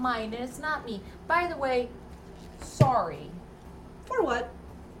not mine and it's not me? By the way, sorry. For what?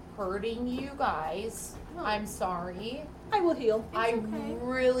 Hurting you guys. No. I'm sorry. I will heal.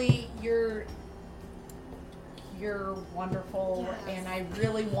 You're wonderful, and I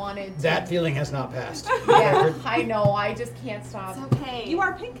really wanted to... That feeling has not passed. Yeah, I know. I just can't stop. It's okay. You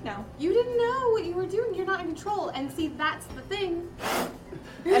are pink now. You didn't know what you were doing. You're not in control. And see, that's the thing.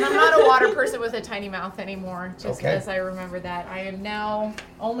 And I'm not a water person with a tiny mouth anymore, just Okay. because I remember that. I am now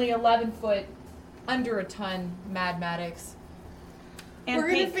only 11 foot, under a ton, Mad Maddox. And we're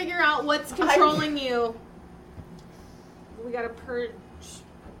going to figure out what's controlling you. We got to purge.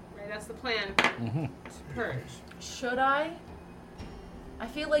 Right, that's the plan. Mm-hmm. Purge. Should I? I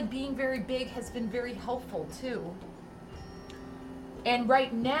feel like being very big has been very helpful, too. And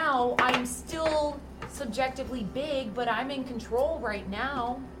right now, I'm still subjectively big, but I'm in control right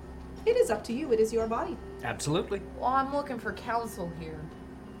now. It is up to you. It is your body. Absolutely. Well, I'm looking for counsel here.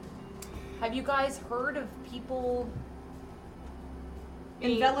 Have you guys heard of people...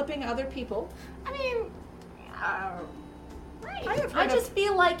 Enveloping other people? I mean... I just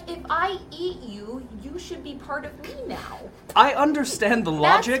feel like if I eat you, you should be part of me now. I understand the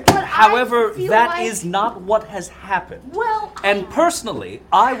logic, what I however, feel that like- is not what has happened. Well, And personally,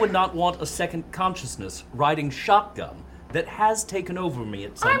 I would not want a second consciousness riding shotgun that has taken over me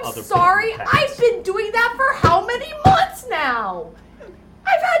at some I'm other sorry. point in the past. I've been doing that for how many months now?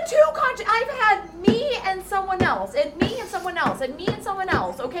 I've had two I've had me and someone else, and me and someone else, and me and someone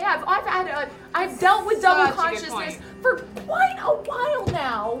else. Okay, I've dealt with double Such a good consciousness point. for quite a while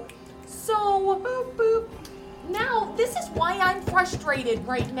now. So, boop, boop. Now this is why I'm frustrated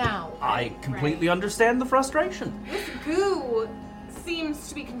right now. I completely understand the frustration. This goo seems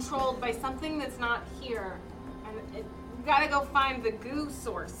to be controlled by something that's not here. And you gotta go find the goo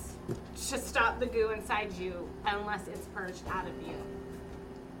source to stop the goo inside you unless it's purged out of you.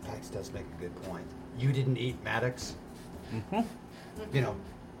 Pax does make a good point. You didn't eat Maddox? Mm-hmm. You know,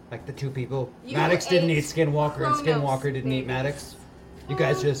 like the two people. You Maddox didn't ate eat Skinwalker and Kronos, Skinwalker didn't eat Maddox. You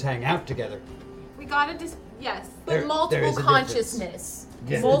guys just hang out together. We gotta yes. But There multiple is a consciousness.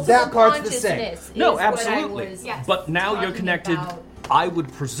 Yeah. Multiple That part's the same. consciousness is No, what absolutely. I was Yes. But now you're talking connected, about. I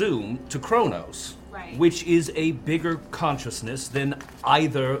would presume, to Kronos, Right. which is a bigger consciousness than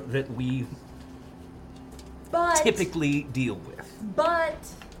either that we But typically deal with. But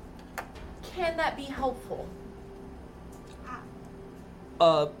can that be helpful?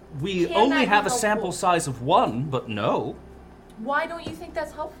 We Can only that be have a helpful? sample size of one, but no. Why don't you think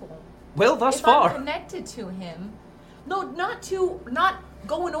that's helpful? Well, thus if far. I'm connected to him, not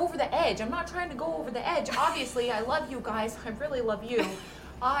going over the edge. I'm not trying to go over the edge. Obviously, I love you guys. I really love you.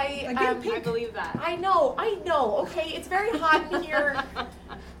 I believe that. I know. Okay, it's very hot in here.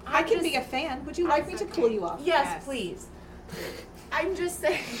 I can be a fan. Would you like me to cool you off? Yes, please. I'm just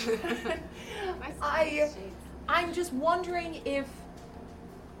saying. I'm just wondering if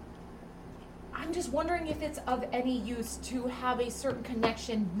it's of any use to have a certain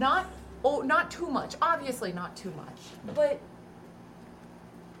connection. Not too much. Obviously, not too much. But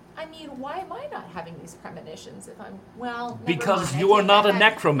I mean, why am I not having these premonitions? If I'm never Because mind. you are not a I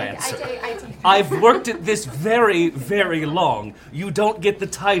necromancer. take- I've worked at this very, very long. You don't get the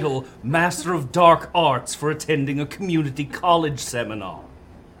title Master of Dark Arts for attending a community college seminar.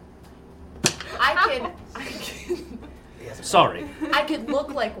 I can. Sorry. I could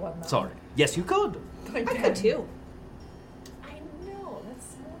look like one though. Sorry. Yes, you could. I could too. I know.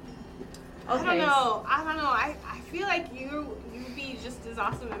 That's. I don't know. I feel like you'd be just as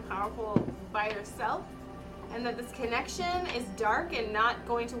awesome and powerful by yourself, and that this connection is dark and not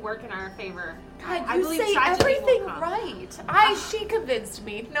going to work in our favor. God, I you believe say tragedy will everything come. right. She convinced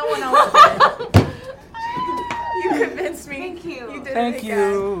me. No one else did. You convinced me. Thank you. You did Thank it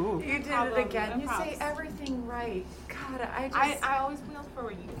again. you. You did No it problem. again. No You props. say everything right. God. God, I always feel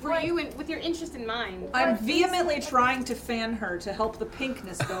for you and with your interest in mind. I'm vehemently trying to fan her to help the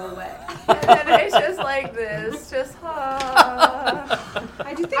pinkness go away. And then it's just like this, just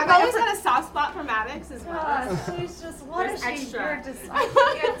I do think I've always had a soft spot for Maddox as well. God, she's just what is she? Extra.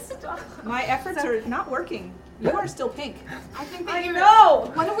 I can't stop. My efforts are not working. You are still pink. I think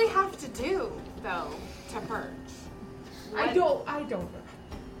that What do we have to do though to purge? I don't know.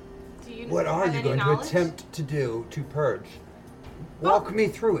 Do you What are have you any going knowledge? to attempt to do to purge? Walk me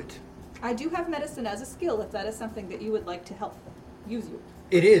through it. I do have medicine as a skill if that is something that you would like to help use you.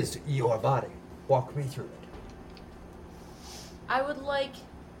 It is your body. Walk me through it. I would like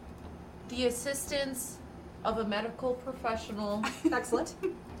the assistance of a medical professional. Excellent.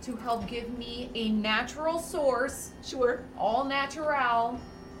 To help give me a natural source. Sure. All natural.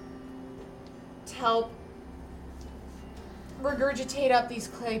 To help regurgitate up these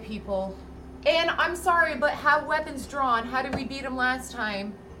clay people. And I'm sorry, but have weapons drawn. How did we beat them last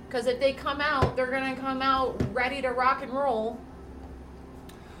time? Because if they come out, they're going to come out ready to rock and roll.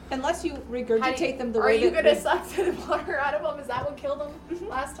 Unless you regurgitate them the way that... Are you going to suck the water out of them? Is that what killed them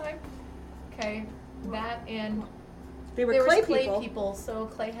last time? Okay. That and... They were there clay was clay people. people, so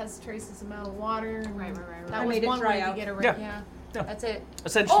clay has traces amount of water. Right. That I was made it one dry way out. to get around. Yeah. That's it.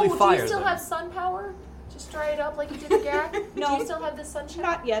 Essentially do fire you still them. have sun power? Just dry it up like you did the gag? No. Do you still have the sunshine?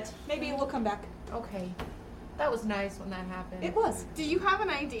 Not yet. Maybe it will come back. Okay. That was nice when that happened. It was. Do you have an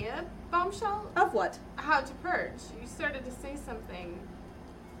idea, Bombshell? Of what? How to purge? You started to say something.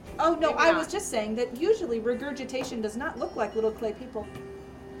 Oh, no, Maybe I not. was just saying that usually regurgitation does not look like little clay people.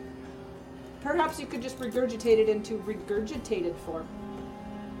 Perhaps you could just regurgitate it into regurgitated form.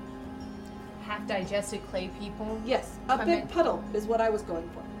 Half-digested clay people? Yes, a big puddle is what I was going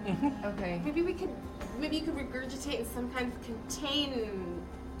for. Okay. Maybe you could regurgitate in some kind of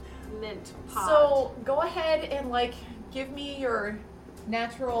containment pod. So go ahead and give me your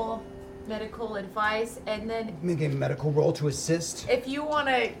natural medical advice, and then Make a medical roll to assist. if you want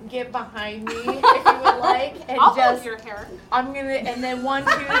to get behind me, if you would like, and I'll just hold your hair. I'm gonna, and then 1,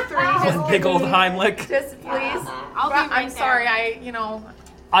 2, 3, just Big give old me- Heimlich. Just please. I'll be But right I'm sorry, there.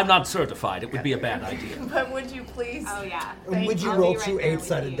 I'm not certified. It would be a bad idea. But would you please? Oh yeah. And would you I'll roll be right 2 there with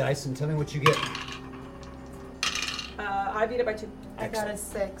 8-sided you. dice and tell me what you get? I beat it by 2. I got a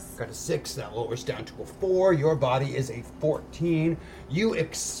 6. Got a 6, that lowers down to a 4. Your body is a 14. You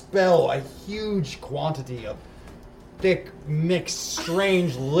expel a huge quantity of thick, mixed,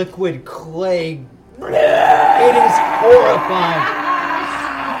 strange liquid clay. It is horrifying.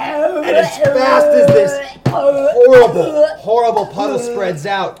 And as fast as this horrible puddle spreads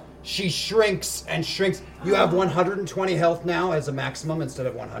out, she shrinks and shrinks. You have 120 health now as a maximum instead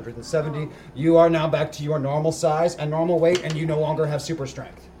of 170. You are now back to your normal size and normal weight, and you no longer have super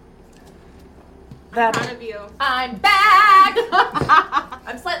strength. I'm proud of you. I'm back.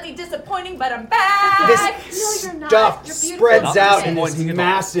 I'm slightly disappointing, but I'm back. This No, you're not. stuff You're beautiful. spreads Not out in this disappointing at all.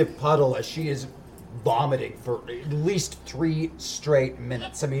 massive puddle as she is vomiting for at least 3 straight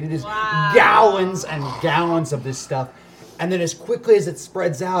minutes. I mean, it is gallons and gallons of this stuff. And then as quickly as it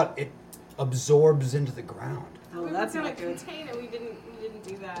spreads out, it absorbs into the ground. Oh, We that's were not gonna good. contain it. We didn't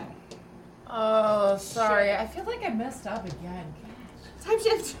do that. Oh, sorry. I feel like I messed up again. Time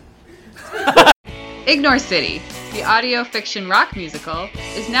shift. Ignore City, the audio fiction rock musical,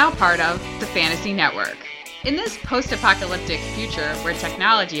 is now part of the Fantasy Network. In this post-apocalyptic future where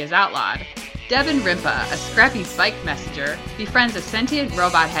technology is outlawed, Devin Rimpa, a scrappy bike messenger, befriends a sentient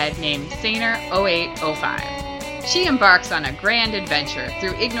robot head named Saner0805. She embarks on a grand adventure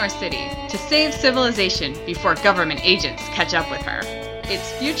through Ignore City to save civilization before government agents catch up with her.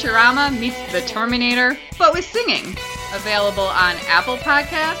 It's Futurama meets the Terminator, but with singing. Available on Apple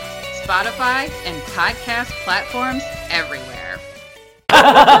Podcasts, Spotify, and podcast platforms everywhere.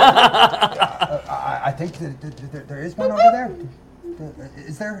 I think that there is one over there.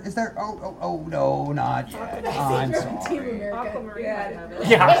 Is there? Oh, no, not yet. I'm sorry. Aquamarine might have it.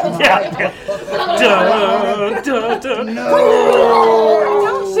 Yeah.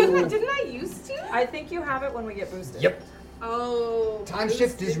 No, didn't I used to? I think you have it when we get boosted. Yep. Oh. Time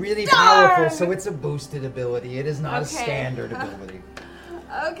shift is really Darn! powerful, so it's a boosted ability. It is not a Okay. standard ability.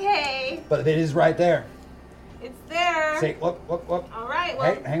 Okay. But it is right there. It's there. See, look. All right.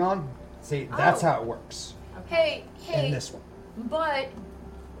 Well. Hey, hang on. See, that's Oh. how it works. Hey, In this one. but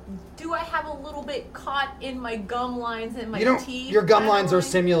do I have a little bit caught in my gum lines and my You don't. teeth? Your gum kinda lines are line?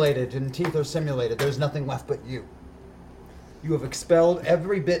 simulated and teeth are simulated. There's nothing left but you. You have expelled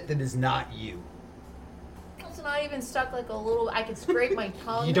every bit that is not you. It's not even stuck like a little. I could scrape my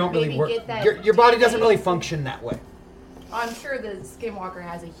tongue. You don't maybe really work. Get that Your body doesn't really function that way. I'm sure the Skinwalker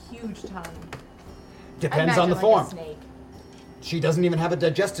has a huge tongue. Depends I on the imagine, like, form. a snake. She doesn't even have a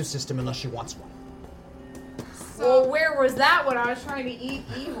digestive system unless she wants one. Well, where was that when I was trying to eat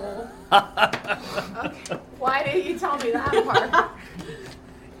evil? Okay. Why didn't you tell me that part?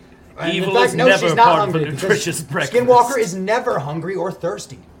 And Evil in fact, is no, never she's not part hungry of a because nutritious breakfast. Skinwalker is never hungry or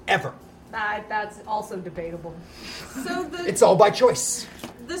thirsty. Ever. That's also debatable. So It's all by choice.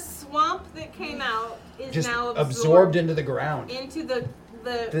 the swamp that came out is Just now absorbed into the ground. into the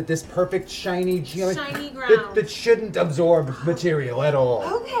This perfect shiny Shiny ground. that shouldn't absorb material at all.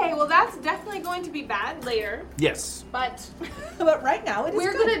 Okay, well that's definitely going to be bad later. Yes. But But right now it is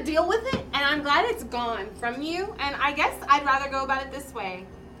we're good. gonna deal with it, and I'm glad it's gone from you. And I guess I'd rather go about it this way.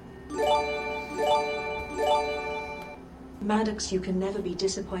 Maddox, you can never be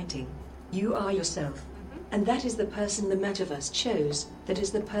disappointing. You are yourself. And that is the person the metaverse chose. That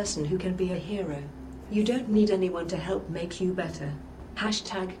is the person who can be a hero. You don't need anyone to help make you better.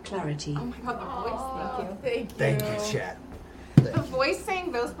 #clarity. Oh my god, the voice, thank you. Thank you, chat. The voice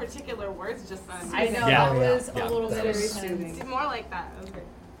saying those particular words just sounds I know, Yeah. that was Yeah. a little That bit was soothing. more like that. Okay.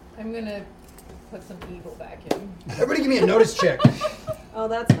 I'm gonna put some evil back in. Everybody give me a notice check. Oh,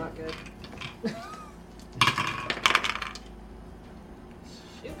 that's not good.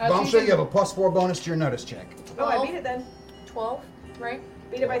 Bombshell, you have a +4 bonus to your notice check. Oh, I beat it then. 12, right?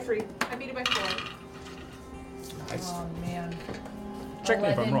 Beat it by 3. I beat it by 4. Nice. Oh, man. Check me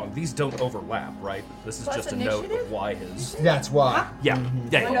if I'm 11. wrong. These don't overlap, right? This is Plus just a note initiative? of why his. That's why. Yeah.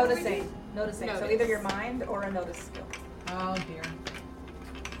 Yeah. Or noticing. Noticing. So Notice. either your mind or a notice skill. Oh, dear.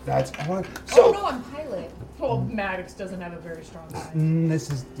 That's all. Oh, So no, I'm pilot. Well, Maddox doesn't have a very strong side. this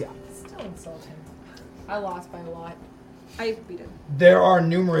is Still insulting. I lost by a lot. I beat it. There are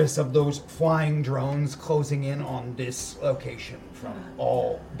numerous of those flying drones closing in on this location from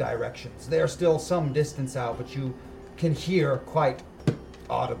all directions. They are still some distance out, but you can hear quite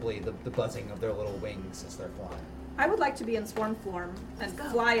audibly the buzzing of their little wings as they're flying. I would like to be in swarm form and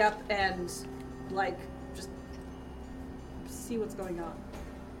fly up and, like, just see what's going on.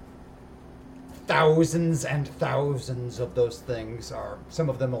 Thousands and thousands of those things are, some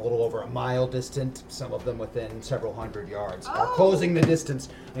of them a little over a mile distant, some of them within several hundred yards, are closing the distance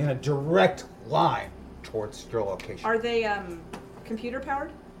in a direct line towards your location. Are they computer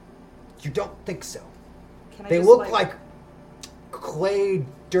powered? You don't think so. Can I They just, look like clay,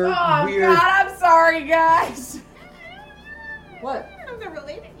 dirt, Oh, weird. God, I'm sorry, guys. What? I don't know if they're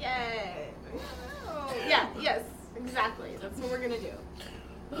related yet. Oh. Yeah, yes, exactly. That's what we're gonna do.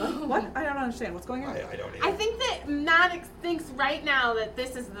 What? I don't understand. What's going on? I don't I think that Maddox thinks right now that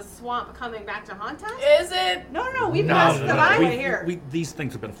this is the swamp coming back to haunt us. Is it? No, we passed the line right here. These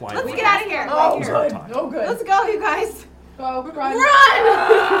things have been flying. Let's away. get out of here. Oh, This good. whole time. Oh, good. Let's go, you guys. Oh,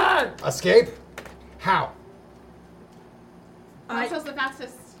 Run! Escape? How? Marshall's the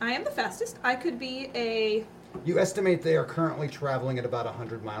fastest. I am the fastest. I could be a. You estimate they are currently traveling at about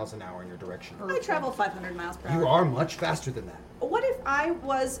 100 miles an hour in your direction. I travel 500 miles per hour. You are much faster than that. What if I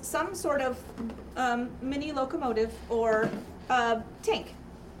was some sort of mini locomotive or tank?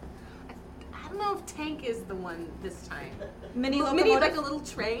 I don't know if tank is the one this time. Mini Maybe locomotive? like a little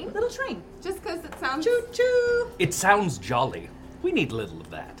train? Little train. Just because it sounds... Choo choo. It sounds jolly. We need a little of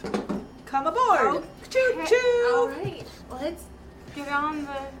that. Come aboard. Choo Okay, choo. all right, let's get on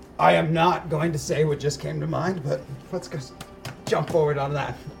the... I am not going to say what just came to mind, but let's go jump forward on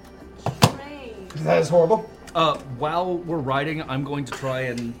that. train. That is horrible. While we're riding, I'm going to try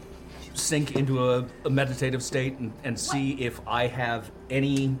and sink into a meditative state and see if I have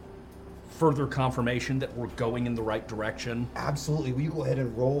any further confirmation that we're going in the right direction. Absolutely. Will you go ahead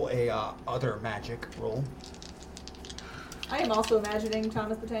and roll a other magic roll? I am also imagining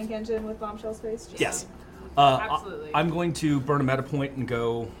Thomas the Tank Engine with Bombshell's face. Yes. Absolutely. I'm going to burn a meta point and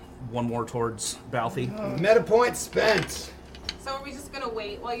go one more towards Balthy. Meta point spent. So are we just going to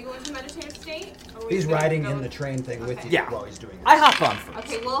wait while you go into meditative state? Or are we He's gonna riding go in the train thing with you Yeah. while he's doing this. I hop on first.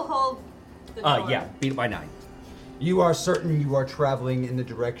 Okay, we'll hold the door. Yeah, beat it by 9. You are certain you are traveling in the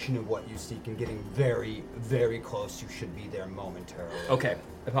direction of what you seek and getting very, very close. You should be there momentarily. Okay,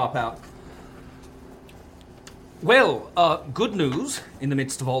 I pop out. Well, good news in the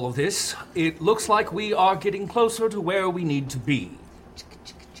midst of all of this. It looks like we are getting closer to where we need to be.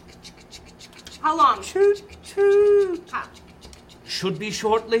 How long? How? Should be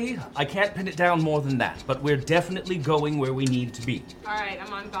shortly. I can't pin it down more than that, but we're definitely going where we need to be. All right,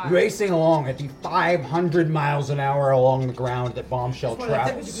 I'm on guard. Racing along at the 500 miles an hour along the ground that Bombshell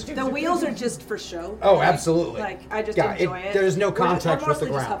travels. The wheels are just for show. Oh, right? absolutely. Like, I just Yeah, enjoy it. there's no We're contact with the mostly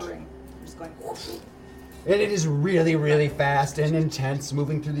just ground. hovering. Just going. And it is really, really fast and intense,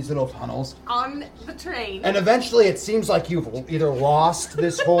 moving through these little tunnels. On the train. And eventually it seems like you've either lost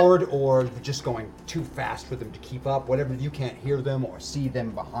this horde or you're just going too fast for them to keep up. Whatever, you can't hear them or see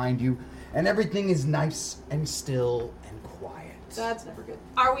them behind you. And everything is nice and still and quiet. That's never good.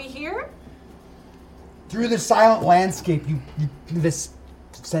 Are we here? Through the silent landscape, you this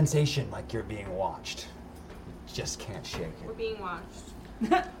sensation like you're being watched. You just can't shake it. We're being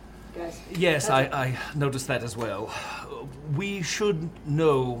watched. Guys. Yes, I noticed that as well. We should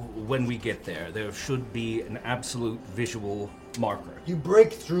know when we get there. There should be an absolute visual marker. You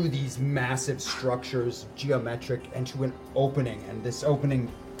break through these massive structures, geometric, into an opening, and this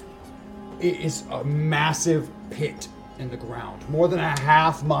opening is a massive pit in the ground, more than a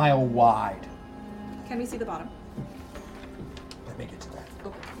half-mile wide. Can we see the bottom? Let me get to that.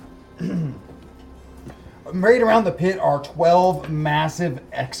 Okay. Right around the pit are 12 massive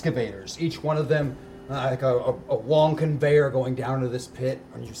excavators, each one of them like a long conveyor going down into this pit,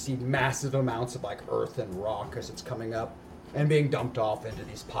 and you see massive amounts of like earth and rock as it's coming up and being dumped off into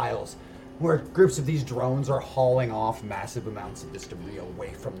these piles, where groups of these drones are hauling off massive amounts of this debris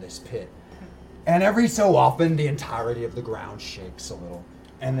away from this pit. And every so often, the entirety of the ground shakes a little,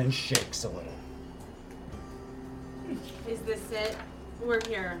 and then shakes a little. Is this it? We're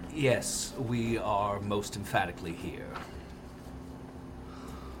here. Yes, we are most emphatically here.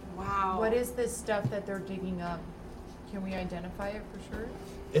 Wow. What is this stuff that they're digging up? Can we identify it for sure?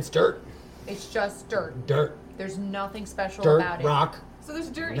 It's dirt. It's just dirt. Dirt. There's nothing special Dirt, about it. rock. So there's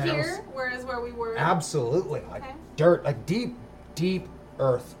dirt Nails. here, whereas where we were. Absolutely. Like dirt, like deep, deep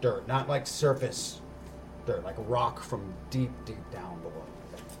earth dirt, not like surface dirt, like rock from deep, deep down below.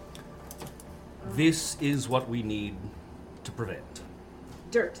 This is what we need to prevent.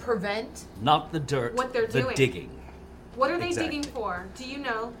 Dirt. Prevent? Not the dirt, What they're the doing. digging. What are they Exactly. digging for? Do you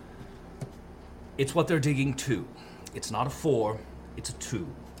know? It's what they're digging to. It's not a 4, it's a 2.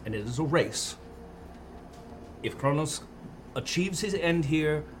 And it is a race. If Kronos achieves his end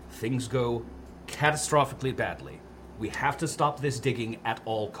here, things go catastrophically badly. We have to stop this digging at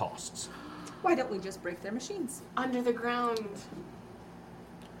all costs. Why don't we just break their machines? Under the ground.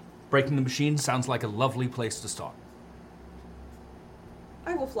 Breaking the machine sounds like a lovely place to start.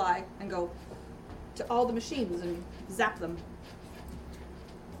 I will fly and go to all the machines and zap them.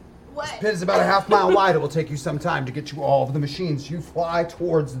 What? This pit is about a half-mile wide. It will take you some time to get to all of the machines. You fly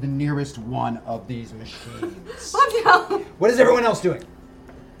towards the nearest one of these machines. What is everyone else doing?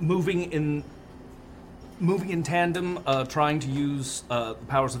 Moving in tandem, trying to use the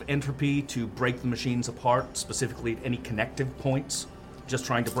powers of entropy to break the machines apart, specifically at any connective points. Just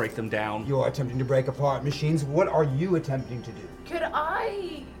trying to break them down. You are attempting to break apart machines. What are you attempting to do? Could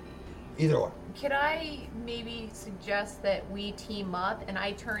I Either or. maybe suggest that we team up and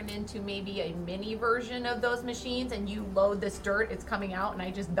I turn into maybe a mini version of those machines and you load this dirt, it's coming out, and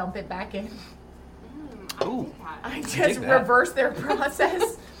I just dump it back in? Ooh. I dig just that. reverse their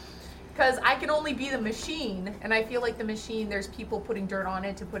process. Because I can only be the machine, and I feel like the machine, there's people putting dirt on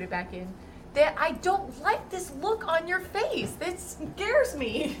it to put it back in. That I don't like this look on your face. This scares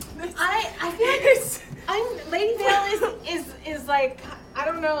me. I feel like Lady Vale is like, I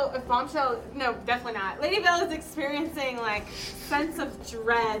don't know if Bombshell, no, definitely not. Lady Vale is experiencing like sense of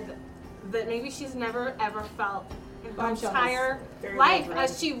dread that maybe she's never ever felt in her Bombshell entire has very life, low dread.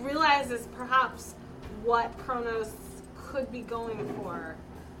 as she realizes perhaps what Kronos could be going for,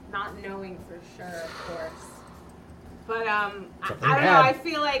 not knowing for sure, of course. But I don't know. I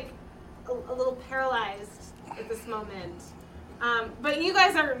feel like a little paralyzed at this moment. But you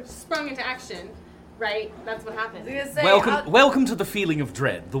guys are sprung into action, right? That's what happened. Welcome to the feeling of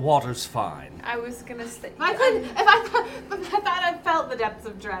dread. The water's fine. I was gonna say. If I thought I felt the depths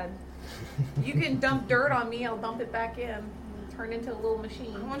of dread. You can dump dirt on me, I'll dump it back in. And turn into a little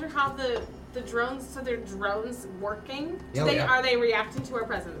machine. I wonder how the drones, so they're drones working? Yeah, yeah. Are they reacting to our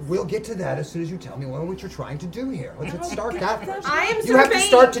presence? We'll get to that as soon as you tell me what you're trying to do here. Let's start that first. I am You have to surveying-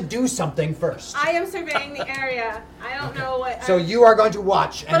 start to do something first. I am surveying the area. I don't know what. So you are going to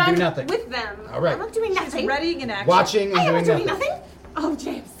watch and but do I'm nothing. with them. All right. I'm not doing nothing. She's readying an action. Watching and I am doing doing nothing. nothing. Oh,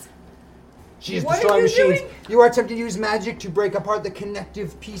 James. She is What are destroying you machines. doing? You are attempting to use magic to break apart the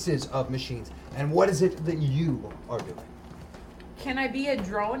connective pieces of machines. And what is it that you are doing? Can I be a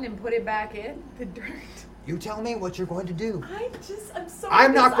drone and put it back in the dirt? You tell me what you're going to do. I'm so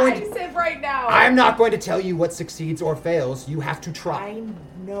I'm not going to- indecisive right now. I'm not going to tell you what succeeds or fails. You have to try. I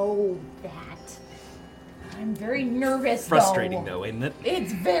know that. I'm very nervous. Frustrating though, isn't it?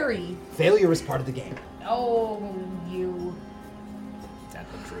 It's very. Failure is part of the game. Oh, you. That's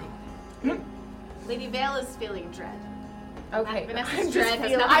not true. Lady Vale is feeling dread. Okay. Vanessa's dread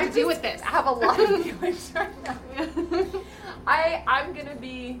has nothing to do with this. I have a lot of feelings right now. I'm gonna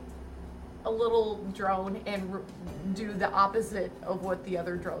be a little drone and do the opposite of what the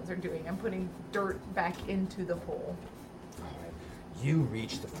other drones are doing. I'm putting dirt back into the hole. You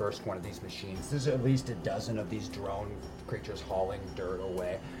reach the first one of these machines. There's at least a dozen of these drone creatures hauling dirt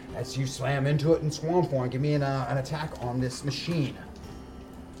away. As you slam into it in swarm form, give me an attack on this machine.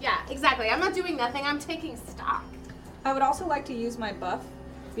 Yeah, exactly. I'm not doing nothing. I'm taking stock. I would also like to use my buff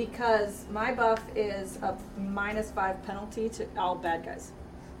because my buff is a -5 penalty to all bad guys.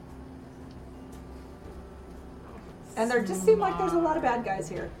 And there just seem like there's a lot of bad guys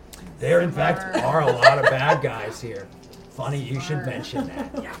here. There, in fact, are a lot of bad guys here. Funny you should mention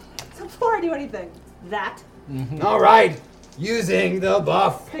that. Yeah. So before I do anything, that. All right, using the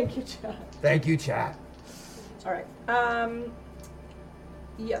buff. Thank you, chat. Thank you, chat. All right.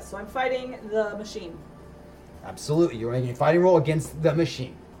 Yes, so I'm fighting the machine. Absolutely, you're making a fighting roll against the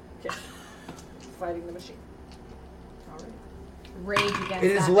machine. Okay. Fighting the machine. All right. Rage against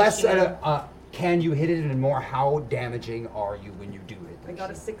It is that less machine. can you hit it, and more how damaging are you when you do hit the I got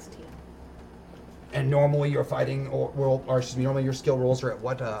a machine? 16. And normally your fighting normally your skill rolls are at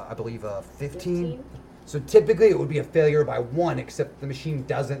what? I believe 15. So typically it would be a failure by 1, except the machine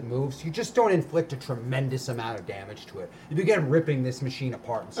doesn't move, so you just don't inflict a tremendous amount of damage to it. You begin ripping this machine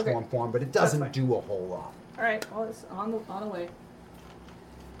apart in swarm form, but it doesn't do a whole lot. All right, well, it's on the way.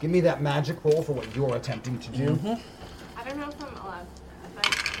 Give me that magic roll for what you're attempting to do. I don't know if I'm allowed. If I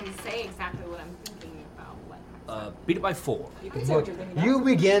can say exactly what I'm thinking about. What? Beat it by 4. You can say what you're thinking about. You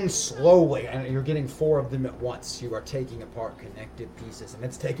begin slowly, and you're getting 4 of them at once. You are taking apart connected pieces, and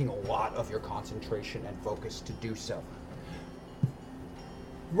it's taking a lot of your concentration and focus to do so.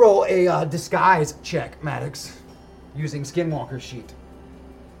 Roll a disguise check, Maddox, using Skinwalker sheet.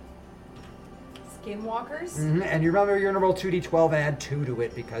 Skinwalkers? And you remember you're going to roll 2d12 and add 2 to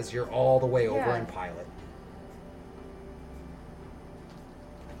it because you're all the way over Yeah. in pilot.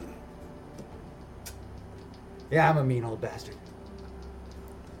 Yeah, I'm a mean old bastard.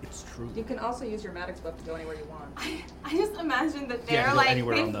 It's true. You can also use your Maddox buff to go anywhere you want. I just imagine that Yeah, they're go like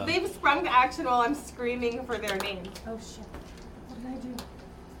anywhere on the- they've sprung to action while I'm screaming for their name. Oh shit! What did I do?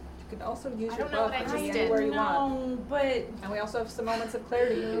 You can also use I your don't know buff what I to just be did. anywhere you No, want. but And we also have some moments of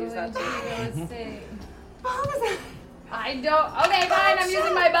clarity. You can use that too. I don't. Okay, fine. I'm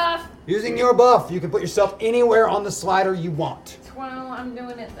using my buff. Using your buff, you can put yourself anywhere on the slider you want. Well, I'm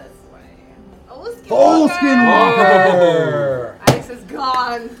doing it this way. Oh, Full Skinwalker! Alex is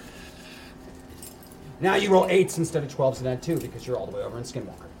gone. Now you roll 8s instead of 12s and add 2 because you're all the way over in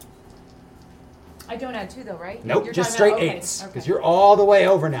Skinwalker. I don't add 2 though, right? Nope, You're just talking straight about- 8s okay, because okay. you're all the way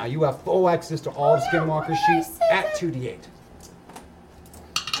over now. You have full access to all of Skinwalker sheets at 2d8.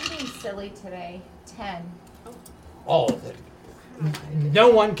 I'm being silly today. 10. All of it. No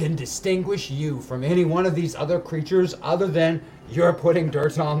one can distinguish you from any one of these other creatures other than you're putting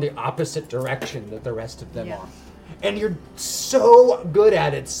dirt on the opposite direction that the rest of them are. And you're so good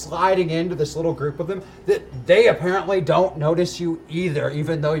at it, sliding into this little group of them, that they apparently don't notice you either,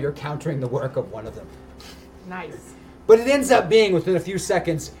 even though you're countering the work of one of them. Nice. But it ends up being, within a few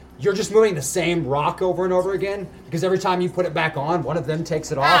seconds, you're just moving the same rock over and over again, because every time you put it back on, one of them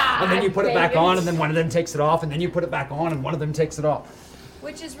takes it off, and then you put it back on, and then one of them takes it off, and then you put it back on, and one of them takes it off.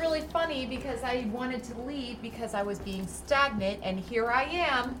 Which is really funny because I wanted to leave because I was being stagnant, and here I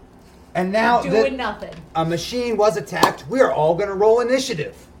am. And now doing that nothing. a machine was attacked, we are all going to roll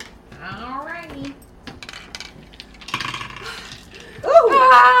initiative. Alrighty. Ooh!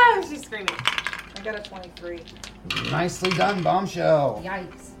 Ah, she's screaming. I got a 23. Nicely done, Bombshell.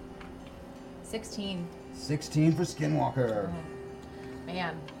 Yikes. 16. 16 for Skinwalker.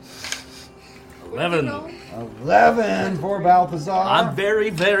 Man. 11. 11 for Balthazar. I'm very,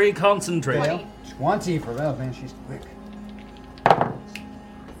 very concentrated. 20 for Val. Man, she's quick.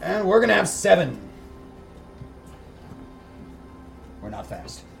 And we're going to have 7. We're not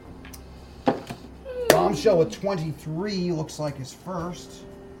fast. Bombshell with 23 looks like is first.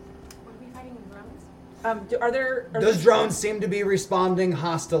 What are we fighting drones? Are there... Those drones seem to be responding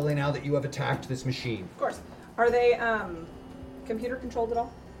hostilely now that you have attacked this machine. Of course. Are they computer controlled at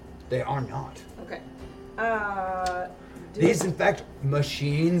all? They are not. Okay. These, in fact,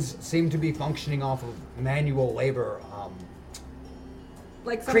 machines seem to be functioning off of manual labor.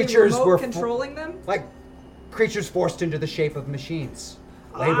 Like somebody Creatures remote were controlling them? Like creatures forced into the shape of machines,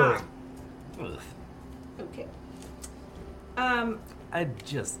 laboring. Okay. I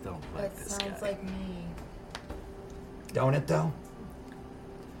just don't like That this sounds guy. like me. Don't it though?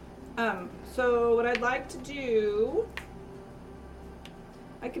 So what I'd like to do,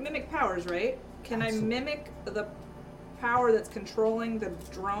 I can mimic powers, right? Can Absolutely. I mimic the power that's controlling the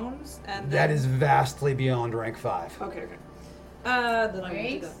drones? And That then- is vastly beyond rank 5. Okay. Then I will do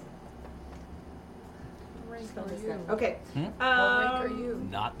Right? that. What rank are you? Okay. What rank are you?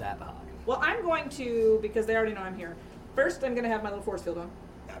 Not that high. Well, I'm going to, because they already know I'm here. First, I'm going to have my little force field on.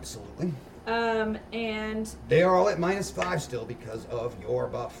 Absolutely. And They are all at -5 still because of your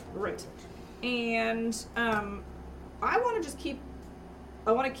buff. right. And I want to just keep.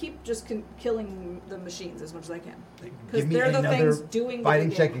 I want to keep just killing the machines as much as I can. Because Give me they're the another things doing fighting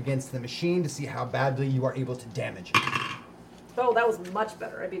the check against the machine to see how badly you are able to damage it. Oh, that was much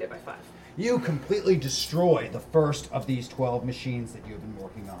better. I beat it by 5. You completely destroy the first of these 12 machines that you have been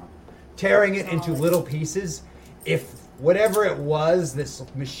working on, tearing it into little pieces. If whatever it was, this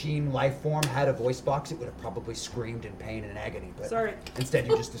machine life form had a voice box, it would have probably screamed in pain and agony. But Sorry. Instead,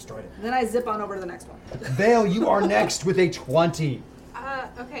 you just destroyed it. Then I zip on over to the next one. Vale, you are next with a 20.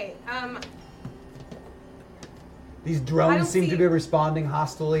 Okay, These I drones don't seem to see- be responding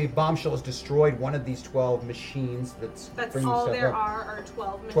hostilely. Bombshell has destroyed one of these 12 machines. That's bringing all stuff there up. are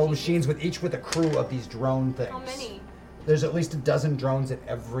 12 machines. 12 machines with each with a crew of these drone things. How many? There's at least a dozen drones at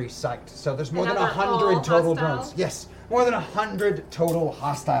every site. So there's more And than now they're 100 all total hostile? drones. Yes, more than 100 total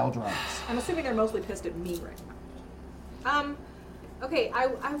hostile drones. I'm assuming they're mostly pissed at me right now. Okay, I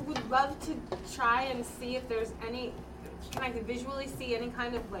would love to try and see if there's any. Can I visually see any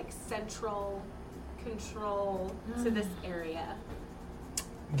kind of like central control to this area?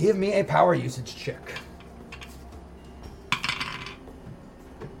 Give me a power usage check.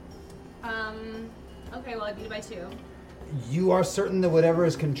 Okay, well I beat it by 2. You are certain that whatever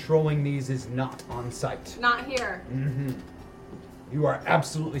is controlling these is not on site. Not here. Mm-hmm. You are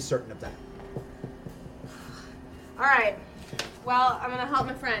absolutely certain of that. All right. Well, I'm gonna help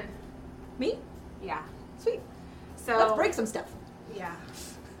my friend. Me? Yeah. Sweet. So Let's break some stuff. Yeah.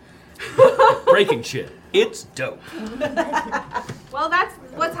 Breaking shit. It's dope. Well, that's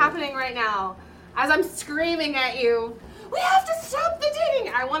what's happening right now. As I'm screaming at you, we have to stop the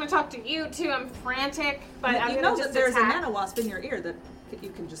digging. I want to talk to you too. I'm frantic, but I'm you gonna know just that there's attack. a nanowasp in your ear that you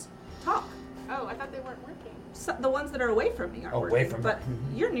can just talk. Oh, I thought they weren't working. So, the ones that are away from me are Away working, from but her.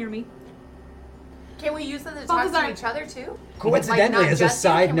 Mhm. you're near me. Can we use them to talk to Balthazar. each other too? Coincidentally, Like, not as a just you,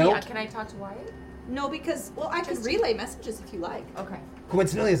 side can we- note- can I talk to Wyatt? No, because I can relay messages if you like. Okay.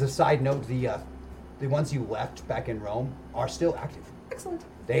 Coincidentally, as a side note, the ones you left back in Rome are still active. Excellent.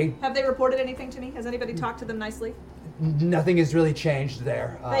 They Have they reported anything to me? Has anybody talked to them nicely? Nothing has really changed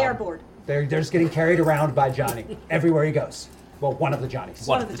there. They are bored. They're just getting carried around by Johnny everywhere he goes. Well, one of the Johnnies.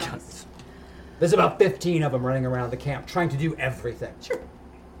 One of the Johnnies. There's about 15 of them running around the camp trying to do everything. Sure.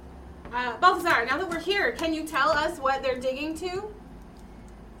 Balthazar, now that we're here, can you tell us what they're digging to?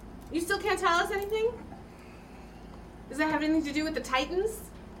 You still can't tell us anything? Does that have anything to do with the Titans?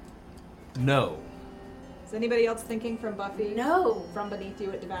 No. Is anybody else thinking from Buffy? No. From beneath you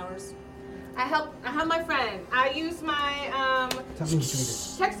it devours? I help my friend. I use my Tell me what you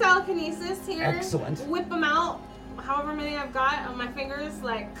do. textile kinesis here. Excellent. Whip them out, however many I've got on my fingers,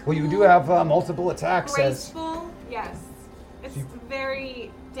 like Well, you do have multiple attacks. As graceful. Yes. It's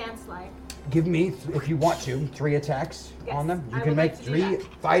very dance-like. give me, if you want to, 3 attacks on them. You I can would make like to do 3 that.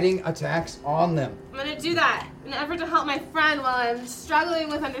 fighting attacks on them. I'm gonna do that in an effort to help my friend while I'm struggling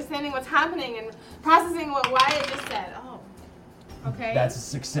with understanding what's happening and processing what Wyatt just said. Oh. Okay. That's a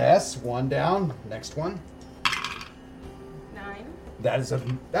success. 1 down. Next one. 9. That is a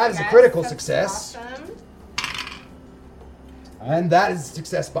Yes, critical that's success. Awesome. And that is a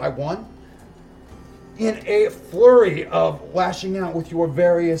success by 1. In a flurry of lashing out with your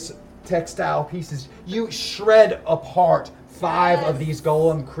various textile pieces, you shred apart 5 of these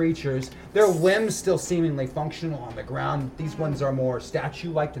golem creatures. Their limbs still seemingly functional on the ground. These ones are more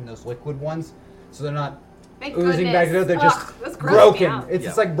statue-like than those liquid ones, so they're not Thank oozing back goodness. together. They're Ugh, just that's grossed me broken. out. It's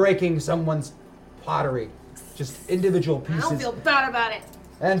just like breaking someone's pottery. Just individual I don't pieces. feel bad about it.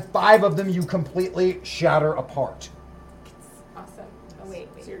 And 5 of them you completely shatter apart. Awesome. Oh wait.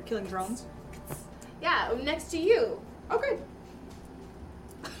 So you're killing drones? Yeah, next to you. Okay.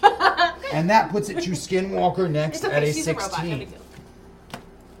 And that puts it to Skinwalker next It's okay, at a she's a robot, no 16. big deal.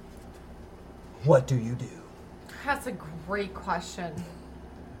 What do you do? That's a great question.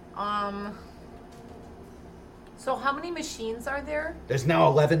 So how many machines are there? There's now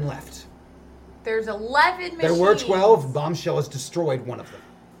 11 left. There's 11 machines. There were 12. Bombshell has destroyed one of them.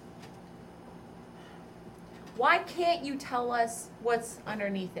 Why can't you tell us what's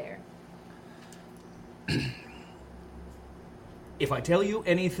underneath there? If I tell you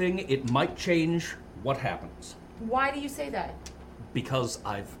anything, it might change what happens. Why do you say that? Because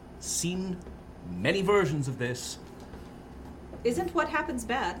I've seen many versions of this. Isn't what happens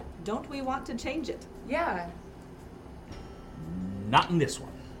bad? Don't we want to change it? Yeah. Not in this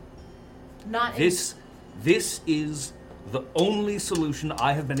one. Not This is the only solution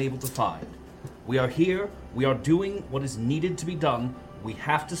I have been able to find. We are here. We are doing what is needed to be done. We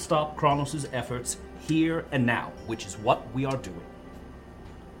have to stop Kronos' efforts here and now, which is what we are doing.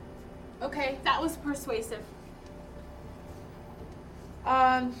 Okay, that was persuasive.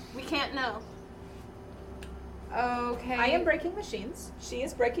 We can't know. Okay. I am breaking machines. She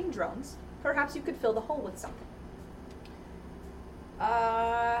is breaking drones. Perhaps you could fill the hole with something.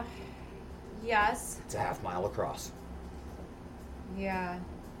 Yes. It's a half mile across. Yeah.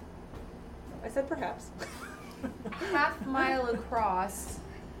 I said perhaps. Half mile across.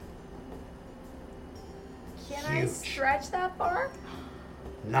 Can I Huge. stretch that far?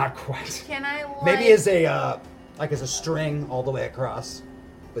 Not quite. Can I like... Maybe as a as a string all the way across,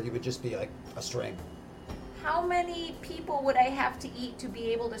 but you would just be like a string. How many people would I have to eat to be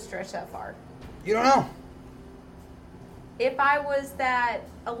able to stretch that far? You don't know. If I was that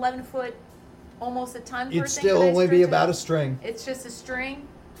 11-foot, almost a ton person, You'd still could I only be stretch it about up? a string. It's just a string?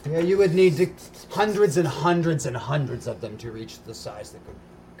 Yeah, you would need hundreds and hundreds and hundreds of them to reach the size that could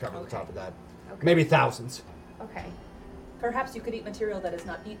cover the top of that. Okay. Maybe thousands. Okay. Perhaps you could eat material that is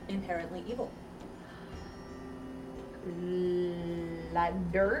not inherently evil.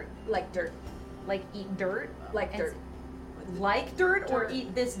 Like dirt? Like dirt. Like eat dirt? Like dirt. Like dirt or Dirt.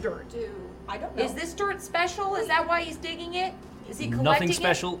 eat this dirt? I don't know. Is this dirt special? Is that why he's digging it? Is he collecting Nothing it?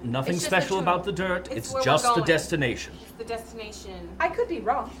 special. Nothing It's just special a about the dirt. It's It's where we're just the going. destination. It's the destination. I could be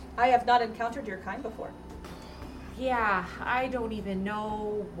wrong. I have not encountered your kind before. Yeah, I don't even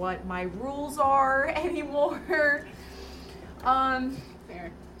know what my rules are anymore. Fair.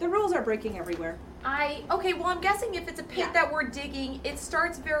 The rules are breaking everywhere. Okay, well, I'm guessing if it's a pit that we're digging, it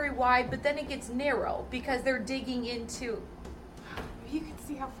starts very wide, but then it gets narrow because they're digging into, You can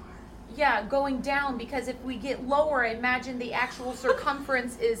see how far. yeah, going down, because if we get lower, I imagine the actual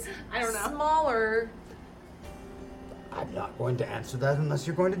circumference is I don't know. smaller. I'm not going to answer that unless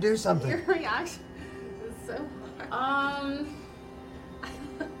you're going to do something. Your reaction is so hard.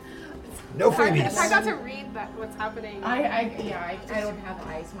 No It's hard freebies. not to read what's happening. I don't have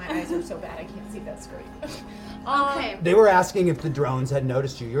eyes. My eyes are so bad I can't see that screen. Okay. They were asking if the drones had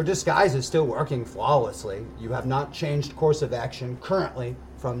noticed you. Your disguise is still working flawlessly. You have not changed course of action currently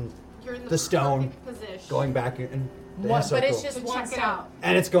from You're in the stone perfect position. going back in the What, but it's circle. just So one check it stone. out.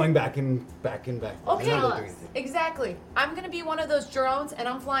 And it's going back and back and back. Okay, You're not gonna do anything. exactly. I'm gonna be one of those drones, and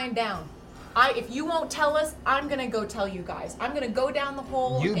I'm flying down. If you won't tell us, I'm gonna go tell you guys. I'm gonna go down the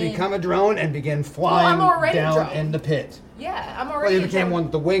hole. You and- become a drone and begin flying I'm already a down drone. in the pit. Yeah, I'm Well, already. you a became drone. one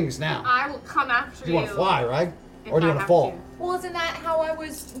with the wings now. I will come after You want to fly, right? if Or do you I want to have fall? to. Well, isn't that how I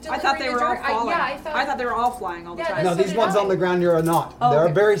was delivering I thought they the were all dirt? falling. I thought they were all flying all the Yeah, time. No, so these did ones I. on the ground here are not. Oh, There are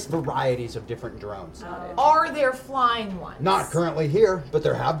okay. various varieties of different drones. Are there flying ones? Not currently here, but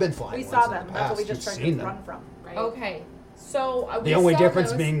there have been flying We ones saw in them. the That's what we past. just You've tried seen to them. run from. Right? Okay, so The only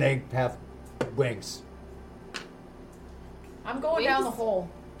difference being they have wings. I'm going down the Wings? hole.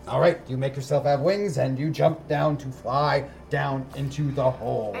 All right, you make yourself have wings and you jump down to fly down into the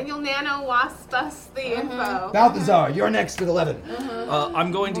hole. And you'll nano wasp us the info. Balthazar, you're next with 11.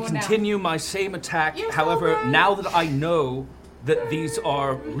 I'm going to Going down. continue my same attack. You're so However, right. now that I know that these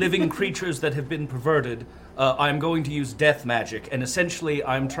are living creatures that have been perverted, I'm going to use death magic. And essentially,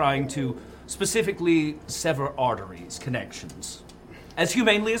 I'm trying to specifically sever arteries, connections. As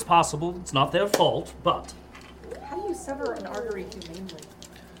humanely as possible. It's not their fault, but How do you sever an artery humanely?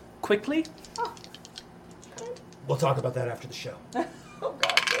 quickly. We'll talk about that after the show.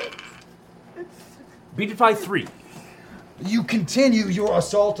 Beat it by 3. You continue your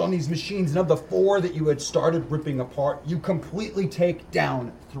assault on these machines, and of the 4 that you had started ripping apart, you completely take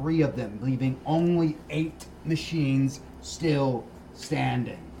down 3 of them, leaving only 8 machines still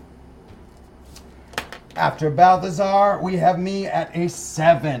standing. After Balthazar, we have me at a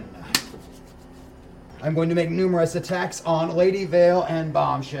 7. I'm going to make numerous attacks on Lady Vale and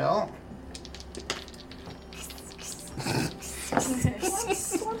Bombshell.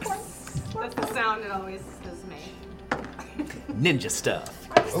 That's the sound it always does make. Ninja stuff.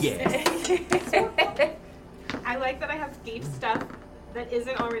 Yeah. I like that I have thief stuff that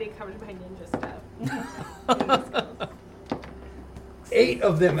isn't already covered by ninja stuff. 8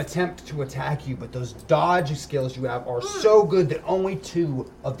 of them attempt to attack you, but those dodge skills you have are so good that only 2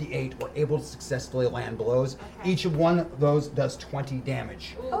 of the 8 were able to successfully land blows. Okay. Each of one of those does 20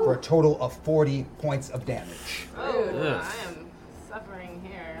 damage, for a total of 40 points of damage. Oh, Ugh. I am suffering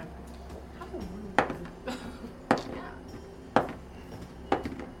here.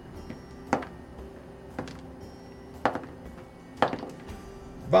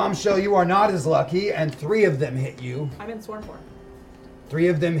 Bombshell, you are not as lucky, and 3 of them hit you. I'm in swarm form. 3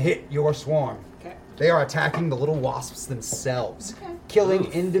 of them hit your swarm. Okay. They are attacking the little wasps themselves,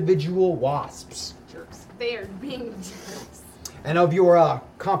 killing individual wasps. Jerks. They are being jerks. And of your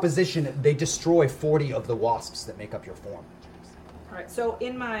composition, they destroy 40 of the wasps that make up your form. All right. So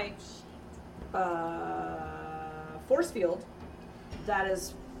in my force field, that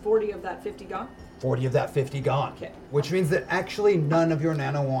is 40 of that 50 gone. 40 of that 50 gone. Okay. Which means that actually none of your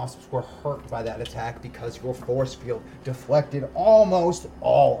nano-wasps were hurt by that attack because your force field deflected almost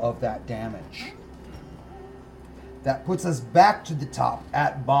all of that damage. That puts us back to the top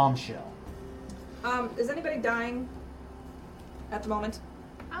at Bombshell. Is anybody dying at the moment?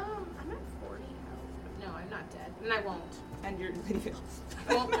 I'm at 40 health. No, I'm not dead. And I won't. And you're Ladyville.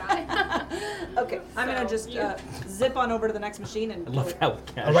 I won't die. Okay, I'm gonna just zip on over to the next machine and. I love how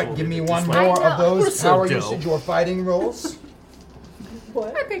casual. All right, give me it is. one more of We're those so power dope. usage or fighting rolls.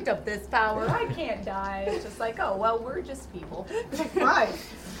 What? I picked up this power. I can't die. It's just like, oh, well, we're just people. Right.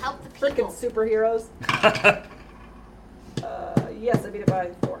 Help the Freaking superheroes. Yes, I beat it by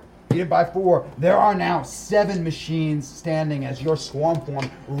 4. Beat it by 4. There are now 7 machines standing as your swarm form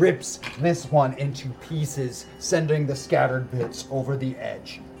rips this one into pieces, sending the scattered bits over the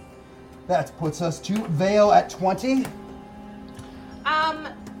edge. That puts us to Vale at 20.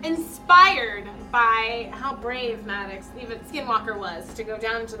 Inspired by how brave Maddox, even Skinwalker, was to go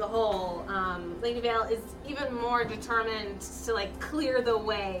down into the hole, Lady Vale is even more determined to like clear the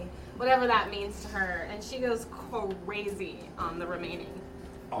way, whatever that means to her, and she goes crazy on the remaining.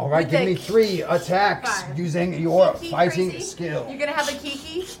 All right, give me 3 attacks using your fighting crazy? skill. You're gonna have a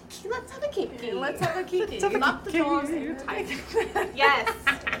kiki? Let's have a kiki. Let's have a kiki. Lock the doors and you're tight. Yes.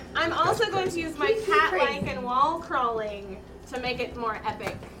 I'm also going to use my cat-like and wall crawling to make it more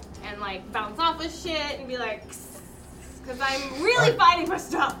epic and like bounce off of shit and be like, because I'm really fighting for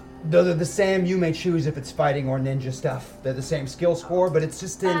stuff. They're the same. You may choose if it's fighting or ninja stuff. They're the same skill score, but it's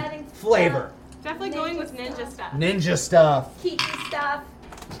just in flavor. Definitely going with ninja stuff. Ninja stuff. Kiki stuff.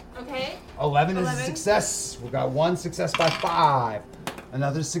 Okay. 11 is a success. We got 1 success by 5.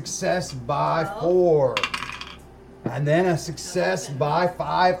 Another success by 4. And then a success by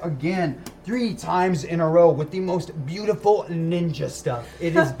 5 again. 3 times in a row with the most beautiful ninja stuff.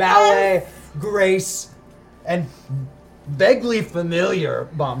 It is ballet, grace, and vaguely familiar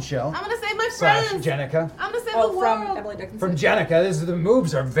Bombshell. I'm gonna save my Slash friends. Jenica. I'm gonna save the world. From Emily Dickinson. From Jenica, the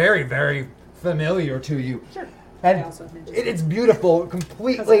moves are very, very familiar to you. Sure. And also have ninjas. it's beautiful. It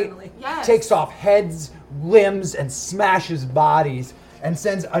completely Yes. takes off heads, limbs, and smashes bodies, and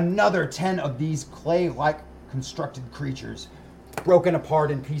sends another 10 of these clay-like constructed creatures broken apart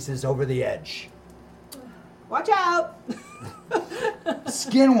in pieces over the edge. Watch out!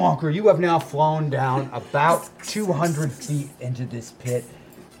 Skinwalker, you have now flown down about 200 feet into this pit,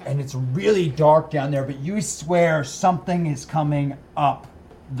 and it's really dark down there, but you swear something is coming up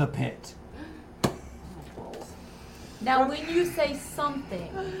the pit. Now, when you say something,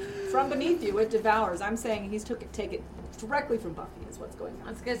 From beneath you, it devours. I'm saying take it directly from Buffy is what's going I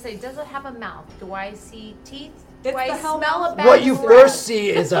on. was gonna say, does it have a mouth? Do I see teeth? It's Do I the hell smell mouth. a bad What you breath? first see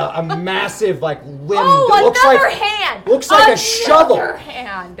is a massive, like, limb Oh, that looks another like hand! looks like a shovel. Another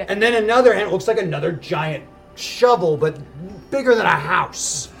hand! And then another hand looks like another giant shovel, but bigger than a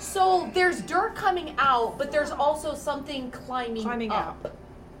house. So there's dirt coming out, but there's also something climbing up.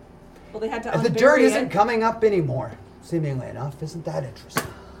 Well, they had to And the unbury dirt it. isn't coming up anymore, seemingly enough. Isn't that interesting?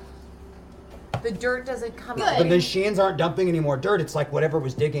 The dirt doesn't come The up. machines aren't dumping any more dirt. It's like whatever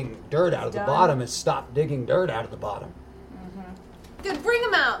was digging dirt out of the Done. bottom has stopped digging dirt out of the bottom. Good, bring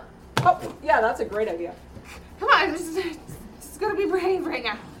them out. Oh, yeah, that's a great idea. Come on, this is gonna be brave right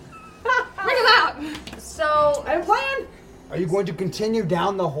now. Bring them out. So, I have a plan. Are you going to continue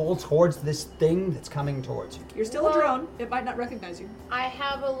down the hole towards this thing that's coming towards you? You're still a drone. It might not recognize you. I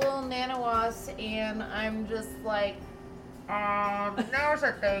have a little nanowas, and I'm just like, there's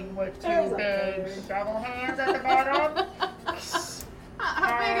a thing with two big shovel hands at the bottom.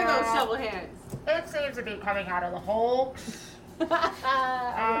 How big are those shovel hands? It seems to be coming out of the hole.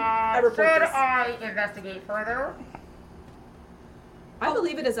 I report Should this. I investigate further? I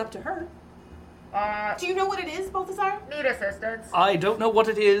believe it is up to her. Do you know what it is, Balthazar? Need assistance. I don't know what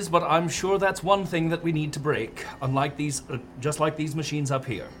it is, but I'm sure that's one thing that we need to break. Unlike these, just like these machines up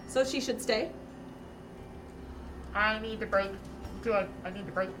here. So she should stay. I need to break. I need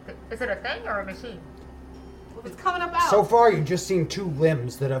to break. Is it a thing or a machine? Well, it's coming up out. So far, you've just seen 2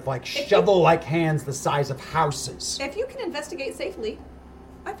 limbs that have like shovel-like hands the size of houses. If you can investigate safely,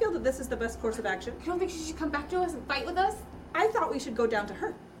 I feel that this is the best course of action. You don't think she should come back to us and fight with us? I thought we should go down to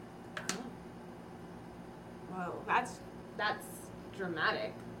her. Whoa, that's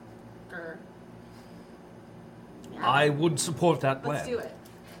dramatic. I would support that plan. Let's do it.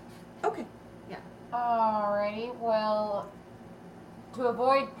 Okay. Yeah. Alrighty, well, to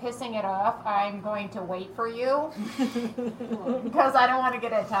avoid pissing it off, I'm going to wait for you. Because I don't want to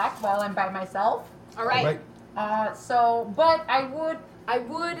get attacked while I'm by myself. Alright. But I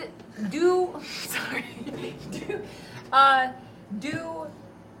would do, sorry,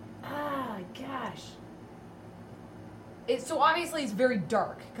 gosh. So obviously it's very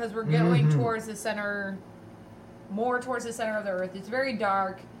dark, because we're going towards the center, more towards the center of the earth. It's very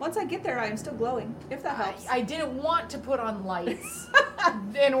dark. Once I get there, I am still glowing, if that helps. I didn't want to put on lights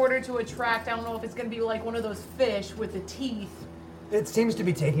in order to attract, I don't know if it's going to be like one of those fish with the teeth. It seems to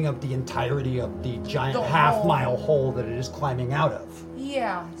be taking up the entirety of the giant The half-mile hole that it is climbing out of.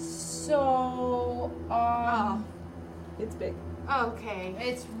 Yeah, so, It's big. Okay.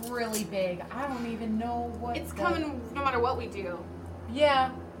 It's really big. I don't even know what It's coming no matter what we do.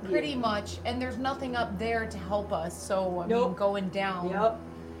 Yeah, pretty much. And there's nothing up there to help us, so I mean, going down. Yep.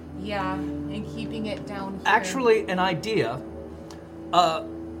 Yeah, and keeping it down here. Actually, an idea.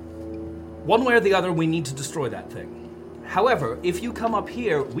 One way or the other, we need to destroy that thing. However, if you come up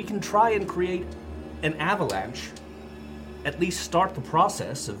here, we can try and create an avalanche. At least start the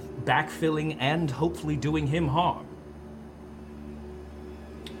process of backfilling and hopefully doing him harm.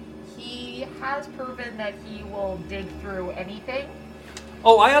 He has proven that he will dig through anything.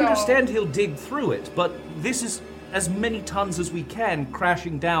 Oh, I understand he'll dig through it, but this is as many tons as we can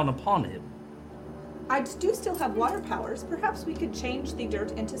crashing down upon him. I do still have water powers. Perhaps we could change the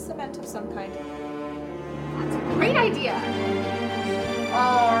dirt into cement of some kind. That's a great idea.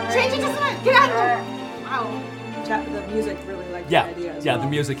 Alright. Change it to cement. Get out of there. Wow. The music really liked the idea as well. the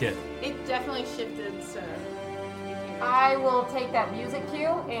music hit. It definitely shifted, so... I will take that music cue,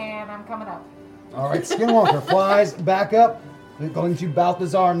 and I'm coming up. All right, Skinwalker flies back up. We're going to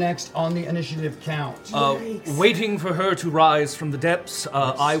Balthazar next on the initiative count. Waiting for her to rise from the depths,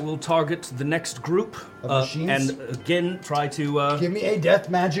 I will target the next group. Of machines? And again, try to... Give me a death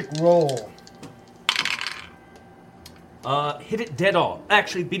magic roll. Hit it dead on.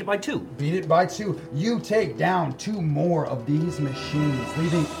 Actually, beat it by 2. Beat it by 2. You take down 2 more of these machines,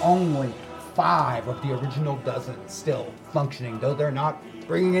 leaving only 5 of the original dozen still functioning, though they're not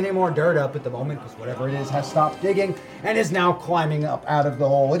bringing any more dirt up at the moment because whatever it is has stopped digging and is now climbing up out of the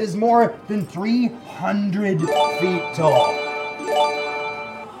hole. It is more than 300 feet tall.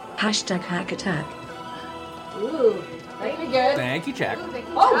 Hashtag hack attack. Ooh, pretty good. Thank you, Jack. Oh, sweet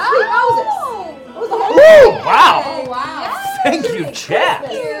Moses! That was the whole Woo! thing. Wow! Oh, wow. Yes. Thank you, Jack.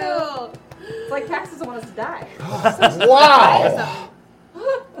 Thank you. It's like Pax doesn't want us to die. Wow!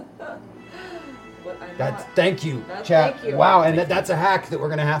 But Thank you, That's- chat. thank you. Wow, and that's a hack that we're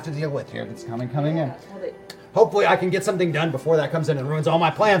going to have to deal with here that's coming in. Hopefully I can get something done before that comes in and ruins all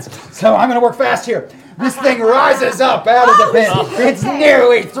my plans. So I'm going to work fast here. This thing rises up out of the pit. It's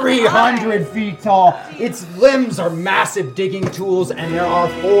nearly 300 feet tall. Its limbs are massive digging tools, and there are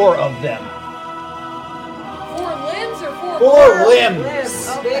 4 of them. 4 limbs or 4 4 limbs.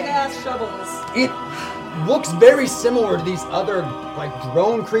 Big ass shovels. It looks very similar to these other like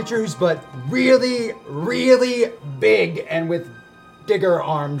drone creatures, but really, really big and with digger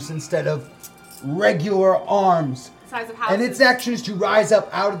arms instead of regular arms. Size of houses. And its action is to rise up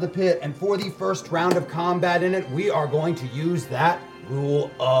out of the pit, and for the first round of combat in it, we are going to use that rule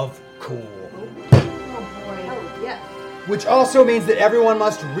of cool. Oh, yeah. Which also means that everyone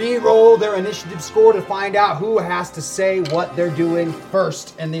must re-roll their initiative score to find out who has to say what they're doing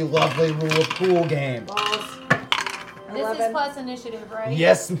first in the lovely rule of cool game. This is plus initiative, right?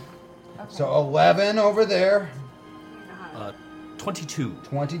 Yes. Okay. So 11 over there. 22.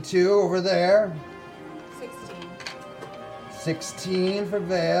 22 over there. 16. 16 for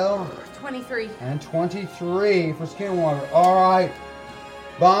Vale. 23. And 23 for Skinwalker. All right.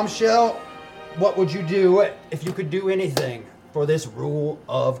 Bombshell, what would you do if you could do anything for this rule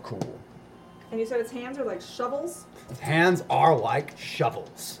of cool? And you said its hands are like shovels? Its hands are like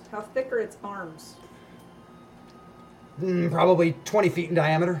shovels. How thick are its arms? Probably 20 feet in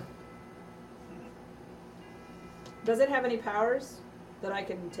diameter. Does it have any powers that I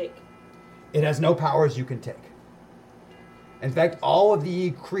can take? It has no powers you can take. In fact, all of the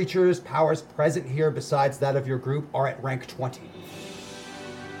creatures' powers present here besides that of your group are at rank 20.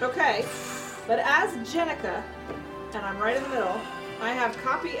 Okay, but as Jenica, and I'm right in the middle, I have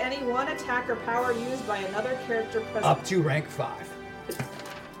copy any one attack or power used by another character present. Up to rank 5.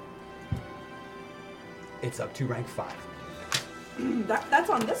 It's up to rank 5. That's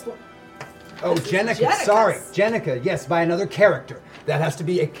on this one. Oh, This is Jenica, Jenica's. sorry. Jenica, yes, by another character. That has to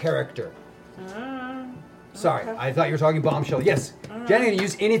be a character. Sorry, okay. I thought you were talking Bombshell. Yes, Jenica,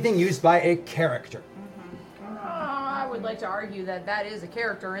 use anything used by a character. would like to argue that that is a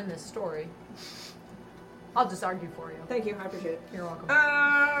character in this story. I'll just argue for you. Thank you. I appreciate it. You're welcome.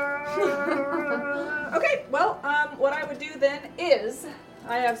 Okay, well, what I would do then is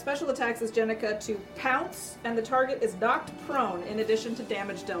I have special attacks as Jenica to pounce, and the target is knocked prone in addition to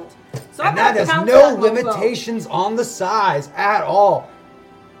damage dealt. So And that has no limitations on the size at all.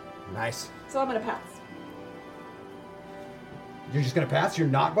 Nice. So I'm going to pounce. You're just going to pass? You're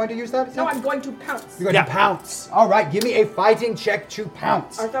not going to use that? No, I'm going to pounce. You're going to pounce. All right, give me a fighting check to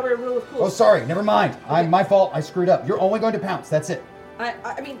pounce. I thought we were rule of cool. Oh, sorry. Never mind. My fault. I screwed up. You're only going to pounce. That's it.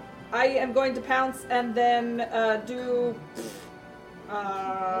 I mean, I am going to pounce and then do...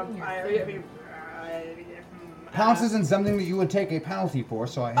 Pounce isn't something that you would take a penalty for,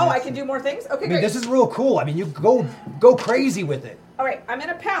 so I... I can do more things? Okay, I mean, great. this is real cool. I mean, you go crazy with it. All right, I'm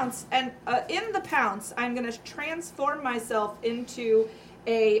gonna pounce, and in the pounce, I'm gonna transform myself into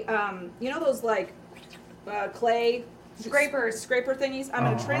a, you know those like clay scraper thingies. I'm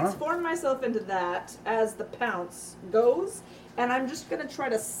gonna transform myself into that as the pounce goes, and I'm just gonna try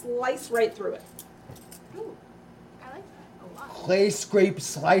to slice right through it. Ooh, I like that a lot. Clay scrape,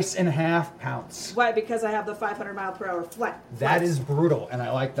 slice in half, pounce. Why? Because I have the 500-mile-per-hour flat. That is brutal, and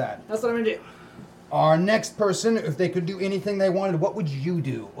I like that. That's what I'm gonna do. Our next person, if they could do anything they wanted, what would you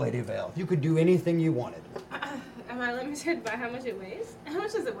do, Lady Vale? If you could do anything you wanted. Am I limited by how much it weighs? How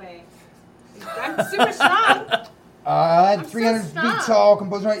much does it weigh? I'm super strong. 300 feet tall,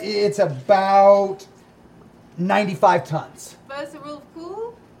 composed. It's about 95 tons. But it's a rule of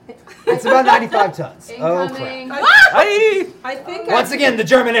cool. It's about 95 tons. Incoming. Oh, crap. I think Once again, the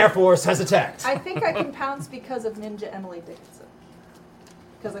German Air Force has attacked. I think I can pounce because of Ninja Emily Dickinson.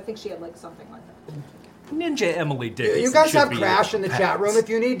 Because I think she had like something like that. Ninja Emily Dickinson. You guys should have be Crash in the chat room. pets. If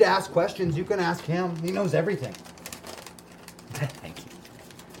you need to ask questions, you can ask him. He knows everything. Thank you.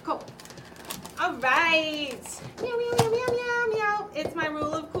 Cool. All right. Meow, meow, meow, meow, meow, meow. It's my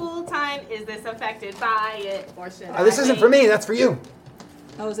rule of cool time. Is this affected by it? Or should This I isn't wait? for me. That's for you.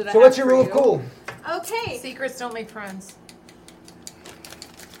 Oh, is it So what's your rule of cool? Okay. Secrets don't make friends.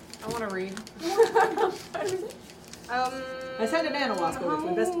 I want to read. I sent an Anawasco to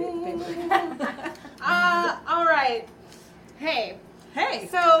investigate the paper. All right. Hey. Hey.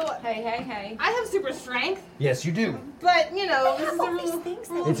 So. Hey. I have super strength, Yes, you do. but you know, this is a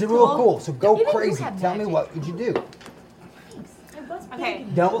rule. It's a rule of cool. So go Even you crazy. have Tell me magic. what would you do? Okay.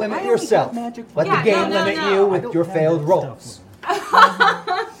 Don't limit yourself. Let the Yeah, game no, limit no. you with your failed rolls.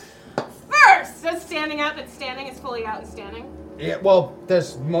 First, just standing up. It's standing. It's fully out and standing. Yeah, well,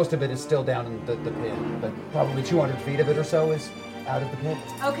 there's most of it is still down in the pit, but probably 200 feet of it or so is out of the pit.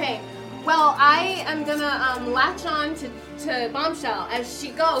 Okay. Well, I am gonna latch on to Bombshell as she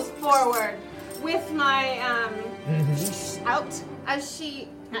goes forward with my out as she.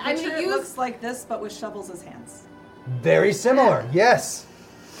 I'm sure it looks like this, but with shovels as hands. Very similar, yes.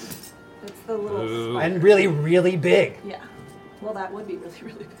 It's the little. And really, really big. Yeah. Well, that would be really,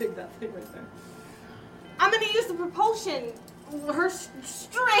 really big. That thing right there. I'm gonna use the propulsion, her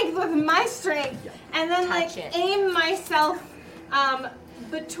strength with my strength, and then Touch it. aim myself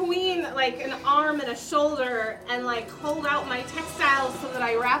between like an arm and a shoulder, and like hold out my textiles so that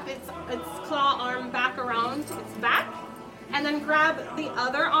I wrap its claw arm back around its back, and then grab the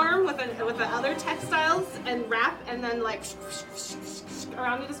other arm with the other textiles and wrap, and then like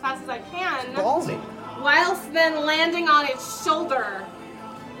around it as fast as I can. Ballsy. Whilst then landing on its shoulder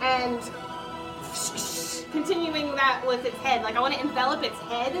and continuing that with its head. Like I want to envelop its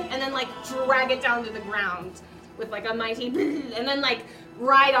head and then like drag it down to the ground with like a mighty and then like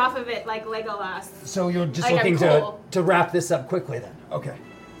ride off of it like Legolas. So you're just Like, I'm looking cool. to wrap this up quickly then. Okay.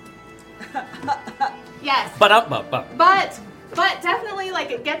 Yes. But definitely, like,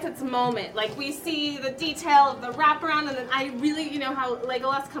 it gets its moment. Like, we see the detail of the wraparound, and then I really, you know how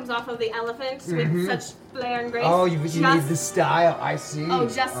Legolas comes off of the elephant with such flair and grace? Oh, you need the style. I see. Oh,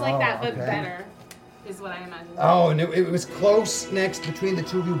 just like that, but okay. better, is what I imagine. Oh, and it was close next between the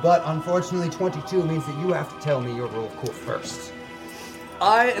two of you, but unfortunately 22 means that you have to tell me your rule of cool first.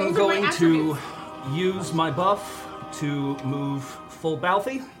 I am Those are my going to use my buff to move full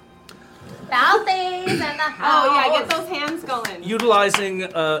Balthy. Balthies in the house. Oh, yeah, get those hands going. Utilizing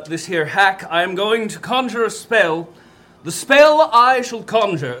this here hack, I am going to conjure a spell. The spell I shall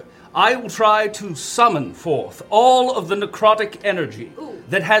conjure, I will try to summon forth all of the necrotic energy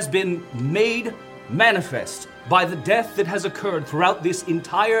that has been made manifest by the death that has occurred throughout this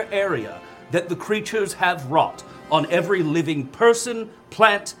entire area that the creatures have wrought on every living person,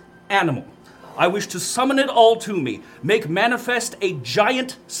 plant, animal. I wish to summon it all to me, make manifest a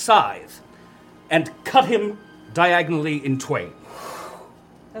giant scythe, and cut him diagonally in twain.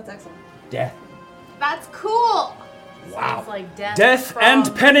 That's excellent. Death. That's cool. Wow. Sounds like death. Death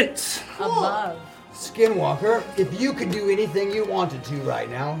and penance. Above. Skinwalker, if you could do anything you wanted to right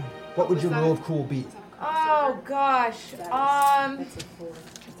now, what would your rule of cool be? Oh gosh. That's a 4.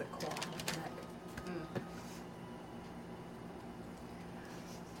 It's a claw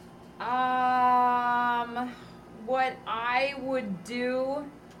neck. What I would do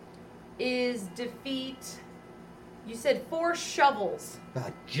is defeat. You said 4 shovels.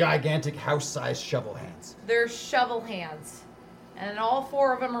 Gigantic house-sized shovel hands. They're shovel hands, and all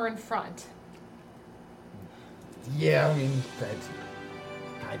 4 of them are in front. Yeah, I mean, that's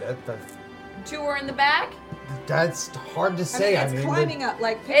kinda. 2 are in the back. That's hard to say. I mean, it's climbing up.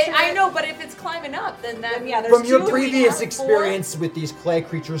 Like picture I know, but if it's climbing up, then that yeah. There's From your 2 previous four. experience with these clay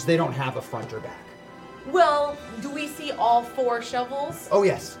creatures, they don't have a front or back. Well, do we see all 4 shovels? Oh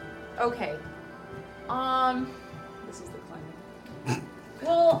yes. Okay. This is the climbing.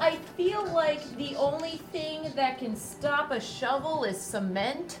 Well, I feel like the only thing that can stop a shovel is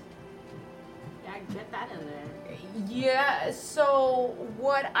cement. Yeah, get that in there. Yeah, so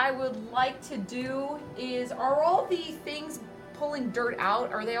what I would like to do is, are all the things pulling dirt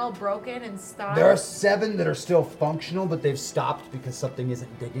out, are they all broken and stopped? There are 7 that are still functional, but they've stopped because something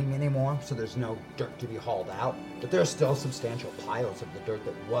isn't digging anymore, so there's no dirt to be hauled out. But there are still substantial piles of the dirt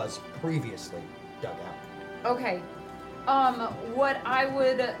that was previously dug out. Okay. What I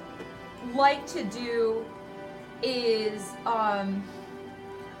would like to do is,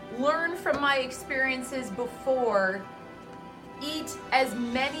 learn from my experiences before, eat as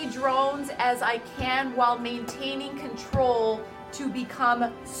many drones as I can while maintaining control to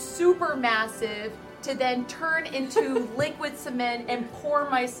become super massive, to then turn into liquid cement and pour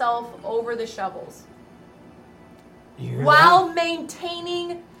myself over the shovels. While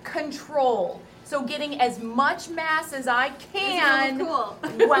maintaining control. So getting as much mass as I can This is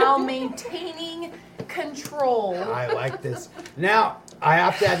really cool. while maintaining control. I like this. Now, I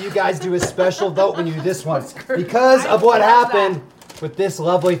have to have you guys do a special vote when you do this one. Because of what happened with this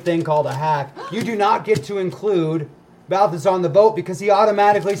lovely thing called a hack, you do not get to include Balthazar on the vote because he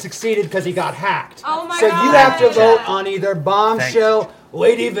automatically succeeded because he got hacked. Oh my so God. you have to vote on either Bombshell,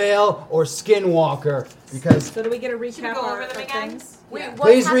 Lady Vale, or Skinwalker. Because So do we get a recap go over of them again? things? Wait, what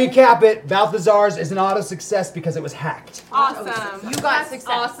please happened? recap it. Balthazar's is an auto success because it was hacked. Awesome. You got That's success.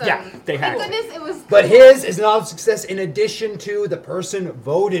 awesome. Yeah, they Thank hacked. goodness it was. But his is an auto success in addition to the person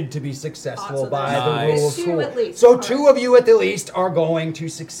voted to be successful So by there's the rule of two cool. at least. So All 2 of you at the least are going to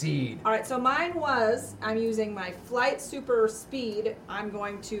succeed. All right, so mine was, I'm using my flight super speed. I'm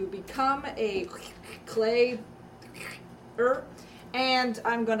going to become a clay, and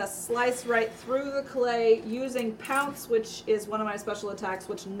I'm going to slice right through the clay using Pounce, which is one of my special attacks,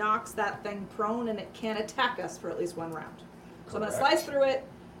 which knocks that thing prone, and it can't attack us for at least 1 round. So I'm going to slice through it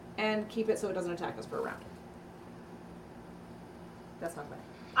and keep it so it doesn't attack us for a round. That's not bad.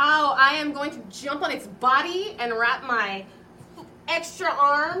 Oh, I am going to jump on its body and wrap my extra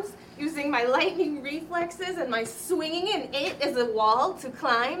arms using my lightning reflexes and my swinging and it as a wall to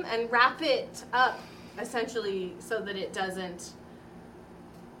climb and wrap it up essentially so that it doesn't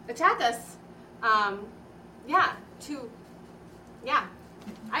attack us. Yeah.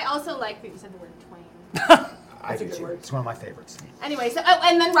 I also like that you said the word twain. I do too. It's one of my favorites. Anyway, so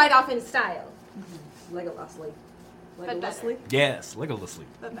and then ride off in style. Legolasly. But Legolasly? Yes, Legolasly.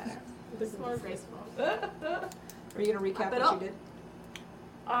 But better. It's more graceful. Are you going to recap what you did?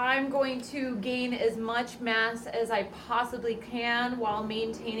 I'm going to gain as much mass as I possibly can while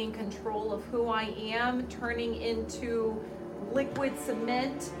maintaining control of who I am, turning into liquid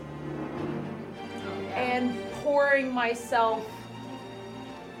cement and pouring myself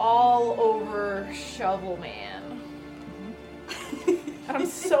all over Shovel Man. I'm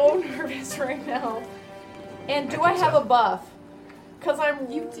so nervous right now. And do I have a buff? Because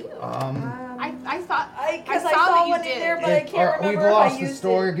You do. I thought I saw saw that you one in did. there, but I can't We've remember if lost I the used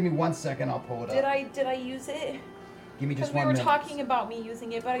story. it. Give me 1 second. I'll pull it up. Did I use it? Give me Because just we 1 were minute. talking about me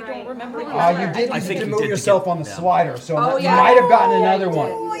using it, but I don't remember. You using did it. use it to you move did to yourself get- on the yeah. slider, so Oh, you yeah. might have gotten Yeah, another you one.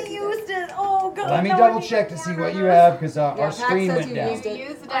 did. Oh, I used it. Oh god. Let me no, I double need check to see what you have because our Pat screen says went you down. used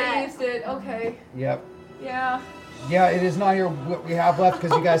it. I used it. Okay. Yep. Yeah. Yeah, it is not here. What we have left,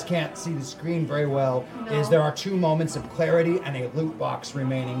 because you guys can't see the screen very well, is there are 2 moments of clarity and a loot box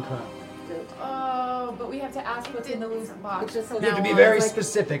remaining currently. Oh, but we have to ask what's in the loot box. Just You have to be very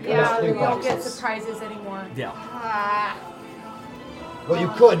specific Yeah, about we loot won't get boxes. surprises anymore. Yeah. Ah. Well, you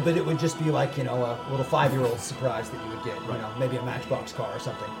could, but it would just be like, a little 5-year-old surprise that you would get. Maybe a Matchbox car or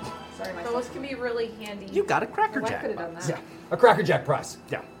something. Sorry, my Those can be really handy. You got a Cracker I Jack. could have done that. Yeah, a Cracker Jack prize.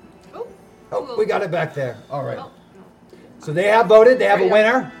 Yeah. Oh, we got it back there. All right. So they have voted. They have a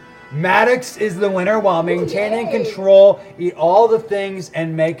winner. Maddox is the winner while maintaining control. Eat all the things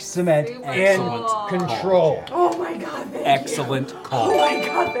and make cement in control. Oh my god, thank Excellent call. Oh my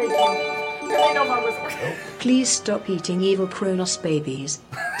god, thank you. Really know my whistle. Please stop eating evil Kronos babies.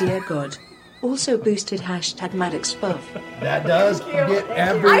 Dear God. Also boosted hashtag Maddox buff. That does get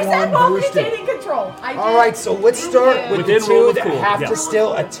everyone I said while boosted. maintaining control. I did. All right, so let's start with the Within rule two of that cool, have yeah. to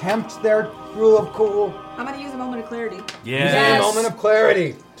still attempt their rule of cool. I'm gonna use a moment of clarity. Use a moment of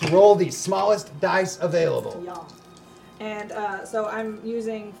clarity to roll the smallest dice available. Yeah. And so I'm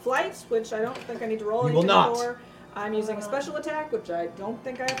using flight, which I don't think I need to roll You will anything not. for. I'm using a special attack, which I don't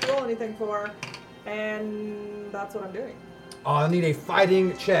think I have to roll anything for. And that's what I'm doing. I'll need a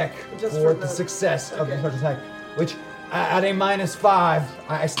fighting check Just for for the the- success of the special attack, which at a -5,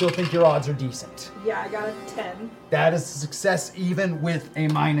 I still think your odds are decent. Yeah, I got a 10. That is a success even with a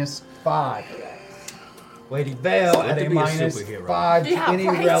 -5. Lady Vale Good at to a be a superhero. -5 to Yeah, any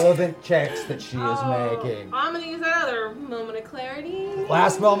right. relevant checks that she is making. I'm gonna use that other moment of clarity.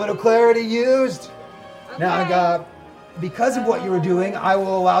 Last moment of clarity used. Now, because of what you were doing, I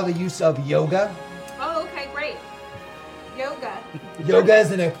will allow the use of yoga. Oh, okay, great. Yoga. Yoga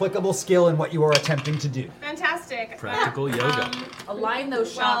is an applicable skill in what you are attempting to do. Fantastic. Practical yoga. Align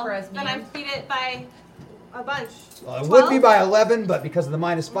those Well, chakras, then I man. beat it by a bunch. It would be by 11, but because of the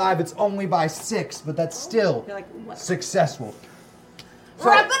 -5, it's only by 6, but that's still You're like, what? successful. So,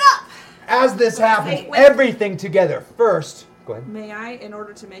 Wrap it up! as this happens, Wait, wait. everything together. First, go ahead. May I, in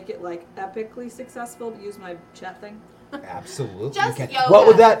order to make it like epically successful, use my chat thing? Absolutely. Just you can. yoga. What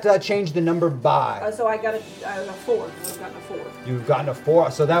would that change the number by? So I got a 4. I would have gotten a 4. You've gotten a 4,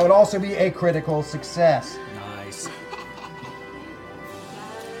 so that would also be a critical success. Nice.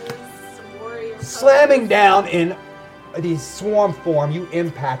 Slamming down in the swarm form, you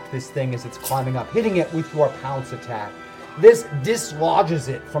impact this thing as it's climbing up, hitting it with your pounce attack. This dislodges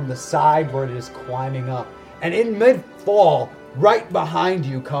it from the side where it is climbing up. And in mid-fall, right behind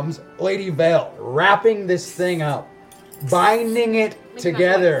you comes Lady Vale, wrapping this thing up, binding it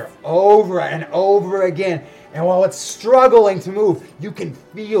together over and over again. And while it's struggling to move, you can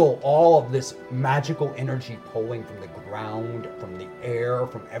feel all of this magical energy pulling from the ground, from the air,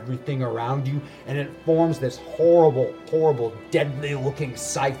 from everything around you, and it forms this horrible, horrible, deadly-looking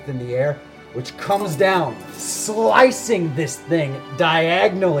scythe in the air, which comes down, slicing this thing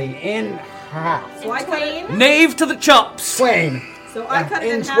diagonally in half. So I cut it. Knave to the chops. Twain. So I cut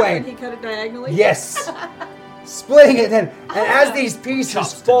it in half and he cut it diagonally? Yes. Splitting it in. And as these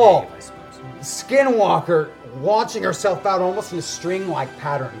pieces fall, Skinwalker, launching herself out almost in a string-like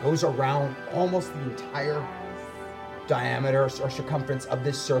pattern, goes around almost the entire diameter or circumference of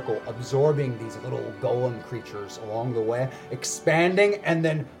this circle, absorbing these little golem creatures along the way, expanding and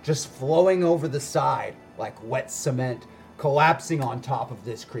then just flowing over the side like wet cement, collapsing on top of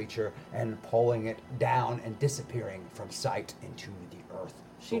this creature and pulling it down and disappearing from sight into the earth.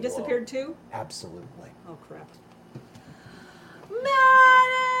 She below. disappeared too? Absolutely. Oh, crap.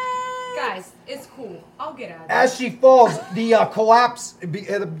 Guys, it's cool. I'll get out of As she falls,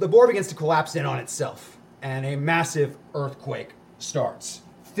 the board begins to collapse in on itself, and a massive earthquake starts.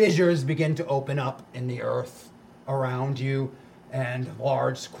 Fissures begin to open up in the earth around you, and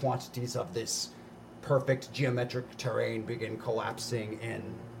large quantities of this perfect geometric terrain begin collapsing in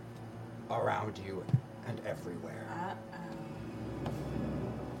around you and everywhere.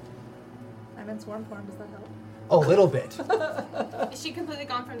 I'm in swarm form. Does that help? A little bit. Is she completely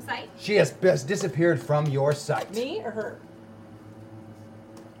gone from sight? She has disappeared from your sight. Me or her?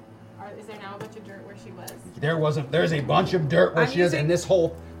 Is there now a bunch of dirt where she was? There's a bunch of dirt where I'm she is, and this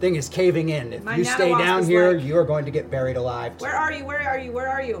whole thing is caving in. If My you stay nanowasp down is here, like- you are going to get buried alive. Where are you? Where are you? Where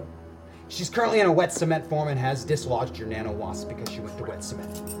are you? She's currently in a wet cement form and has dislodged your nanowasp because she went to wet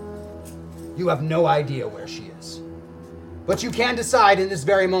cement. You have no idea where she is. But you can decide in this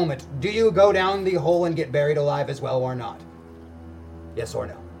very moment, do you go down the hole and get buried alive as well or not? Yes or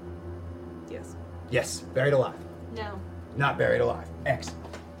no? Yes. Yes, buried alive. No. Not buried alive. Excellent.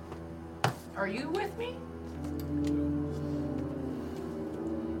 Are you with me?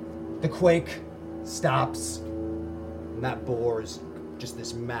 The quake stops, and that bores just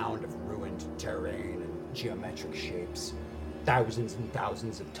this mound of ruined terrain and geometric shapes. Thousands and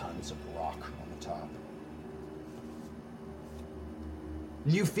thousands of tons of rock on the top.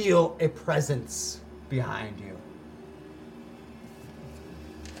 You feel a presence behind you.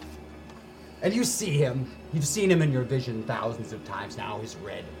 And you see him. You've seen him in your vision thousands of times now. His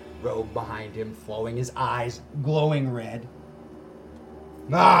red robe behind him, flowing, his eyes glowing red.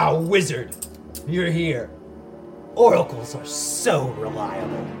 Ah, wizard, you're here. Oracles are so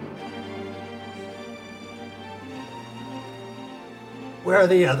reliable. Where are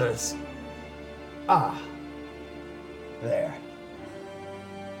the others? Ah. There.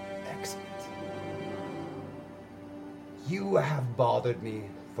 Excellent. You have bothered me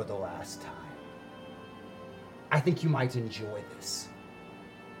for the last time. I think you might enjoy this.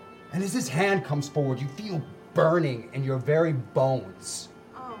 And as his hand comes forward, you feel burning in your very bones.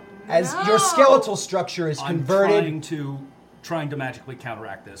 Oh, as your skeletal structure is converted. I'm trying to magically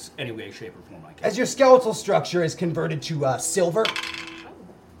counteract this any way, shape, or form I can. As your skeletal structure is converted to silver.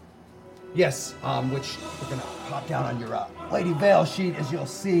 Yes, which we're gonna pop down on your Lady Veil sheet. As you'll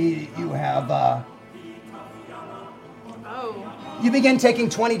see, you have. You begin taking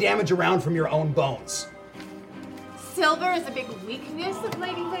 20 damage around from your own bones. Silver is a big weakness of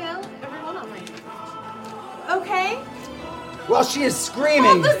Lady Veil. Everyone on my. Okay. While she is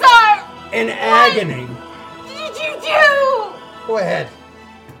screaming Balthazar! in agony. What did you do? Go ahead.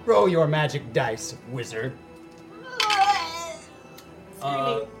 Roll your magic dice, wizard.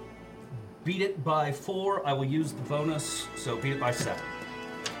 Beat it by 4. I will use the bonus, so beat it by 7.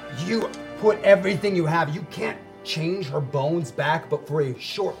 You put everything you have. You can't change her bones back, but for a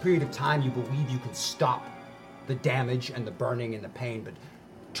short period of time, you believe you can stop the damage and the burning and the pain, but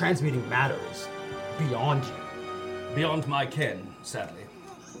transmuting matter is beyond you. Beyond my ken, sadly.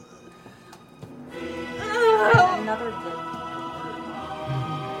 Another good.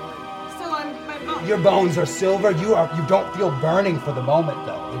 So my Your bones are silver. You don't feel burning for the moment,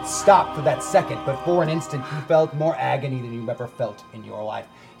 though. It stopped for that second, but for an instant, you felt more agony than you've ever felt in your life.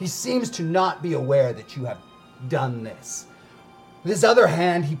 He seems to not be aware that you have done this. With his other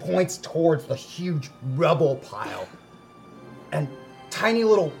hand, he points towards the huge rubble pile, and tiny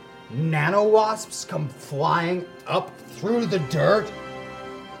little nano wasps come flying up through the dirt,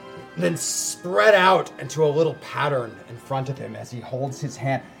 then spread out into a little pattern in front of him as he holds his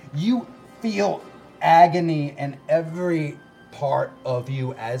hand. You feel agony in every part of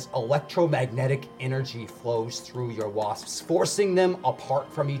you as electromagnetic energy flows through your wasps, forcing them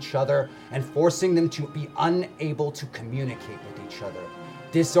apart from each other and forcing them to be unable to communicate with each other.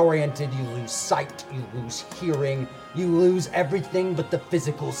 Disoriented, you lose sight, you lose hearing, you lose everything but the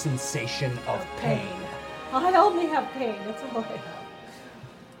physical sensation of pain. I only have pain, that's all I have.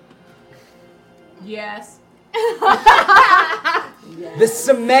 Yes. The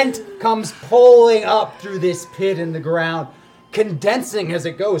cement comes pulling up through this pit in the ground, condensing as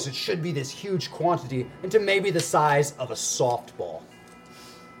it goes. It should be this huge quantity into maybe the size of a softball.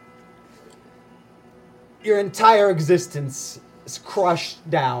 Your entire existence is crushed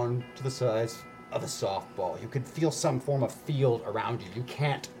down to the size of a softball. You could feel some form of field around you. You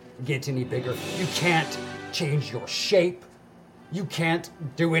can't get any bigger. You can't change your shape. You can't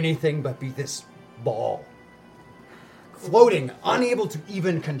do anything but be this ball, floating, unable to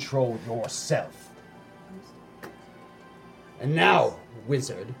even control yourself. And now,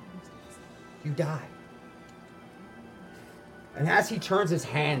 wizard, you die. And as he turns his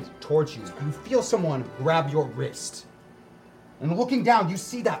hand towards you, you feel someone grab your wrist. And looking down, you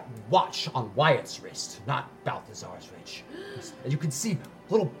see that watch on Wyatt's wrist, not Balthazar's wrist. And you can see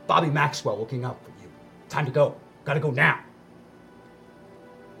little Bobby Maxwell looking up at you. Time to go. Gotta go now.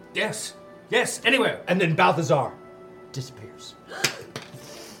 Yes, anywhere. And then Balthazar disappears.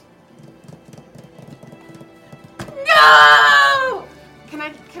 No! Can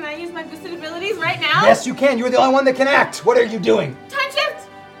I use my boosted abilities right now? Yes, you can. You're the only one that can act. What are you doing? Time shift!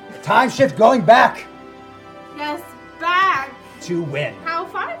 Time shift going back. Yes, back. To win. How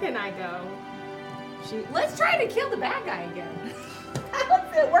far can I go? Let's try to kill the bad guy again.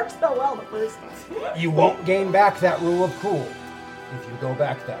 It worked so well the first time. You won't gain back that rule of cool if you go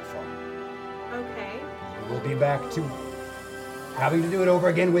back that far. Okay. You will be back to having to do it over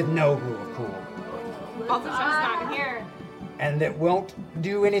again with no rule of cool. Balthazar's not here. And it won't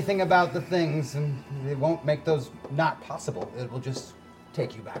do anything about the things, and it won't make those not possible. It will just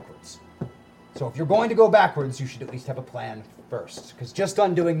take you backwards. So if you're going to go backwards, you should at least have a plan first. Because just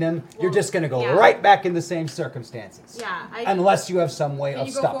undoing them, you're just going to go right back in the same circumstances. Yeah. Unless you have some way Can of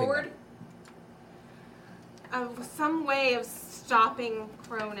you go stopping forward? them. Some way of stopping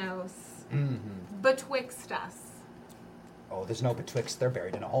Kronos betwixt us. Oh, there's no betwixt. They're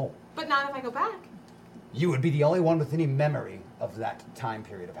buried in a hole. But not if I go back. You would be the only one with any memory of that time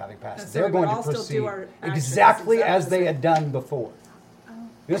period of having passed. So They're we going would to all still proceed do our actions exactly exactly as the they same. had done before.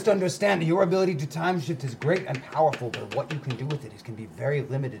 You must understand that your ability to time shift is great and powerful, but what you can do with it can be very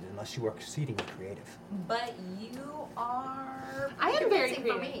limited unless you are exceedingly creative. But you are. I am very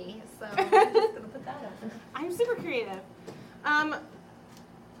convincing creative. for me, so I'm just gonna put that up. I'm super creative.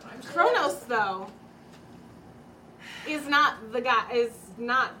 Kronos though is not the guy. Is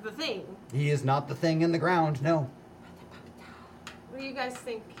not the thing. He is not the thing in the ground, no. What do you guys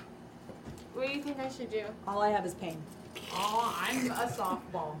think? What do you think I should do? All I have is pain. Oh, I'm a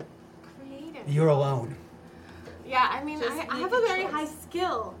softball. Creative. You're alone. Yeah, I mean, Just I make have a a very choice. high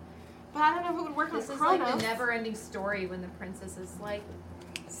skill, but I don't know if it would work This on is Kronos. like the never-ending story when the princess is like,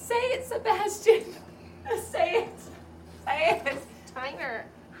 "Say it, Sebastian. Say it. Say it." Tyler,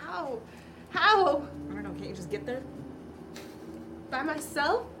 how? I don't know. Can't you just get there? By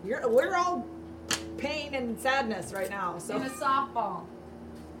myself? We're all pain and sadness right now. So In a softball.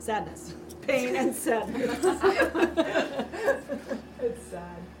 sadness, pain and sadness. It's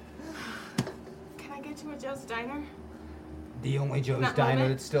sad. Can I get to a Joe's Diner? The only Joe's That Diner moment?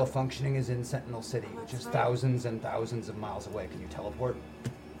 that's still functioning is in Sentinel City, That's just right. thousands and thousands of miles away. Can you teleport?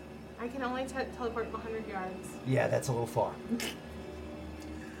 I can only teleport 100 yards. Yeah, that's a little far.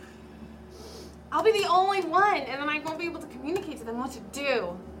 I'll be the only one, and then I won't be able to communicate to them what to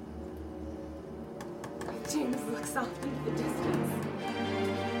do. James looks off into the distance.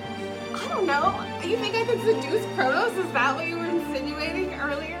 I don't know. You think I could seduce Kronos? Is that what you were insinuating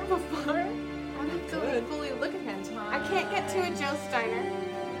earlier before? I have to fully look at him. I can't get to a Joe Steiner.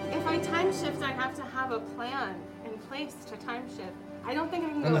 If I time shift, I have to have a plan in place to time shift. I don't think I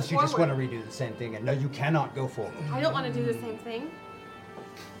can Unless go you forward. just want to redo the same thing, and no, you cannot go forward. I don't want to do the same thing.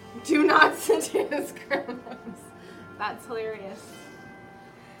 Do not seduce Kronos. That's hilarious.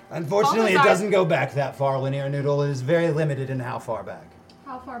 Unfortunately, it Balthazar- doesn't go back that far, Linear Noodle. It is very limited in how far back.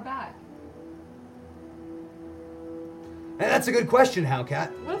 How far back? And that's a good question, Howcat.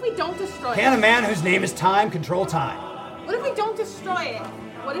 What if we don't destroy Can it? a man whose name is Time control time? What if we don't destroy it?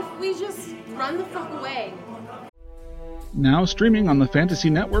 What if we just run the fuck away? Now streaming on the Fantasy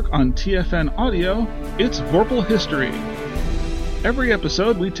Network on TFN Audio, it's Vorpal History. Every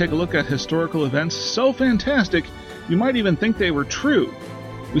episode, we take a look at historical events so fantastic, you might even think they were true.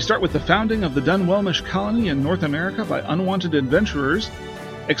 We start with the founding of the Dunwelmish colony in North America by unwanted adventurers,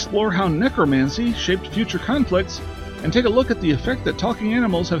 explore how necromancy shaped future conflicts, and take a look at the effect that talking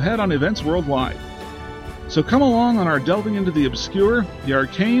animals have had on events worldwide. So come along on our delving into the obscure, the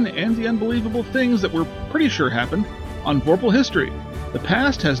arcane, and the unbelievable things that we're pretty sure happened on Vorpal History. The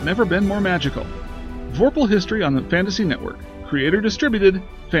past has never been more magical. Vorpal History on the Fantasy Network. Creator distributed,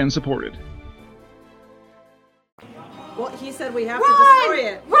 fan supported. Well, he said we have to Run! destroy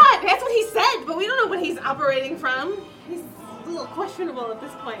it. Run! That's what he said, but we don't know what he's operating from. He's a little questionable at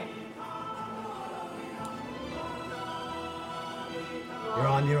this point. You're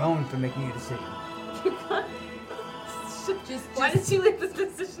on your own for making a decision. Why did you leave this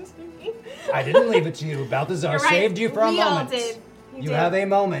decision to me? I didn't leave it to you. Balthazar You're right. saved you for a We all moment. did. You have a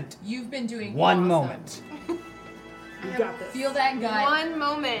moment. You've been doing One awesome. moment. You got this. Feel that gut. One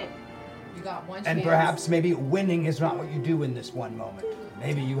moment. You got one And chance. perhaps maybe winning is not what you do in this one moment.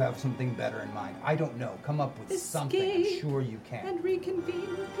 Maybe you have something better in mind. I don't know. Come up with something. I'm Escape sure you can. and reconvene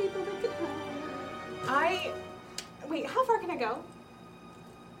with people that can help. Wait, how far can I go?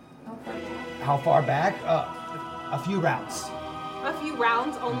 How far back? A few rounds. A few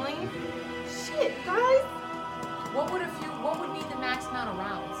rounds only? Shit, guys. What would be the max amount of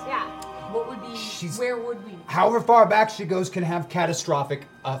rounds? Yeah. What would be? Where would we? However far back she goes can have catastrophic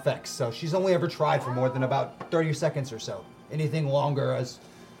effects. So she's only ever tried for more than about 30 seconds or so. Anything longer has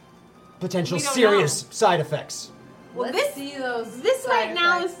potential We don't serious side effects. Well, Let's see those. This side right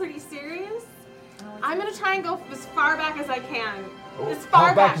now effects. is pretty serious. I'm gonna try and go as far back as I can. As How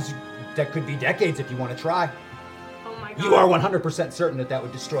far back back. is that could be decades if you want to try. Oh my god. You are 100% certain that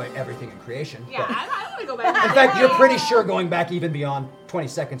would destroy everything in creation. Yeah, but- I don't want to go back. in fact, you're pretty sure going back even beyond 20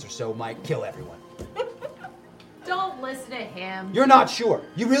 seconds or so might kill everyone. Don't listen to him. You're not sure.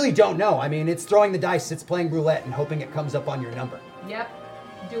 You really don't know. I mean, it's throwing the dice, it's playing roulette and hoping it comes up on your number. Yep.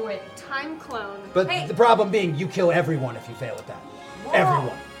 Do it. Time clone. But Hey. the problem being, you kill everyone if you fail at that. We're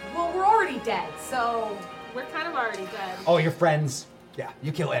Everyone. Well, we're already dead, so We're kind of already dead. All your friends. Yeah,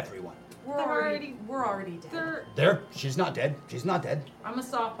 you kill everyone. we're already dead. There, she's not dead. She's not dead. I'm a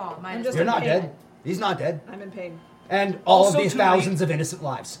softball. I'm just You're in not pain. dead. He's not dead. I'm in pain. And all Also of these to thousands of innocent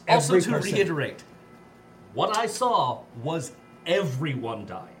lives. Also, Every to person. reiterate, what I saw was everyone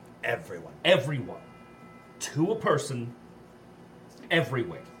dying. Everyone. Everyone. To a person, every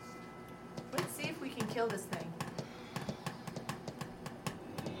way. Let's see if we can kill this thing.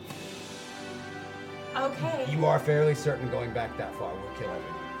 Okay. You are fairly certain going back that far will kill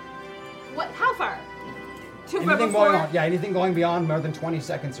everyone. What? How far? Too far Anything before? going on, yeah, anything going beyond more than 20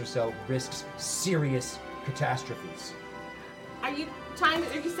 seconds or so risks serious catastrophes. Are you trying?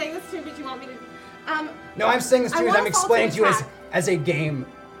 Are you saying this to me? But you want me to? No, I'm saying this to I you as wanna I'm fall explaining to you attack. as a game,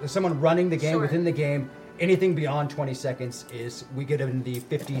 as someone running the game Sure. within the game. Anything beyond 20 seconds is we get in the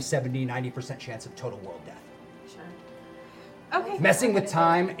 50, 70, 90% chance of total world death. Sure. Okay. Messing with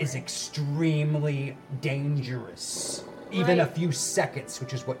time is extremely dangerous. Even a few seconds,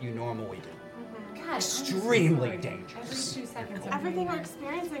 which is what you normally do. God, Extremely dangerous. Every 2 seconds. everything we're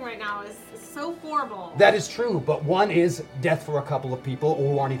experiencing right now is so horrible. That is true, but one is death for a couple of people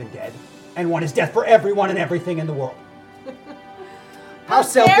who aren't even dead, and one is death for everyone and everything in the world. How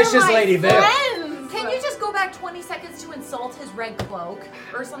selfish is Lady Vale? Can you just go back 20 seconds to insult his red cloak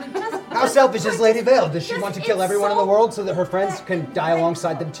or something? How selfish is Lady Vale? Does she just want to kill everyone in the insult world so that her friends can die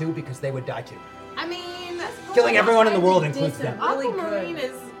alongside them too, because they would die too? I mean, Killing everyone in the world includes them. Aquamarine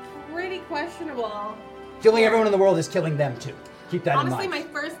is pretty questionable. Killing everyone in the world is killing them too. Keep that Honestly, in mind.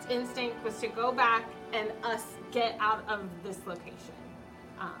 my first instinct was to go back and us get out of this location.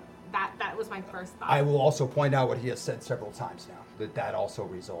 That was my first thought. I will also point out what he has said several times now, that also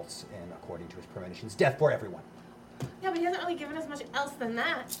results in, according to his premonitions, death for everyone. Yeah, but he hasn't really given us much else than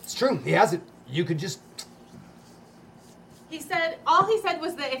that. It's true, he hasn't. You could just... All he said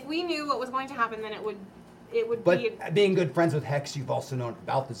was that if we knew what was going to happen, then it would But be... being good friends with Hex, you've also known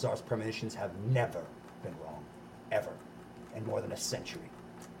Balthazar's premonitions have never been wrong. Ever. In more than a century.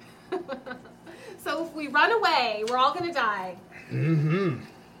 So if we run away, we're all gonna die. Mm-hmm.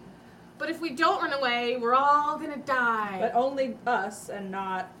 But if we don't run away, we're all gonna die. But only us and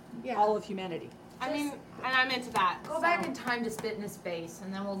not all of humanity. I mean, and I'm into that. Go back in time to spit in his face,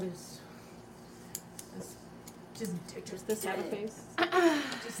 and then we'll just this have a face?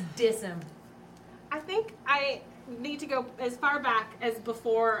 Just diss him. I think I need to go as far back as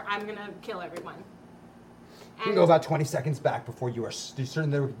before I'm gonna kill everyone. You can go about 20 seconds back before you are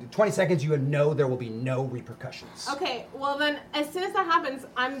certain 20 seconds you know there will be no repercussions. Okay, well then, as soon as that happens,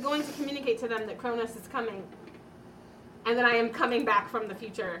 I'm going to communicate to them that Kronos is coming. And that I am coming back from the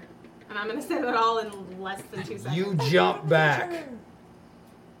future. And I'm gonna say that all in less than 2 seconds. You jump back.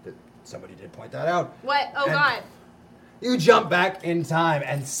 Somebody did point that out. What? Oh And god. You jump back in time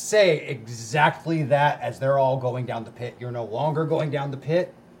and say exactly that as they're all going down the pit. You're no longer going down the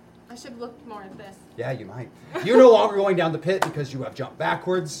pit. I should look more at this. Yeah, you might. You're no longer going down the pit because you have jumped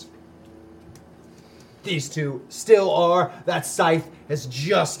backwards. These two still are. That scythe has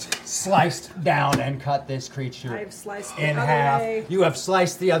just sliced down and cut this creature I've sliced the in other half. way. You have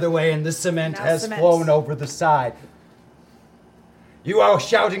sliced the other way, and the cement Now has cement. flown over the side. You are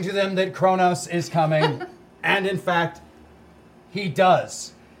shouting to them that Kronos is coming, and in fact, he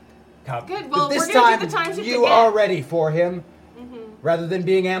does come. Good, well, But this we're gonna time, do the time shift you again. are ready for him. Rather than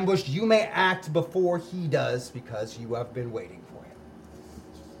being ambushed, you may act before he does because you have been waiting for him.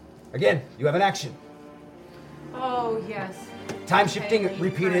 Again, you have an action. Oh, yes. Time Okay, shifting are you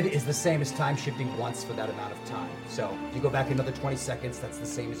repeated correct? is the same as time shifting once for that amount of time. So you go back another 20 seconds, that's the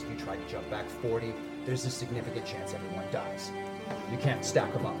same as if you try to jump back 40. There's a significant chance everyone dies. You can't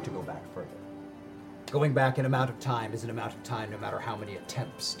stack them up to go back further. Going back an amount of time is an amount of time no matter how many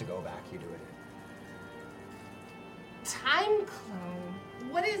attempts to go back you do it in. Time clone.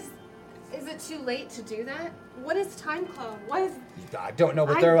 What is it too late to do that? What is time clone? What is... I don't know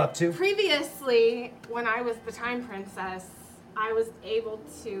what they're up to. Previously, when I was the time princess, I was able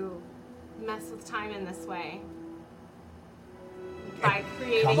to mess with time in this way. By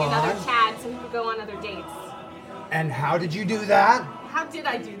creating Come another on. Chad so he could go on other dates. And how did you do that? How did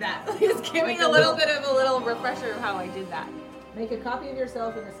I do that? Just give me a little bit of a little refresher of how I did that. Make a copy of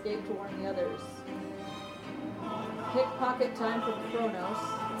yourself and escape to warn the others. Pickpocket time from Kronos.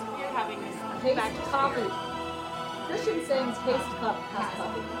 It's weird having this Paste back to copy. here. Christian saying paste pass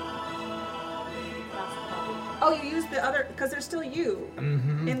copy. Pass copy. Oh, you used the other, because there's still you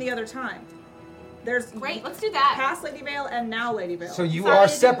in the other time. There's Great, let's do that. Past Lady Vale and now Lady Vale. So you Sorry, I are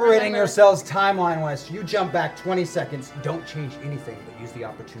didn't separating remember. yourselves timeline-wise. You jump back 20 seconds, don't change anything, but use the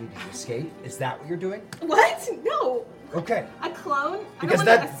opportunity to escape. Is that what you're doing? What? No. Okay. A clone? Because I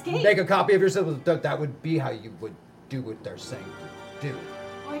don't want that to escape. make a copy of yourself. That would be how you would do what they're saying to do.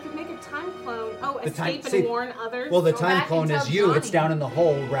 Well, I could make a time clone. Oh, The time- escape see, and warn others. Well, the Go time back clone and is tell you. It's Johnny. down in the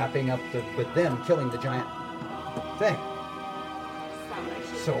hole, wrapping up with them, killing the giant thing.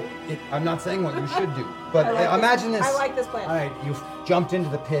 So I'm not saying what you should do, but I like imagine this. I like this plan. All right, you've jumped into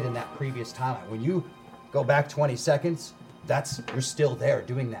the pit in that previous timeline. When you go back 20 seconds, you're still there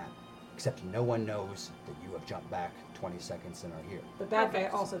doing that, except no one knows that you have jumped back 20 seconds and are here. The bad guy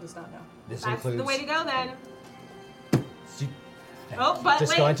also does not know. This That's includes. the way to go then. See, Oh, but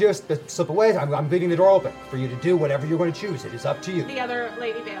just wait. going to slip away. I'm leaving the door open for you to do whatever you're going to choose. It is up to you. The other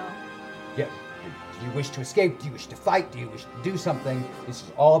Lady Vale. Yeah. Do you wish to escape? Do you wish to fight? Do you wish to do something? This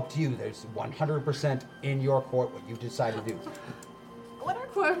is all up to you. There's 100% in your court what you decide to do. What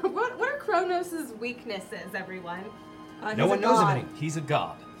are Kronos' weaknesses, everyone? No one knows of any. He's a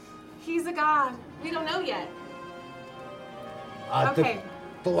god. He's a god. We don't know yet. Okay.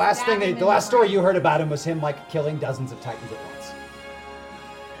 The last story you heard about him was him like killing dozens of Titans at once.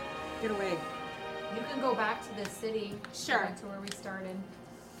 Get away. You can go back to the city. Sure. Back to where we started.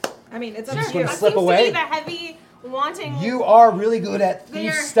 I mean, it's Sure. up Just to you. gonna slip away? Seems to be the heavy wanting. You are really good at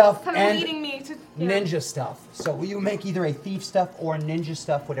thief They're stuff kind of and leading me to ninja stuff. So will you make either a thief stuff or a ninja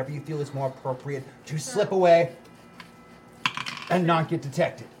stuff, whatever you feel is more appropriate, to slip away and not get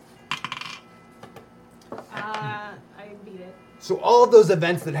detected? I beat it. So all of those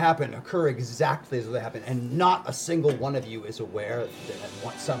events that happen occur exactly as they happen, and not a single one of you is aware that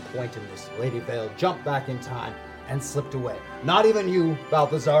at some point in this, Lady Vale jumped back in time and slipped away. Not even you,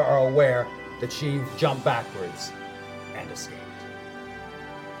 Balthazar, are aware that she jumped backwards and escaped.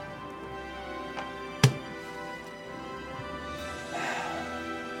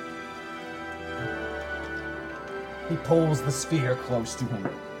 He pulls the sphere close to him.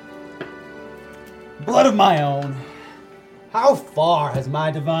 Blood of my own. How far has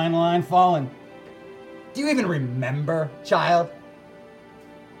my divine line fallen? Do you even remember, child?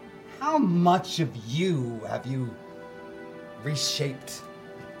 How much of you have you reshaped?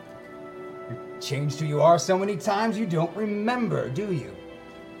 You've changed who you are so many times you don't remember, do you?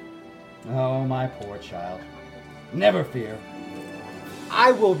 Oh, my poor child. Never fear.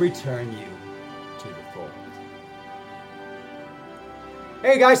 I will return you to the fold.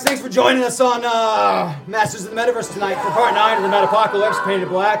 Hey guys, thanks for joining us on Masters of the Metaverse tonight for part 9 of the Metapocalypse Painted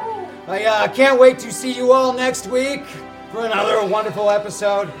Black. I can't wait to see you all next week for another wonderful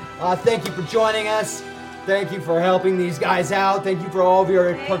episode. Thank you for joining us. Thank you for helping these guys out. Thank you for all of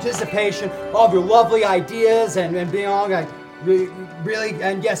your participation, all of your lovely ideas, and being all really,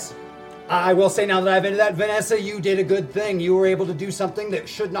 and yes, I will say now that I've ended that, Vanessa, you did a good thing. You were able to do something that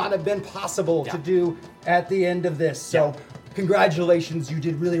should not have been possible to do at the end of this. So congratulations, you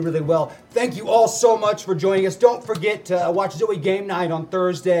did really, really well. Thank you all so much for joining us. Don't forget to watch Zoe Game Night on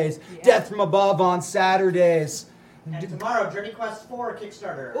Thursdays, Death from Above on Saturdays. And tomorrow, Journey Quest 4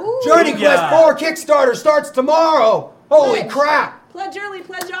 Kickstarter. Journey Quest 4 Kickstarter starts tomorrow. Holy crap. Pledge early,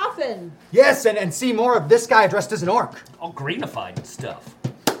 pledge often. Yes, and see more of this guy dressed as an orc. All greenifying stuff.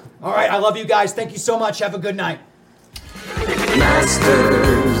 All right, I love you guys. Thank you so much. Have a good night.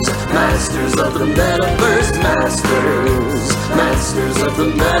 Masters of the metaverse, masters of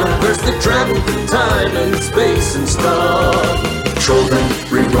the metaverse, they travel through time and space and stuff. Troll them,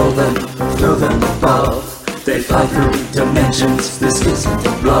 re-roll them, throw them above. They fly through dimensions, this isn't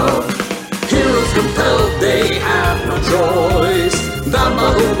a bluff. Heroes compelled, they have no choice, bound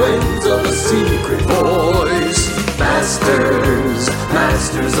by the winds of a secret voice. Masters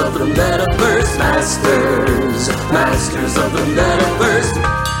of the metaverse, masters of the metaverse.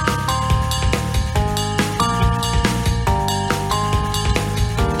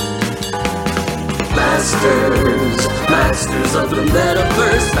 Masters of the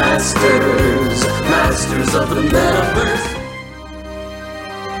metaverse, masters of the metaverse.